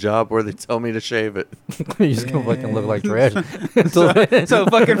find a job where they tell me to shave it. You're just gonna fucking look like trash. So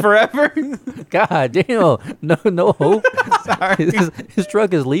fucking forever. God damn. No hope. Sorry. His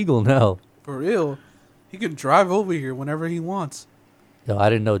truck is legal now. For real. He can drive over here whenever he wants. Yo, I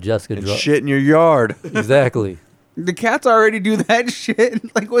didn't know Jessica And drove. shit in your yard. Exactly. The cats already do that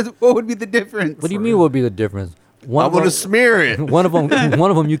shit. Like, what would be the difference? What do you mean? What would be the difference? One I'm of gonna them- smear it. One of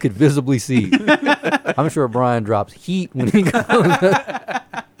them you could visibly see. I'm sure Brian drops heat when he goes.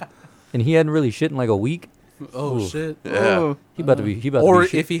 And he hadn't really shit in like a week. Oh Ooh. shit. Yeah. Oh, He about to be Or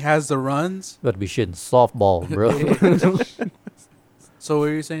shit, if he has the runs. about to be shitting softball, bro. So what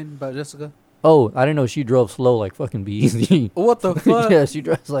are you saying about Jessica? Oh, I didn't know she drove slow like fucking Be Easy. What the fuck? Yeah, she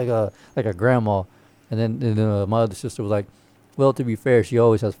drives like a grandma. And then my other sister was like, well, to be fair, she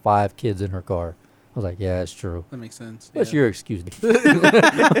always has 5 kids in her car. I was like, yeah, that's true. That makes sense. What's yeah. your excuse?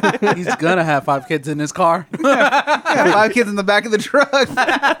 He's gonna have 5 kids in his car. Got 5 kids in the back of the truck.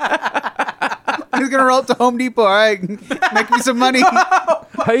 He's gonna roll up to Home Depot. All right, make me some money.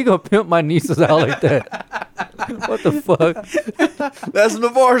 How you gonna pimp my nieces out like that? What the fuck? That's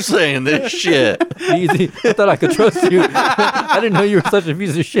Navarre saying this shit. Easy. I thought I could trust you. I didn't know you were such a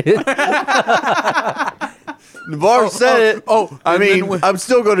piece of shit. Navarre said it. I and mean, then I'm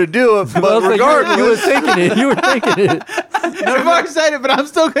still going to do it, I but was like, regardless. you were thinking it. You were thinking it. Never said it, but I'm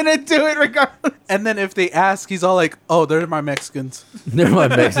still gonna do it regardless. And then if they ask, he's all like, "Oh, they're my Mexicans." They're my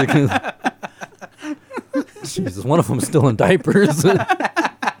Mexicans. Jesus, one of them's still in diapers.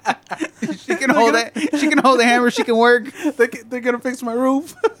 She can hold it. She can hold the hammer. She can work. They're gonna fix my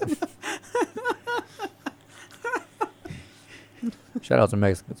roof. Shout out to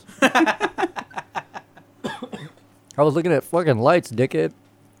Mexicans. I was looking at fucking lights, dickhead.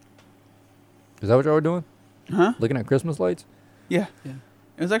 Is that what y'all were doing? Huh? Looking at Christmas lights? Yeah. Yeah.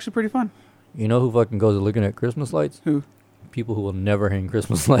 It was actually pretty fun. You know who fucking goes to looking at Christmas lights? Who? People who will never hang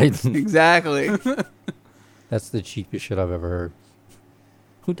Christmas lights. Exactly. That's the cheapest shit I've ever heard.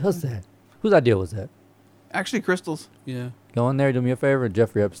 Who does that? Whose idea was that? Actually, crystals. Yeah. Go in there, do me a favor, and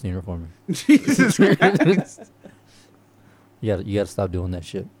Jeffrey Epstein her for me. Jesus Christ. You gotta stop doing that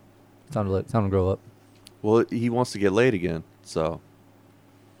shit. Time to grow up. Well, he wants to get laid again, so.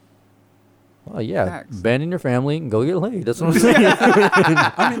 Oh yeah, Facts. abandon your family and go get laid. That's what I'm saying.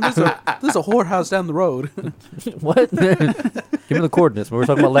 I mean, there's a whorehouse down the road. What? Give me the coordinates. We're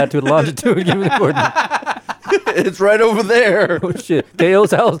talking about latitude and longitude. Give me the coordinates. It's right over there. Oh shit, KO's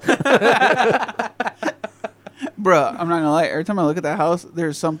house. Bruh, I'm not gonna lie. Every time I look at that house,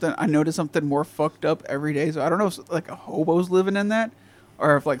 there's something. I notice something more fucked up every day. So I don't know if like a hobo's living in that,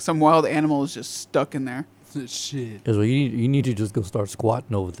 or if like some wild animal is just stuck in there. Shit. Israel, you need to just go start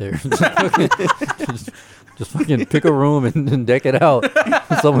squatting over there. just fucking pick a room and deck it out.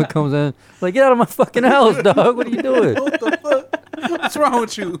 Someone comes in, like, get out of my fucking house, dog. What are you doing? What the fuck? What's wrong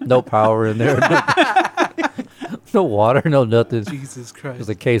with you? No power in there. No water, no nothing. Jesus Christ. Just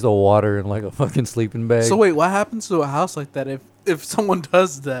a case of water and like a fucking sleeping bag. So wait, what happens to a house like that if someone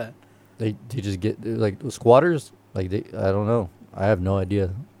does that? They just get like squatters. Like I don't know. I have no idea.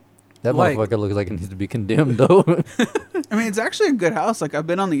 That Like- motherfucker looks like it needs to be condemned though. I mean, it's actually a good house. Like I've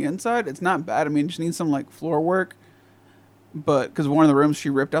been on the inside. It's not bad. I mean, it just needs some like floor work. But because one of the rooms she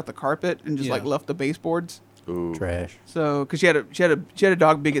ripped out the carpet and just like Yeah. left the baseboards. Ooh. Trash. So because she had a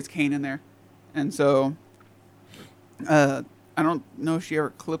dog big as Kane in there, and so I don't know if she ever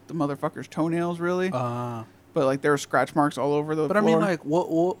clipped the motherfucker's toenails really, but like there were scratch marks all over the But floor. I mean, like,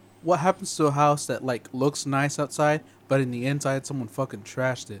 what happens to a house that like looks nice outside, but in the inside someone fucking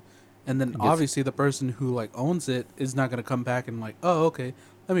trashed it, and then Gets- obviously the person who like owns it is not gonna come back and like, oh, okay,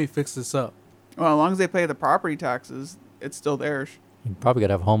 let me fix this up. Well, as long as they pay the property taxes, it's still theirs. You probably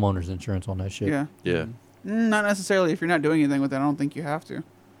gotta have homeowners insurance on that shit. Yeah. Yeah. Not necessarily. If you're not doing anything with it, I don't think you have to.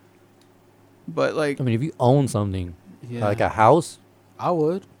 But like, I mean, if you own something, Yeah, like a house, I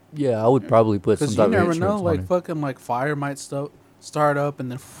would, yeah, I would probably put some because type you of never insurance know, on like it. fucking like fire might start up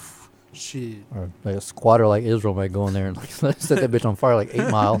and then shit. Or like a squatter like Israel might go in there and like set that bitch on fire like 8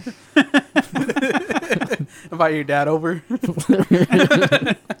 Mile. Invite your dad over.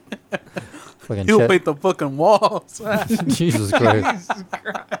 Fucking He'll Chet- paint the fucking walls. Jesus Christ.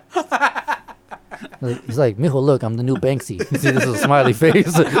 He's like, Mijo, look, I'm the new Banksy. You see, this is a smiley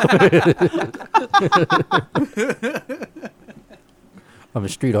face. I'm a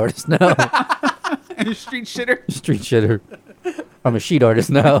street artist now. street shitter. Street shitter. I'm a sheet artist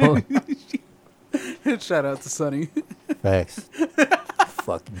now. Shout out to Sonny. Facts.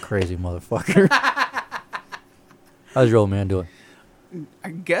 Fucking crazy motherfucker. How's your old man doing? I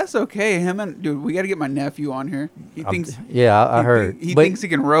guess okay. Him and dude, we got to get my nephew on here. He thinks. Yeah, I he heard. He but, thinks he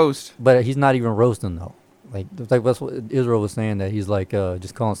can roast. but he's not even roasting though. Like that's what Israel was saying, that he's like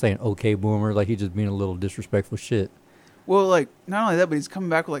just saying okay boomer, like he's just being a little disrespectful shit. Well, like not only that, but he's coming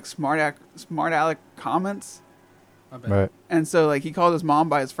back with like smart aleck comments. I bet. Right. And so like he called his mom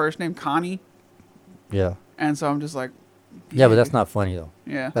by his first name, Connie. Yeah. And so I'm just like, Yeah, but that's not funny though.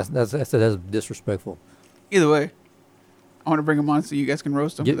 yeah. That's disrespectful. Either way, I want to bring him on so you guys can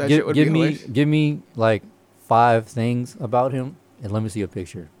roast him. But that shit would be hilarious. give me like 5 things about him and let me see a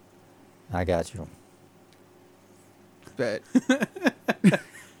picture. I got you. Bet.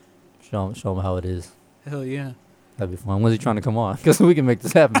 Show him how it is. Hell yeah. That'd be fun. When's he trying to come on? Because we can make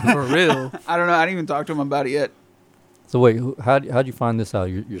this happen. For real. I don't know. I didn't even talk to him about it yet. So wait, how'd you find this out?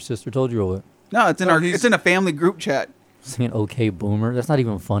 Your sister told you or what? No, it's in No, our he's- it's in a family group chat. Saying okay, boomer. That's not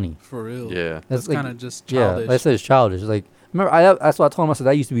even funny. For real. Yeah. That's like- kind of just Yeah, childish. like I said, it's childish. Like, remember, that's what I told him. I said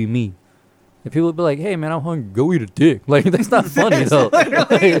that used to be me. And people would be like, "Hey, man, I'm hungry. Go eat a dick." Like, that's not funny though.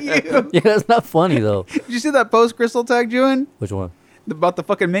 Literally you. Yeah, that's not funny though. Did you see that post Crystal tagged you in Which one? about the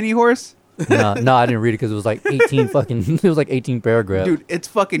fucking mini horse? No, I didn't read it because it was like 18 fucking. It was like 18 paragraphs. Dude, it's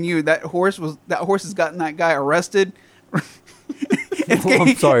fucking you. That horse has gotten that guy arrested.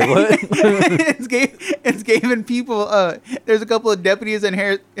 I'm sorry. What? it's giving people. There's a couple of deputies in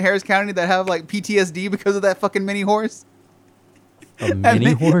Harris County that have like PTSD because of that fucking mini horse. A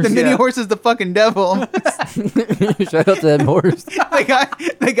mini horse. The mini horse is the fucking devil. Shout out to that horse.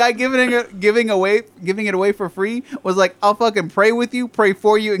 the guy giving it away for free was like, I'll fucking pray with you, pray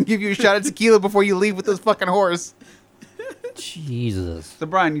for you, and give you a shot of tequila before you leave with this fucking horse. Jesus. So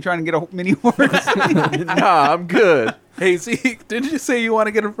Brian, you trying to get a mini horse? Nah, I'm good. Hey, see, didn't you say you want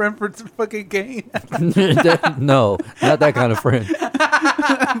to get a friend for the fucking game? No, not that kind of friend.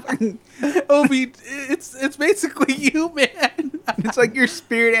 Obi, it's basically you, man. It's like your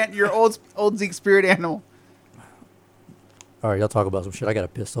your old Zeke spirit animal. All right, y'all talk about some shit. I got to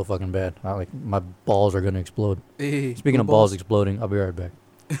piss so fucking bad. My balls are gonna explode. Hey, Speaking of balls exploding, I'll be right back.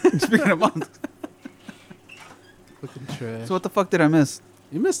 Speaking of months. fucking trash. So what the fuck did I miss?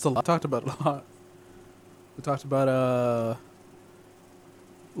 You missed a lot. Talked about a lot. We talked about a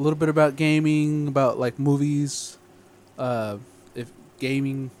little bit about gaming, about like movies. If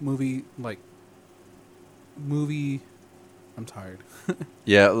gaming movie I'm tired.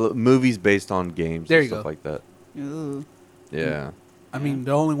 Yeah, movies based on games There and you stuff go. like that. Ooh. Yeah. I mean,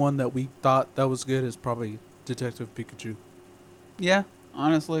 the only one that we thought that was good is probably Detective Pikachu. Yeah,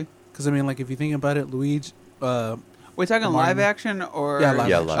 honestly. Because I mean, like if you think about it, Luigi. We talking Mario- live action or Yeah, live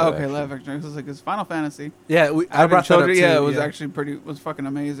Yeah, action. live okay, action. live action. Because like it's Final Fantasy. Yeah, I brought that up too. Yeah, it was actually was fucking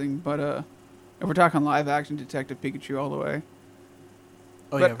amazing. But if we're talking live action, Detective Pikachu all the way.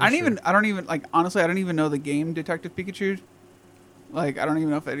 Oh, But yeah, for I sure. don't even like honestly I don't even know the game Detective Pikachu. Like I don't even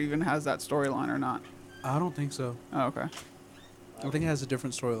know if it even has that storyline or not. I don't think so. Oh okay. I think it has a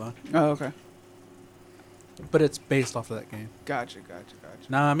different storyline, Oh okay. but it's based off of that game. Gotcha.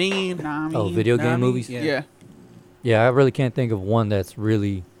 Nah, I mean, Nah, I Oh, mean, video nah, game I mean, movies? yeah. Yeah, I really can't think of one that's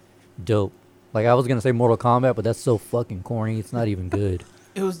really dope. Like, I was going to say Mortal Kombat, but that's so fucking corny. It's not even good.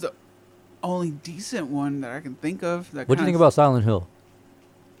 It was the only decent one that I can think of. What do you think about Silent Hill?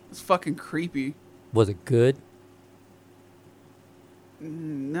 It's fucking creepy. Was it good?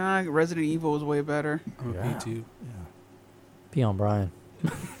 Nah, Resident Evil was way better. Me too. Pee on Brian.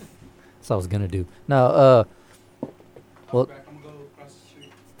 That's what I was going to do. Now, well,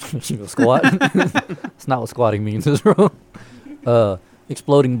 you go squat. It's not what squatting means, is wrong.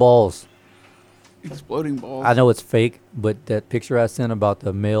 Exploding balls. Exploding balls. I know it's fake, but that picture I sent about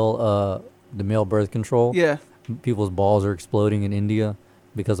the male birth control. Yeah, People's balls are exploding in India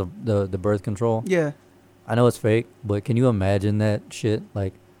because of the birth control. yeah. I know it's fake, but can you imagine that shit?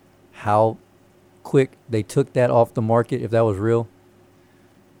 Like, how quick they took that off the market if that was real?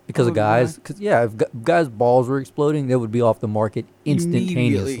 Because of Oh, guys, yeah. because yeah, if guys' balls were exploding, they would be off the market instantaneously.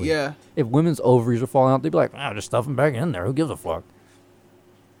 Immediately, yeah. If women's ovaries are falling out, they'd be like, just stuff them back in there. Who gives a fuck?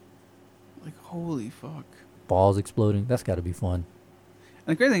 Like holy fuck. Balls exploding. That's got to be fun.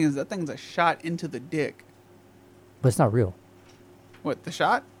 And the crazy thing is that thing's a shot into the dick. But it's not real. What, the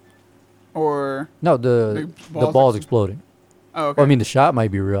shot? Or No, the balls balls exploding. oh okay. Well, I mean, the shot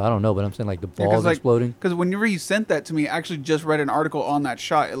might be real. I don't know, but I'm saying like the Yeah, 'cause, balls like, exploding. Because whenever you sent that to me, I actually just read an article on that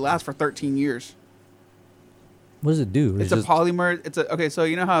shot. It lasts for 13 years. What does it do? It's a polymer. Okay. So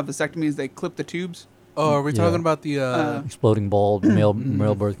you know how vasectomies they clip the tubes. Oh, are we Yeah. talking about the? exploding ball male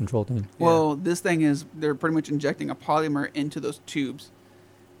birth control thing. Yeah. Well, this thing is they're pretty much injecting a polymer into those tubes,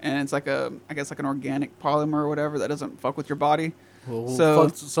 and it's like I guess like an organic polymer or whatever that doesn't fuck with your body. Well, so-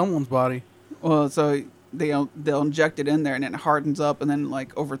 fuck someone's body. Well, so they'll inject it in there and it hardens up, and then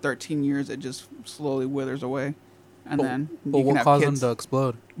like over 13 years it just slowly withers away, and then But you can what have caused kids. them to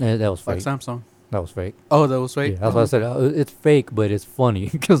explode? That was Like fake. Samsung. That was fake. Oh, that was fake. Yeah, that's what I said. It's fake, but it's funny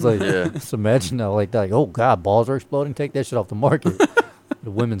because like, Yeah. just imagine that like that. Like, oh god, balls are exploding. Take that shit off the market.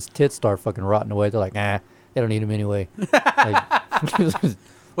 The women's tits start fucking rotting away. They're like, they don't need them anyway. Like,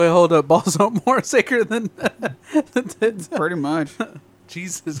 Wait, hold up. Balls are more sacred than tits. Pretty much.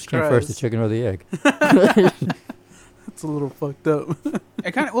 Jesus came first, the Christ. chicken or the egg? That's a little fucked up.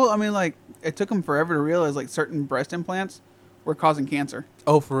 It kind of. Well, I mean, like it took them forever to realize like certain breast implants were causing cancer.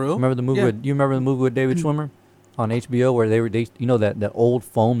 Oh, for real? Remember the movie? Yeah. You remember the movie with David Schwimmer on HBO where they you know that old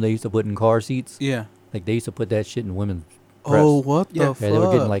foam they used to put in car seats? Yeah. Like they used to put that shit in women's Oh, what the Yeah. fuck? Yeah, they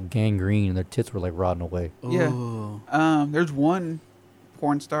were getting like gangrene and their tits were like rotting away. Yeah. Oh. There's one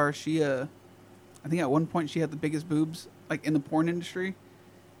porn star. She I think at one point she had the biggest boobs like in the porn industry,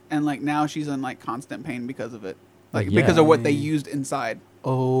 and like now she's in like constant pain because of it, like Yeah. because of what they used inside.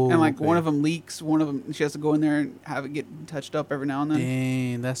 Oh. And like okay. one of them leaks. One of them she has to go in there and have it get touched up every now and then.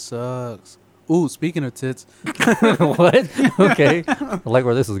 Dang, that sucks. Ooh, speaking of tits, What? Okay. I like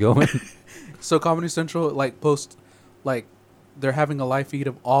where this is going. so Comedy Central like post, like they're having a live feed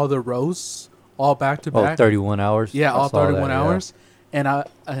of all the roasts, all back to Oh, back. 31 hours? Yeah, I all saw 31 that, yeah. hours. And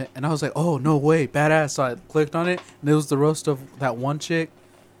I was like, oh no way, badass. So I clicked on it, and it was the roast of that one chick.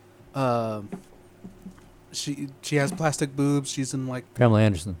 She has plastic boobs. She's in like Pamela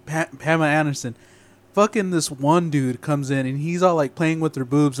Anderson. Pamela Anderson. Fucking this one dude comes in and he's all like playing with her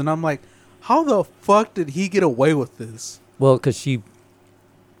boobs, and I'm like, how the fuck did he get away with this? Well, because she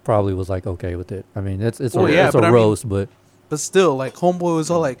probably was like okay with it. I mean, it's Well, a, yeah, it's but a I mean- roast, but But still, like homeboy was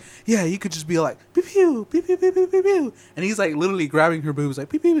all like, yeah, you could just be like, pew pew pew pew pew pew pew pew, and he's like literally grabbing her boobs like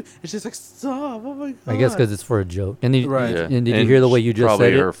pew pew. And she's like, stop! Oh my god! I guess because it's for a joke. And did, Right. Yeah. and did you hear the way you just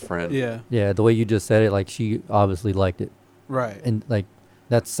probably said her it? friend. yeah, Yeah, the way you just said it, like she obviously liked it. right. And like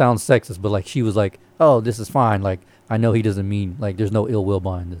that sounds sexist, but like she was like, oh, this is fine. Like I know he doesn't mean, like there's no ill will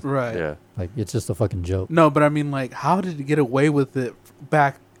behind this. Right. Yeah. Like it's just a fucking joke. No, but I mean, like, how did he get away with it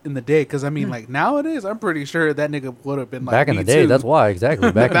back in the day? Because I mean, like nowadays, I'm pretty sure that nigga would have been like, Back in Me the day, Too. that's why, exactly.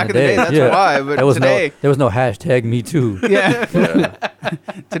 Back, Back in the day, that's yeah. why. But There was today, no hashtag me too. yeah, Yeah.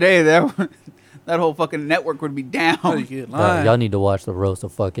 today that whole fucking network would be Oh, down. you can't lie. Y'all need to watch the roast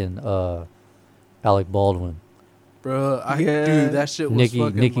of fucking Alec Baldwin. Bro. Yeah. Dude, that shit was Nikki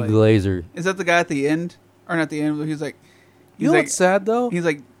fucking like, Glazer. Is that the guy at the end, or not the end? But he's like, You know like, what's sad though? he's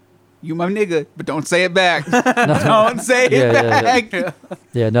like, you my nigga, but don't say it back. Don't say it Yeah, yeah, back.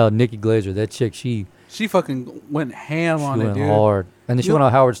 Yeah, no, Nikki Glazer, that chick, she She fucking went ham she on it, went dude. hard. And then she You- went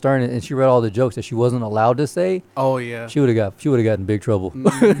on Howard Stern and she read all the jokes that she wasn't allowed to say. Oh yeah. She would have got in big trouble. she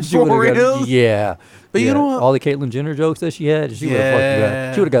For would've gotten- real? yeah. But you Yeah. know what? All the Caitlyn Jenner jokes that she had, she would have fucking Yeah.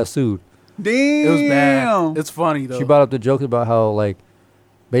 got. She would have got sued. Damn. It was bad. It's funny though. She brought up the joke about how like,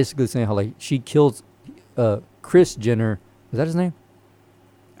 basically saying how like she killed Kris Jenner. Is that his name?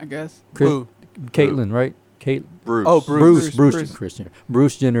 I guess. Who? Caitlyn, right? Bruce. Oh, Bruce. Kris Jenner.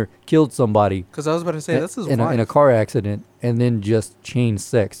 Bruce Jenner killed somebody Because I was about to say that's his in wife. a car accident and then just changed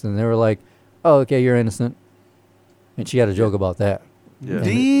sex. And they were like, oh, okay, you're innocent. And she had a joke about that. Yeah. And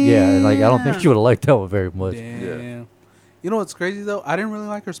yeah, and like I don't think she would have liked that one very much. Damn. You know what's crazy though? I didn't really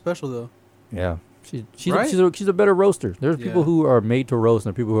like her special though. Yeah. Right? She's a better roaster. There's Yeah. people who are made to roast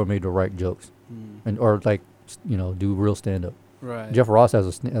and people who are made to write jokes Mm, and or like do real stand up. right. Jeff Ross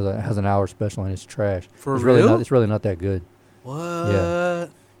has has an hour special and it's trash. For it's real? It's really not that good. What?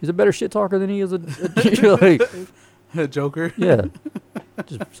 He's a better shit talker than he is a Joker. yeah.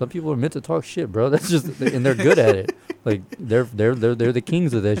 Just some people are meant to talk shit, bro. That's just and they're good at it. Like they're the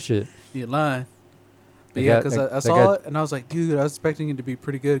kings of that shit. You lying. But They yeah, got- because they- I they saw got- it and I was like, dude, I was expecting it to be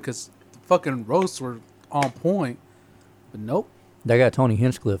pretty good because the fucking roasts were on point. But nope. That guy Tony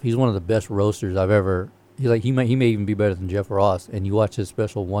Hinchcliffe, he's one of the best roasters I've ever. He's like he may even be better than Jeff Ross. And you watch his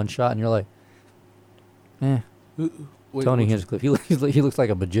special one shot and you're like, Wait, Tony which- Hinchcliffe. He looks like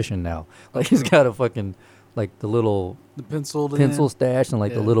a magician now. Like he's got a fucking like the little the pencil. pencil stash and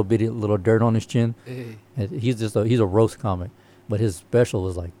like the Yeah. little bitty little dirt on his chin. Hey. And he's he's a roast comic, but his special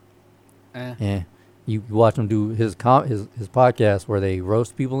is like, Eh. You watch him do his podcast where they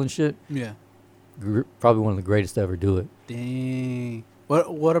roast people and shit. Yeah. Probably one of the greatest to ever do it. Dang.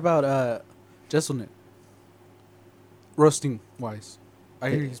 What about Jesselnick? Roasting wise, I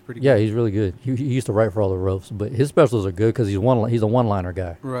hear he's pretty. Yeah, good. he's really good. He used to write for all the roasts, but his specials are good because he's a one-liner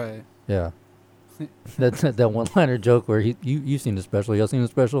guy. Right. Yeah. that one-liner joke where you've seen the special. Y'all seen the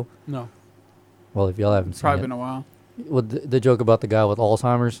special? No. Well, if y'all haven't seen Probably it. been a while. Well, the joke about the guy with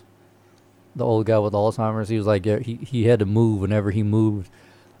Alzheimer's, the old guy with Alzheimer's, he was like, yeah, he had to move whenever he moved.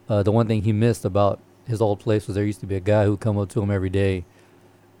 The one thing he missed about his old place was there used to be a guy who would come up to him every day,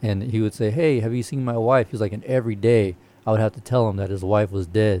 and he would say, hey, have you seen my wife? He was like, and every day I would have to tell him that his wife was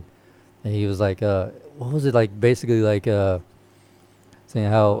dead. And he was like, what was it like? Basically like saying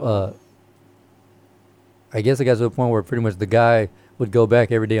how, I guess it got to a point where pretty much the guy would go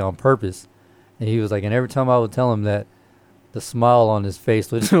back every day on purpose. And he was like, and every time I would tell him that, the smile on his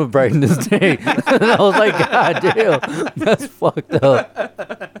face would brighten his day. And I was like, God damn, that's fucked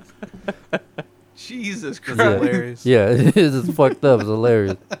up. Jesus That's Christ. Yeah. hilarious. Yeah, it is. It's fucked up. It's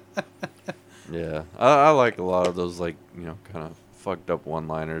hilarious. Yeah, I like a lot of those, like, kind of fucked up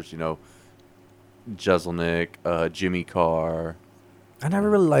one-liners. Jeselnik, Jimmy Carr. I never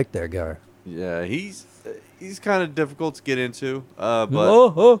really liked that guy. Yeah, he's kind of difficult to get into. But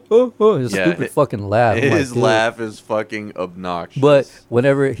His yeah, stupid fucking laugh. I'm like, his dude. laugh is fucking obnoxious. But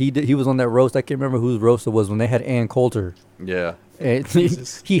whenever he was on that roast, I can't remember whose roast it was when they had Ann Coulter. yeah, And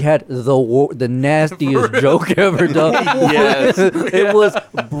he had the nastiest joke ever done. Yes. It was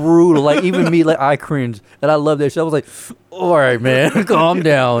brutal. Like even me, like I cringed, and I loved that shit. I was like, "All right, man, calm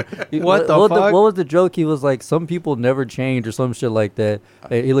down." What the fuck? What was the joke? He was like, "Some people never change" or some shit like that.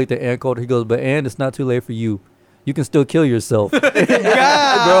 And he looked at Ann Coulter. He goes, "But Ann, it's not too late for you. You can still kill yourself." God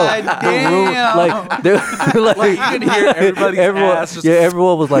Damn. Like Like, you can hear everybody's ass just-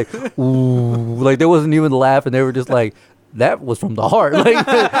 everyone was like, "Ooh," like there wasn't even laughing. They were just like, that was from the heart.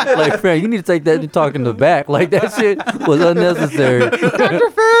 Like, man, you need to take that and talk in the back. Like that shit was unnecessary.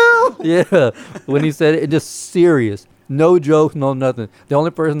 Dr. Phil. Yeah, when he said it, just serious, no jokes, no nothing. The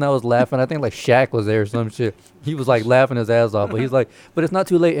only person that was laughing, I think like Shaq was there or some shit. He was like laughing his ass off, but he's like, "But it's not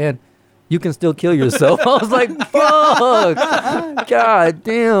too late, and you can still kill yourself." I was like, "Fuck, god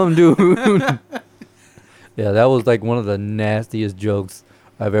damn, dude." Yeah, that was like one of the nastiest jokes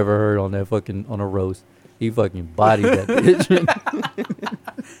I've ever heard on a roast. He fucking bodied that bitch.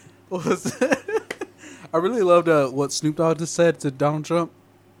 I really loved what Snoop Dogg just said to Donald Trump.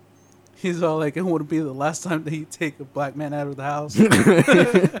 He's all like, "It wouldn't be the last time that he'd take a black man out of the house."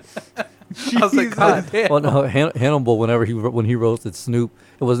 I was like, "God damn." Well, no, Hannibal, when he roasted Snoop,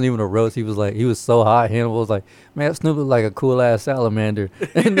 it wasn't even a roast. He was so hot. Hannibal was like, "Man, Snoop is like a cool ass salamander."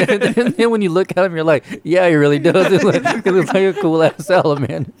 And then when you look at him, you're like, "Yeah, he really does. He looks like a cool ass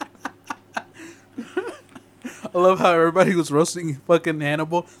salamander." I love how everybody was roasting fucking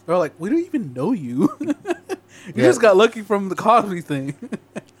Hannibal. They're like, "We don't even know you. You just got lucky from the Cosby thing."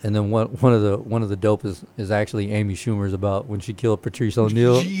 And then one of the dopest is actually Amy Schumer's about when she killed Patrice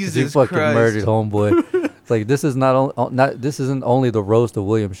O'Neal. Jesus She fucking Christ. murdered homeboy. It's like this isn't only the roast of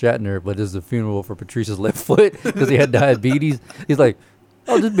William Shatner, but this is the funeral for Patrice's left foot because he had diabetes. He's like,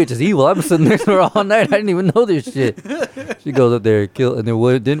 "Oh, this bitch is evil. I've been sitting next to her all night. I didn't even know this shit." She goes up there and kill. And then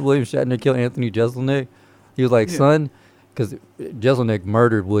didn't William Shatner kill Anthony Jeselnik? He was like, "Son," because Jeselnik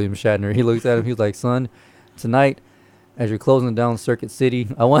murdered William Shatner. He looks at him. He was like, "Son, tonight, as you're closing down Circuit City,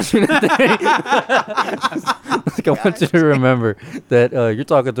 I want you to think, I want you to remember that you're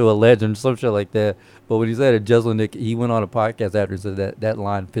talking to a legend, some shit like that." But when he said it, Jeselnik, he went on a podcast after and said that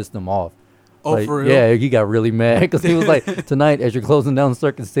line pissed him off. Oh, Like, for real? yeah, he got really mad because he was like, "Tonight, as you're closing down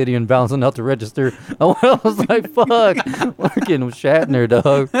Circuit City and bouncing out the register," I was like, "Fuck, fucking Shatner,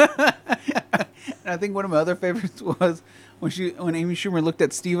 dog." And I think one of my other favorites was when Amy Schumer looked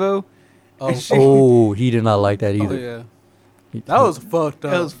at Steve-O. Oh, Oh, he did not like that either. oh yeah. That was fucked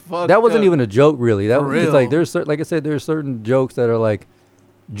up. That was fucked That wasn't up. even a joke, really. That For was it's like real. like I said, there's certain jokes that are like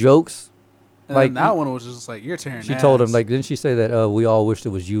jokes. And like, then that one was just like, "You're tearing." She told him, ass." like, didn't she say that we all wished it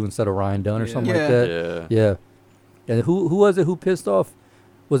was you instead of Ryan Dunn or Yeah. something Yeah. like that? yeah. Yeah. And who was it who pissed off?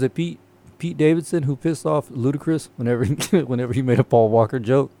 Was it Pete Davidson who pissed off Ludacris whenever he made a Paul Walker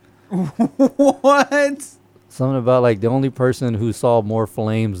joke? What? Something about like the only person who saw more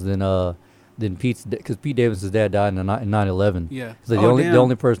flames than Pete's, because Pete Davidson's dad died in 9/11. Yeah. So Oh, the damn.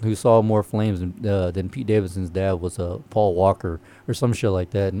 only person who saw more flames than Pete Davidson's dad was Paul Walker or some shit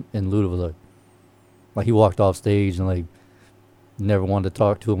like that. And Luda was like he walked off stage and like never wanted to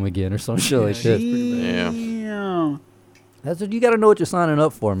talk to him again or some shit like that. Damn. That's what you got to know what you're signing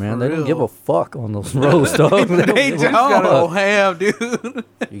up for, man. For They don't give real. a fuck on those roasts, dog. They don't They give a You gotta fuck. go ham, dude.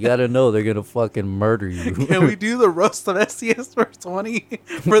 You got to know they're gonna fucking murder you. Can we do the roast of STS for 20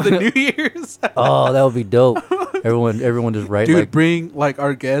 for the New Year's? Oh, that would be dope. Everyone just write Dude, like bring like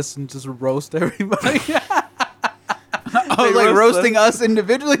our guests and just roast everybody. I was like roasting us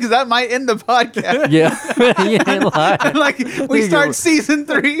individually because that might end the podcast. yeah, you ain't lying. Like we start season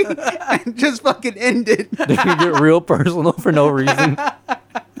 3 and just fucking end it. They can get real personal for no reason.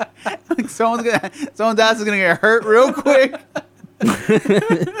 Like someone's ass is gonna get hurt real quick.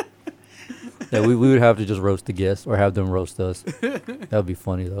 Yeah, we would have to just roast the guests or have them roast us. That would be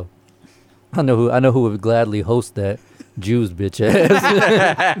funny though. I know who would gladly host that. Jews bitch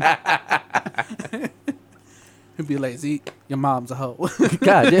ass. He'd be like, "Zeke, your mom's a hoe."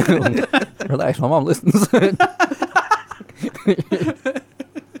 God damn. Relax, my mom listens.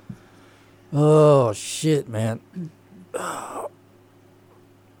 Oh shit, man.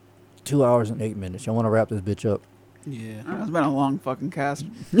 2 hours and 8 minutes. Y'all want to wrap this bitch up? Yeah. It's been a long fucking cast.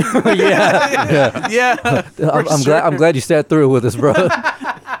 Yeah. Yeah. I'm glad you sat through it with us, bro.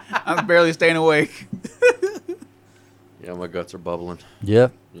 I'm barely staying awake. Yeah, my guts are bubbling. Yeah,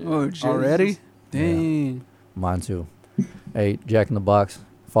 Yeah. Oh, Jesus. Already? Dang. mine too. Hey, Jack in the Box,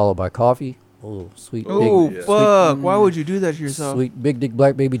 followed by coffee. Oh, sweet Oh, big, fuck. Why would you do that to yourself? sweet big dick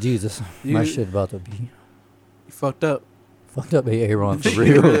black baby Jesus. My You- shit about to be You fucked up. fucked up, Aaron, for You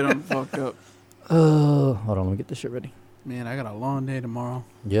real. really done fucked up. Hold on, let me get this shit ready. Man, I got a long day tomorrow.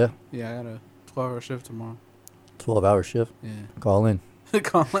 Yeah, Yeah, I got a 12-hour shift tomorrow. 12-hour shift. Yeah. Call in.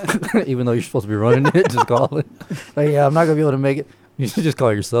 Colin. Even though you're supposed to be running it, just call in. Like, yeah, I'm not gonna be able to make it. You should just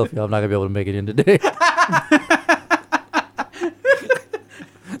call yourself. Yeah, I'm not gonna be able to make it in today.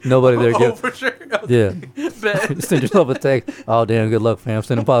 Nobody there. Oh, for sure. Yeah. Bet. Send yourself a text. Oh damn, good luck, fam.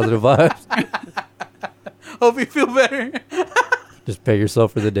 Sending positive vibes. Hope you feel better. Just pay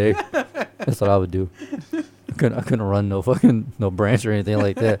yourself for the day. That's what I would do. I couldn't run no branch or anything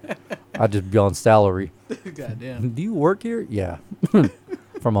like that. I'd just be on salary. Goddamn. Do you work here? Yeah.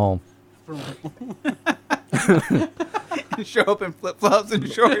 From home. Show up in flip flops and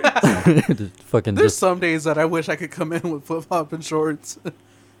shorts. Just fucking There's just some days that I wish I could come in with flip-flop and shorts.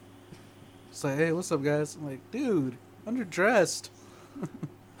 It's like, hey, what's up, guys? I'm like, dude, underdressed.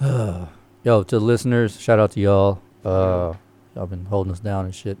 yo, to the listeners, shout out to y'all. Y'all been holding us down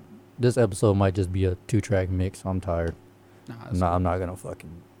and shit. This episode might just be a 2-track mix. I'm tired. Nah, I'm not gonna fucking.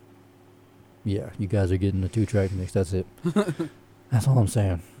 Yeah, you guys are getting a 2-track mix. That's it. That's all I'm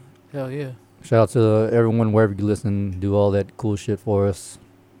saying. hell yeah. Shout out to everyone wherever you listen. Do all that cool shit for us.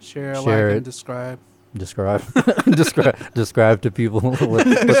 Share, Share like, it. and describe. Describe, describe to people what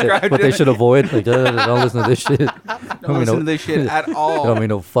Describe they to- should avoid. Like, don't listen to this shit. Don't listen to this shit at It all. don't make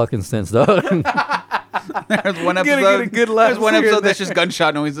no fucking sense, dog. There's one Gotta get a episode. good laugh There's one here and episode that's just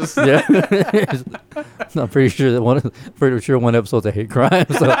gunshot noises. Yeah, I'm pretty sure one episode's a hate crime,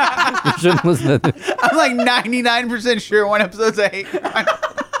 so you shouldn't listen to it. I'm like 99% sure one episode's a hate crime.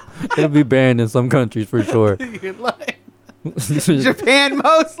 It'll be banned in some countries for sure. You're lying. Japan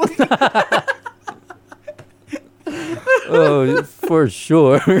mostly. Oh, for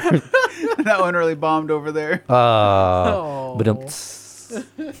sure. That one really bombed over there. Oh. But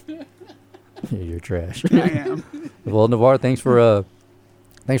yeah, you're trash. I am. Well, Navarre, thanks for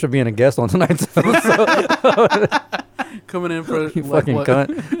being a guest on tonight's episode. Coming in for You like, fucking what?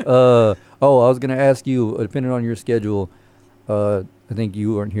 cunt. I was gonna ask you, depending on your schedule, I think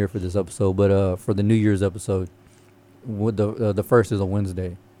you weren't here for this episode, but for the New Year's episode, would the first is a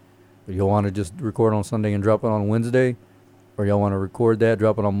Wednesday. Y'all want to just record on Sunday and drop it on Wednesday, or y'all want to record that,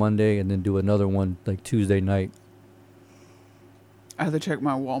 drop it on Monday, and then do another one like Tuesday night? I have to check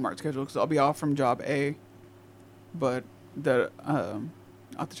my Walmart schedule because I'll be off from job A, but I'll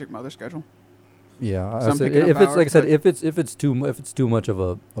have to check my other schedule. Yeah, So I'm said, picking up if it's like I hours, said, but- if it's too much of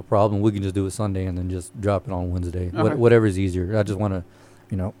a problem, we can just do it Sunday and then just drop it on Wednesday. Okay. Whatever's easier. I just want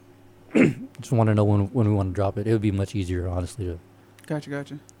to, just want to know when we want to drop it. It would be much easier, honestly.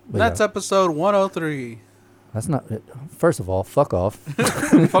 Gotcha. But That's yeah, episode 103. that's not it. First of all, fuck off.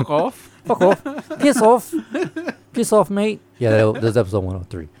 Fuck off. Fuck off. Piss off. Piss off, mate. Yeah, that's episode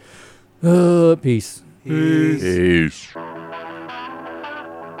 103. Peace. Peace.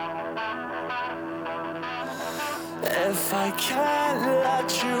 If I can't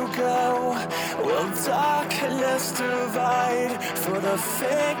let you go, will darkness divide? For the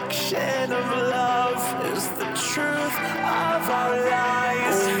fiction of love is the truth of our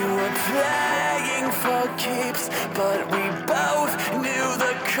lives. We were playing for keeps, but we both knew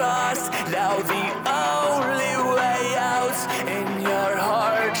the cost. Now the